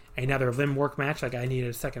needed another limb work match. Like I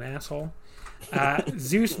needed a second asshole.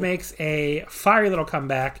 Zeus makes a fiery little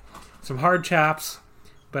comeback, some hard chops,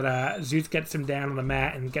 but Zeus gets him down on the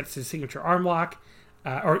mat and gets his signature arm lock.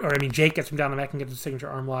 Jake gets him down on the mat and gets his signature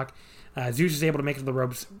arm lock. Zeus is able to make it to the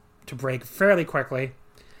ropes to break fairly quickly.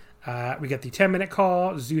 We get the 10-minute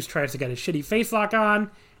call. Zeus tries to get his shitty face lock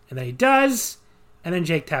on, and then he does, and then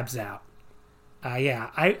Jake taps out.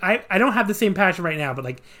 I don't have the same passion right now,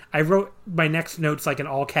 but I wrote my next notes in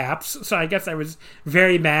all caps, so I guess I was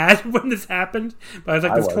very mad when this happened. But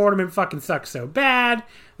I was this tournament fucking sucks so bad.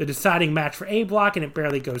 The deciding match for A block, and it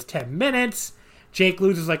barely goes 10 minutes. Jake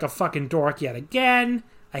loses like a fucking dork yet again.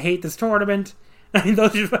 I hate this tournament. I mean,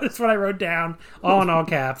 that's what I wrote down, all in all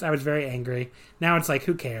caps. I was very angry. Now it's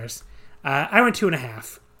who cares? I went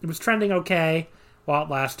 2.5. It was trending okay while it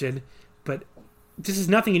lasted, but this is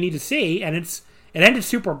nothing you need to see, and it ended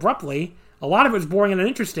super abruptly. A lot of it was boring and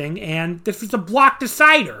uninteresting, and this was a block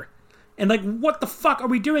decider. And what the fuck are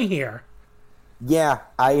we doing here? Yeah,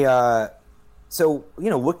 so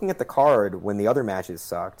looking at the card when the other matches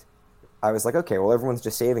sucked, I was like, okay, well, everyone's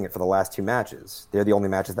just saving it for the last 2 matches. They're the only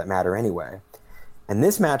matches that matter anyway. And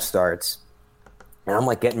this match starts, and I'm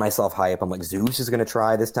getting myself hype. I'm like, Zeus is going to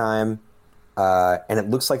try this time. And it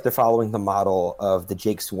looks like they're following the model of the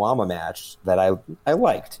Jake Suwama match that I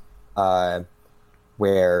liked,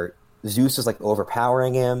 where Zeus is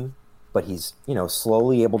overpowering him, but he's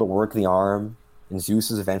slowly able to work the arm and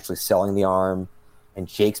Zeus is eventually selling the arm, and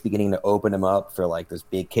Jake's beginning to open him up for like this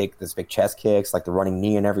big chest kicks, like the running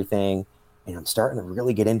knee and everything. And I'm starting to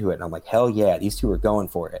really get into it, and I'm like, hell yeah, these two are going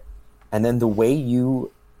for it. And then the way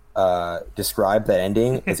you described that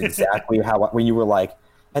ending is exactly how, when you were like,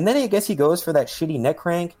 and then I guess he goes for that shitty neck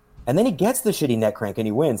crank, and then he gets the shitty neck crank and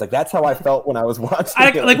he wins. Like, that's how I felt when I was watching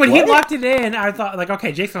it. Like when he locked it in, I thought, like,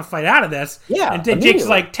 okay, Jake's gonna fight out of this. Yeah. And then Jake's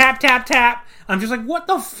like, tap, tap, tap. I'm just like, what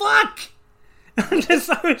the fuck?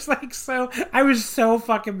 I was so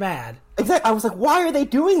fucking mad. Exactly. I was like, why are they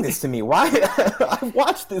doing this to me? Why? I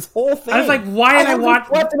watched this whole thing. I was like, why did I watch?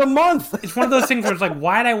 Slept in a month. It's one of those things where it's like,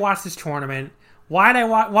 why did I watch this tournament? Why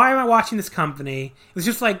am I watching this company? It was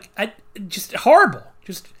just like, just horrible,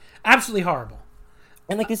 just absolutely horrible.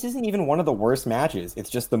 And like, this isn't even one of the worst matches. It's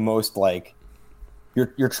just the most like,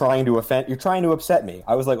 you're trying to upset me.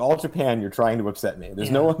 I was like, All Japan, you're trying to upset me. There's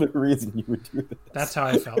no other reason you would do this. That's how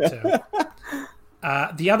I felt too.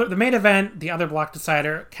 The main event, the other block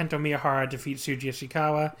decider, Kento Miyahara defeats Shuji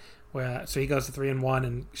Ishikawa, so he goes to 3-1,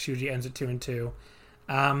 and Shuji ends at 2-2.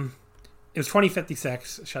 It was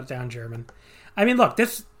 20:56, shut down German. I mean, look,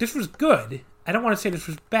 this was good. I don't want to say this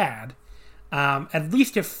was bad. At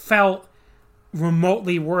least it felt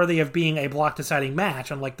remotely worthy of being a block deciding match,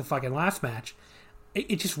 unlike the fucking last match.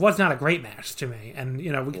 It just was not a great match to me. And,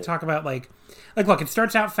 we can talk about, like, look, it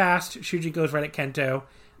starts out fast. Shuji goes right at Kento.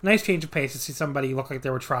 Nice change of pace to see somebody look like they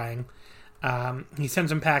were trying. He sends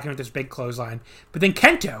him packing with this big clothesline. But then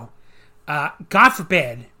Kento, God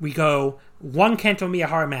forbid we go one Kento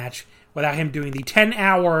Miyahara match without him doing the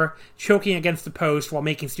 10-hour choking against the post while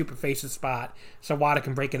making stupid faces spot so Wada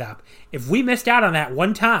can break it up. If we missed out on that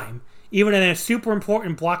one time, even in a super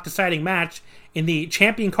important block deciding match in the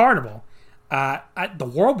Champion Carnival,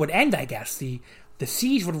 the world would end, I guess. The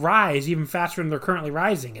seas would rise even faster than they're currently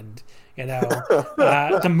rising, and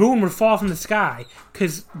the moon would fall from the sky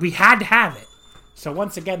because we had to have it. So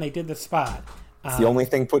once again, they did the spot. It's the only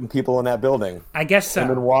thing putting people in that building. I guess so.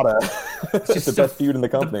 Him and Wada. It's just the best feud in the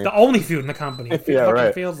company. The only feud in the company. Yeah, right.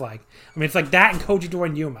 It feels like. I mean, it's like that and Kojidor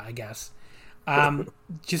and Yuma, I guess.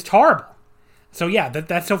 Just horrible. So yeah,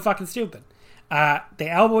 that's so fucking stupid. They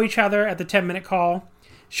elbow each other at the 10-minute call.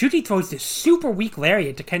 Shuji throws this super weak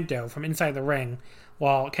lariat to Kento from inside the ring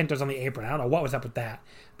while Kento's on the apron. I don't know what was up with that.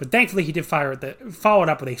 But thankfully he did follow it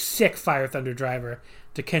up with a sick Fire Thunder driver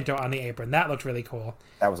to Kento on the apron. That looked really cool.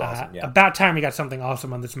 That was awesome, yeah. About time we got something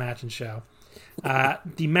awesome on this match and show.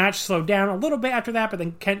 The match slowed down a little bit after that, but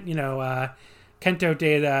then Kento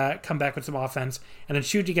did come back with some offense. And then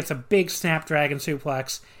Shuji gets a big Snapdragon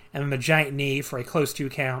suplex and then the giant knee for a close 2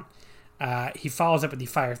 count. He follows up with the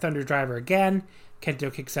Fire Thunder driver again.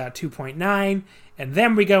 Kento kicks out 2.9. And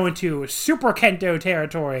then we go into Super Kento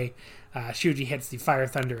territory. Shuji hits the Fire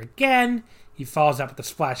Thunder again. He follows up with the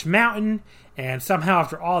Splash Mountain. And somehow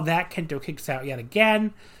after all that, Kento kicks out yet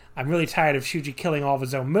again. I'm really tired of Shuji killing all of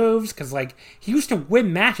his own moves. Because, like, he used to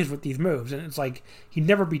win matches with these moves. And it's like, he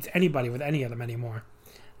never beats anybody with any of them anymore.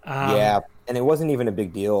 Yeah, and it wasn't even a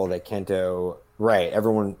big deal that Kento... Right,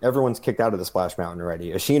 everyone's kicked out of the Splash Mountain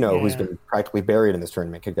already. Ashino, who's been practically buried in this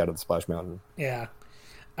tournament, kicked out of the Splash Mountain. Yeah.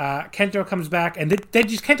 Kento comes back, and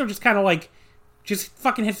Kento just kind of like, just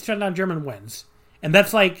fucking hits the shutdown German and wins. And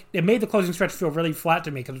that's like, it made the closing stretch feel really flat to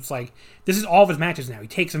me, because it's like, this is all of his matches now. He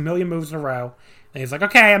takes a million moves in a row, and he's like,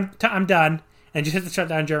 okay, I'm done, and just hits the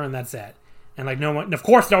shutdown German, and that's it. And like, no one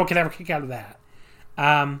can ever kick out of that.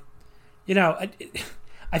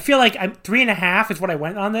 I feel like 3.5 is what I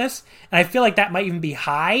went on this, and I feel like that might even be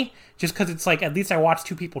high, just because it's like, at least I watched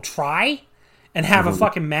 2 people try and have a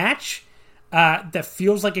fucking match that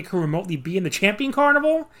feels like it could remotely be in the Champion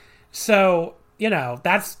Carnival. So,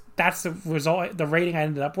 that's the result, the rating I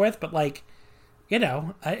ended up with. But like,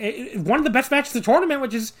 one of the best matches of the tournament,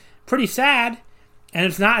 which is pretty sad, and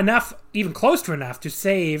it's not enough, even close to enough, to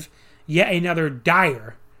save yet another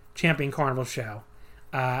dire Champion Carnival show.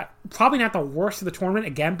 Probably not the worst of the tournament,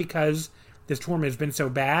 again, because this tournament has been so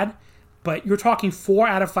bad, but you're talking 4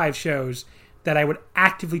 out of 5 shows that I would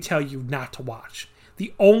actively tell you not to watch.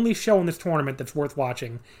 The only show in this tournament that's worth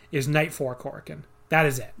watching is Night 4 Korakuen. That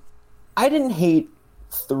is it. I didn't hate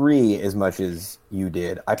 3 as much as you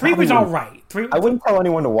did. 3 was all right. I wouldn't tell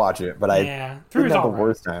anyone to watch it, but I didn't have the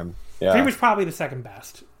worst time. Yeah. 3 was probably the second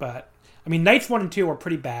best, but I mean, Nights 1 and 2 were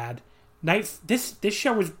pretty bad. This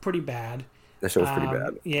show was pretty bad. This show was pretty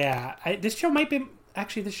bad. Yeah, this show might have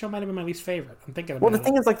been my least favorite. I'm thinking about it. Well, the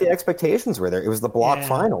thing is, like, the expectations were there. It was the block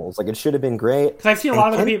finals. Like, it should have been great. Because I've seen a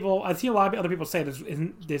lot of other people say this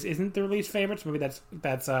isn't their least favorite. So maybe that's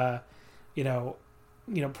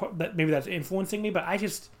maybe that's influencing me. But I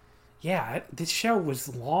just, yeah, this show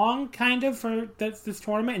was long, kind of, for this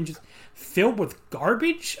tournament, and just filled with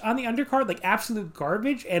garbage on the undercard, like absolute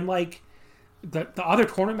garbage, and like the other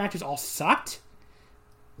tournament matches all sucked.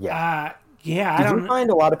 Yeah. Yeah, Did you find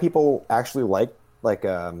a lot of people actually really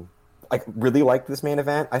liked this main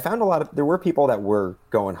event? I found there were people that were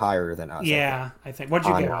going higher than us. Yeah, I think. What'd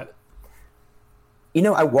you give it? You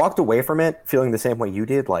know, I walked away from it feeling the same way you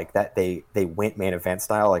did, like that they went main event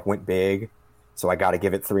style, like went big. So I got to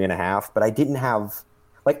give it 3.5. But I didn't have,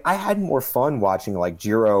 like, I had more fun watching like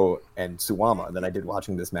Jiro and Suwama than I did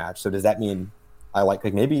watching this match. So does that mean I like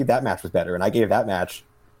maybe that match was better? And I gave that match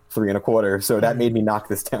 3.25. So that made me knock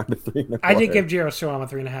this down to 3.25. I did give Jiro Suwama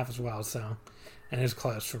 3.5 as well. So, and it was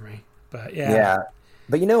close for me. But yeah. Yeah.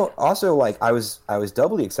 But you know, also like I was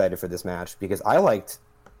doubly excited for this match because I liked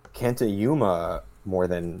Kenta Yuma more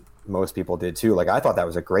than most people did too. Like I thought that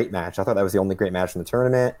was a great match. I thought that was the only great match in the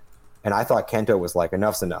tournament. And I thought Kento was like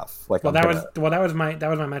enough's enough. Like that was my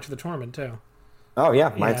match of the tournament too. Oh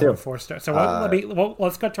yeah, mine too. 4 stars. So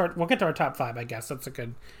let's get to our top 5. I guess that's a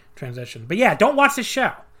good transition. But yeah, don't watch this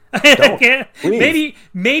show. Maybe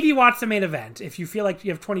watch the main event if you feel like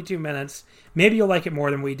you have 22 minutes. Maybe you'll like it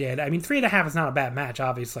more than we did. I mean, 3.5 is not a bad match,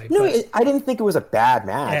 obviously. No, I didn't think it was a bad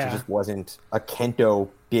match. Yeah. It just wasn't a Kento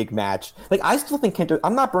big match. Like I still think Kento.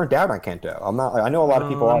 I'm not burnt out on Kento. I'm not. I know a lot of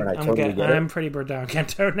people are, and I totally get it. I'm pretty burnt out on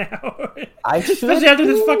Kento now. Especially after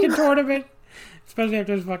this fucking tournament. Like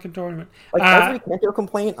every Kento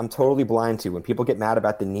complaint, I'm totally blind to. When people get mad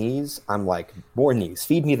about the knees, I'm like, more knees.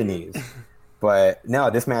 Feed me the knees. But no,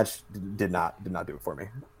 this match did not do it for me.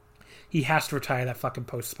 He has to retire that fucking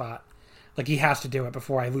post spot. Like, he has to do it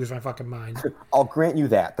before I lose my fucking mind. I'll grant you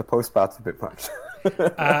that. The post spot's a bit much.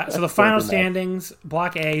 So the final standings,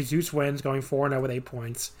 Block A, Zeus wins, going 4-0 with 8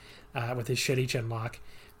 points with his shitty chin lock.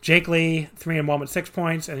 Jake Lee, 3-1 with 6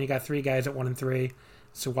 points, and you got 3 guys at 1-3,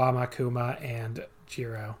 Suwama, Kuma, and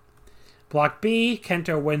Jiro. Block B,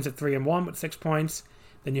 Kento wins at 3-1 with 6 points.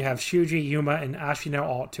 Then you have Shuji, Yuma, and Ashino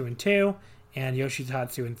all at 2-2, and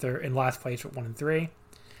Yoshitatsu in last place with 1-3.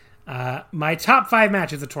 My top 5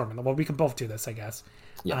 matches of the tournament. Well, we can both do this, I guess.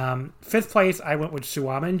 Yeah. 5th place, I went with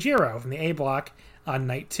Suwama and Jiro from the A block on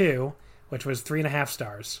night 2, which was 3.5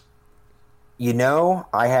 stars. You know,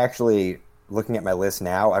 I actually, looking at my list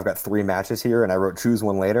now, I've got 3 matches here, and I wrote choose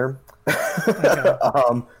one later.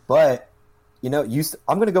 Okay. But, you know,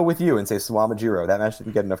 I'm going to go with you and say Suwama Jiro. That match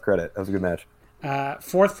didn't get enough credit. That was a good match.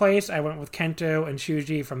 4th place, I went with Kento and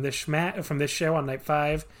Shuji from this show on night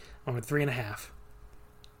 5. I went 3.5.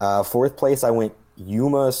 4th place, I went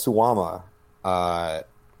Yuma Suwama. I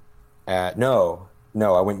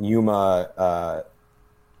went Yuma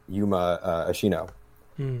Ashino.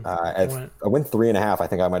 I went 3.5. I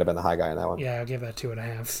think I might have been the high guy in that one. Yeah, I'll give that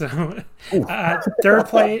 2.5. So,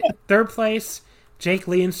 third place, Jake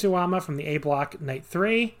Lee and Suwama from the A block, night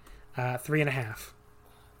 3, 3.5.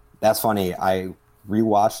 That's funny. I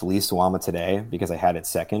rewatched Lee Suwama today because I had it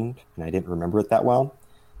second and I didn't remember it that well.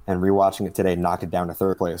 And rewatching it today knocked it down to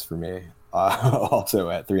 3rd place for me,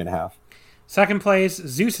 also at 3.5. 2nd place,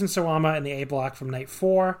 Zeus and Suwama in the A block from night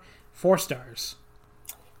 4, 4 stars.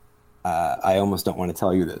 I almost don't want to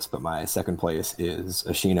tell you this, but my 2nd place is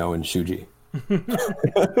Ashino and Shuji.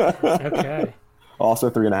 Okay.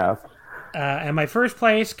 Also 3.5. And my 1st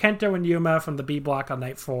place, Kento and Yuma from the B block on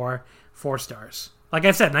night 4, 4 stars. Like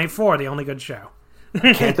I said, night 4, the only good show.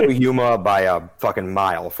 Kento Yuma by a fucking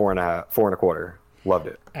mile, 4.25. Loved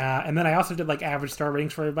it. And then I also did like average star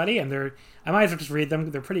ratings for everybody, and I might as well just read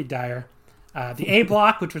them. They're pretty dire. The A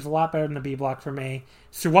block, which was a lot better than the B block for me.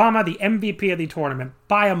 Suwama, the MVP of the tournament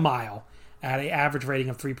by a mile, at an average rating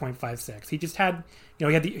of 3.56. He just had,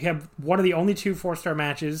 he had one of the only 2 4-star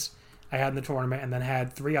matches I had in the tournament, and then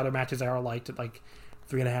had 3 other matches I all liked at like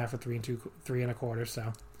 3.5 or 3.25.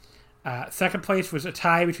 So, 2nd place was a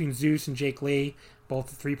tie between Zeus and Jake Lee,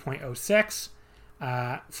 both at 3.06.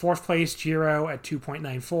 4th place, Jiro at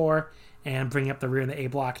 2.94, and bringing up the rear in the A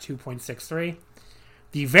block, 2.63.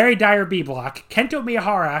 The very dire B block, Kento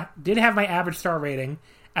Miyahara did have my average star rating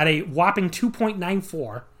at a whopping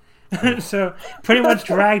 2.94. So pretty much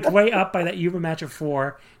dragged way up by that Yuma match of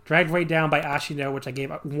 4, dragged way down by Ashino, which I gave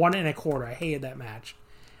 1.25. I hated that match.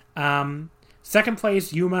 2nd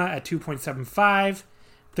place, Yuma at 2.75.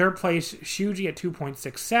 3rd place, Shuji at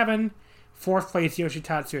 2.67. 4th place,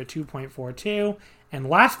 Yoshitatsu at 2.42. And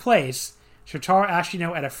last place, Shotaro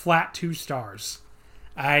Ashino at a flat 2 stars.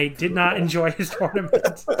 I did not enjoy his tournament.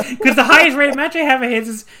 Because the highest rated match I have of his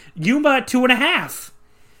is Yuma at 2.5.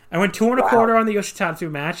 I went 2.25 on the Yoshitatsu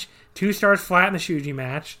match, 2 stars flat in the Shuji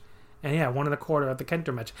match, and 1.25 at the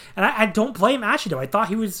Kento match. And I don't blame Ashino. I thought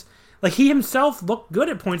he was, like, he himself looked good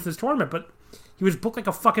at points in this tournament, but he was booked like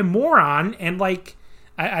a fucking moron, and like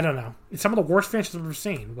I don't know, it's some of the worst finishes I've ever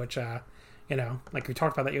seen. Which like we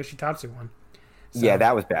talked about that Yoshitatsu one. So, yeah,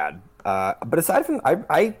 that was bad. But aside from,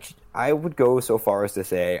 I would go so far as to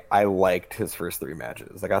say I liked his first 3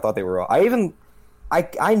 matches. Like I thought they were. I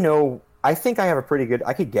think I have a pretty good.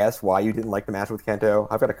 I could guess why you didn't like the match with Kento.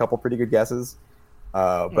 I've got a couple pretty good guesses.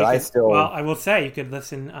 But I still. Well, I will say you could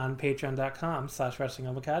listen on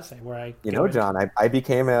patreon.com/wrestlingomakase where I. John, I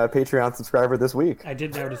became a Patreon subscriber this week. I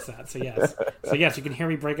did notice that. So yes, you can hear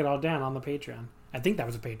me break it all down on the Patreon. I think that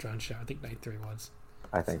was a Patreon show. I think night 3 was.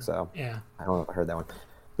 I think so. Yeah. I don't know if I heard that one.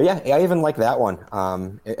 But yeah, I even like that one.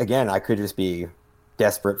 Again, I could just be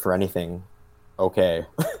desperate for anything. Okay.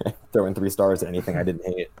 Throwing 3 stars at anything I didn't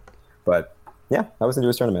hate. But yeah, I was into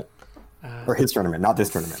his tournament. Or his tournament, not this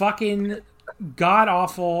tournament. Fucking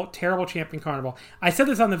god-awful, terrible Champion Carnival. I said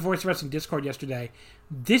this on the Voice of Wrestling Discord yesterday.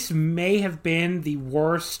 This may have been the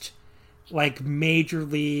worst major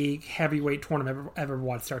league heavyweight tournament I've ever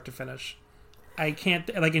watched start to finish. I can't,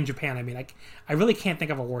 in Japan, I mean, I really can't think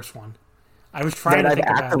of a worse one. I was trying to think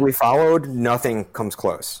about it. I've actively followed, nothing comes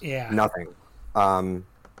close. Yeah. Nothing. And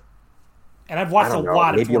I've watched a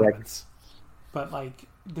lot of tournaments. But,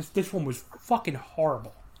 this one was fucking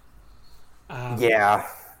horrible. Yeah.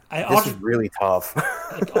 This is really tough.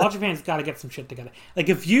 All Japan's got to get some shit together.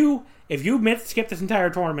 If you skip this entire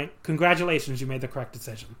tournament, congratulations, you made the correct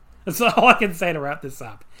decision. That's all I can say to wrap this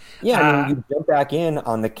up. Yeah, you jump back in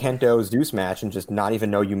on the Kento Zeus match and just not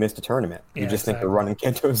even know you missed a tournament. You just think they're running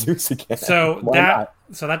Kento Zeus again. So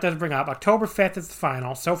that does bring up October 5th is the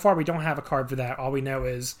final. So far, we don't have a card for that. All we know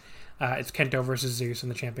is it's Kento versus Zeus in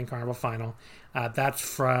the Champion Carnival final. That's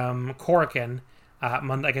from Korakuen.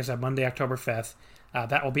 Monday, like I said, Monday, October 5th.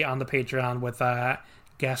 That will be on the Patreon with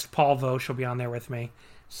guest Paul Vosch will be on there with me.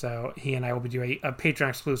 So he and I will be doing a Patreon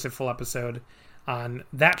exclusive full episode on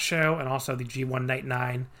that show, and also the G1 Night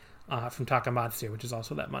 9 from Takamatsu, which is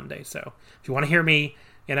also that Monday. So if you want to hear me,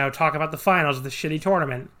 talk about the finals of the shitty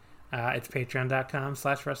tournament, it's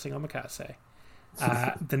patreon.com/wrestlingomakase.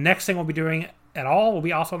 The next thing we'll be doing at all will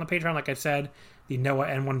be also on the Patreon, like I said, the Noah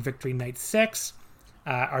N1 Victory Night 6.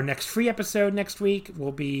 Our next free episode next week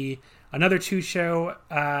will be another two-show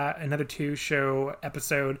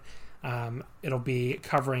episode. It'll be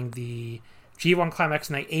covering the G1 Climax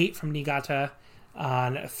Night 8 from Niigata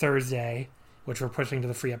on Thursday, which we're pushing to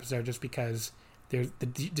the free episode just because the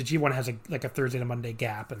G1 has a Thursday to Monday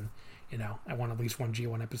gap, and I want at least one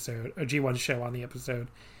G1 episode, a G1 show on the episode.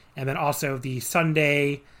 And then also the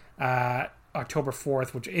Sunday, October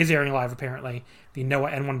 4th, which is airing live apparently, the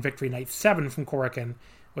Noah N1 Victory Night 7 from Korakuen,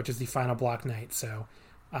 which is the final block night. So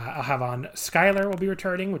I'll have on Skyler will be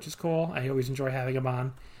returning, which is cool. I always enjoy having him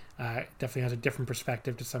on. Definitely has a different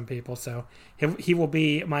perspective to some people. So he will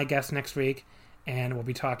be my guest next week, and we'll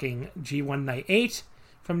be talking G1 Night 8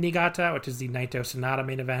 from Niigata, which is the Naito Sonata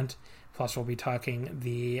main event. Plus we'll be talking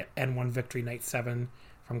the N1 Victory Night 7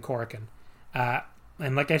 from Korakuen.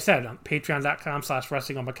 And like I said, on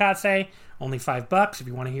patreon.com/wrestlingomakase, only $5 if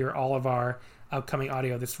you want to hear all of our upcoming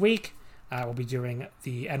audio this week. We'll be doing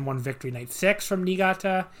the N1 Victory Night 6 from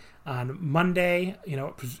Niigata on Monday,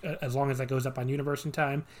 as long as that goes up on Universe in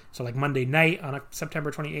time. So Monday night on September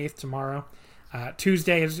 28th, tomorrow.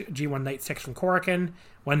 Tuesday is G1 Night 6 from Korakuen.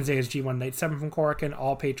 Wednesday is G1 Night 7 from Korakuen,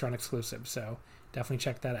 all Patreon exclusive. So definitely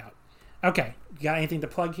check that out. Okay, you got anything to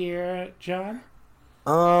plug here, John?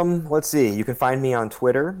 Let's see. You can find me on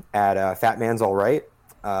Twitter at FatMansAllRight.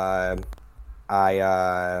 I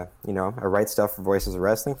write stuff for Voices of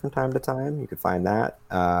Wrestling from time to time. You can find that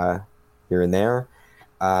here and there.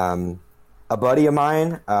 A buddy of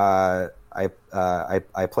mine, I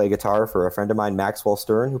play guitar for a friend of mine, Maxwell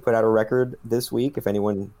Stern, who put out a record this week. If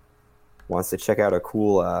anyone wants to check out a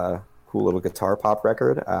cool little guitar pop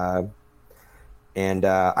record. And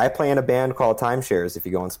I play in a band called Timeshares. If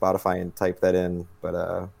you go on Spotify and type that in,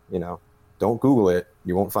 but don't Google it;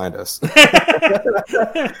 you won't find us.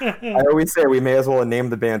 I always say we may as well name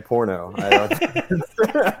the band Porno. There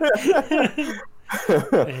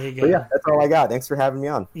you go. But yeah, that's all I got. Thanks for having me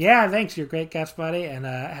on. Yeah, thanks. You're a great guest, buddy, and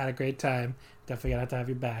had a great time. Definitely gonna have to have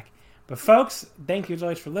you back. But folks, thank you as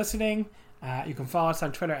always for listening. You can follow us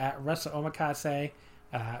on Twitter at WrestleOmakase.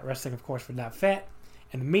 Wrestling, of course, would not fit.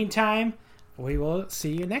 In the meantime, we will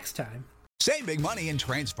see you next time. Save big money and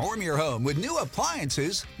transform your home with new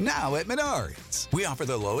appliances now at Menards. We offer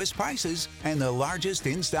the lowest prices and the largest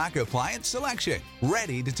in-stock appliance selection.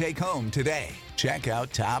 Ready to take home today. Check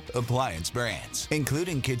out top appliance brands,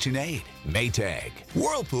 including KitchenAid, Maytag,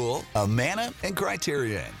 Whirlpool, Amana, and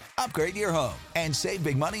Criterion. Upgrade your home and save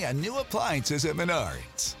big money on new appliances at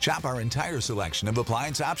Menards. Shop our entire selection of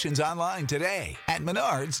appliance options online today at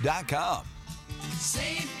Menards.com.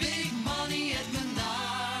 Save big money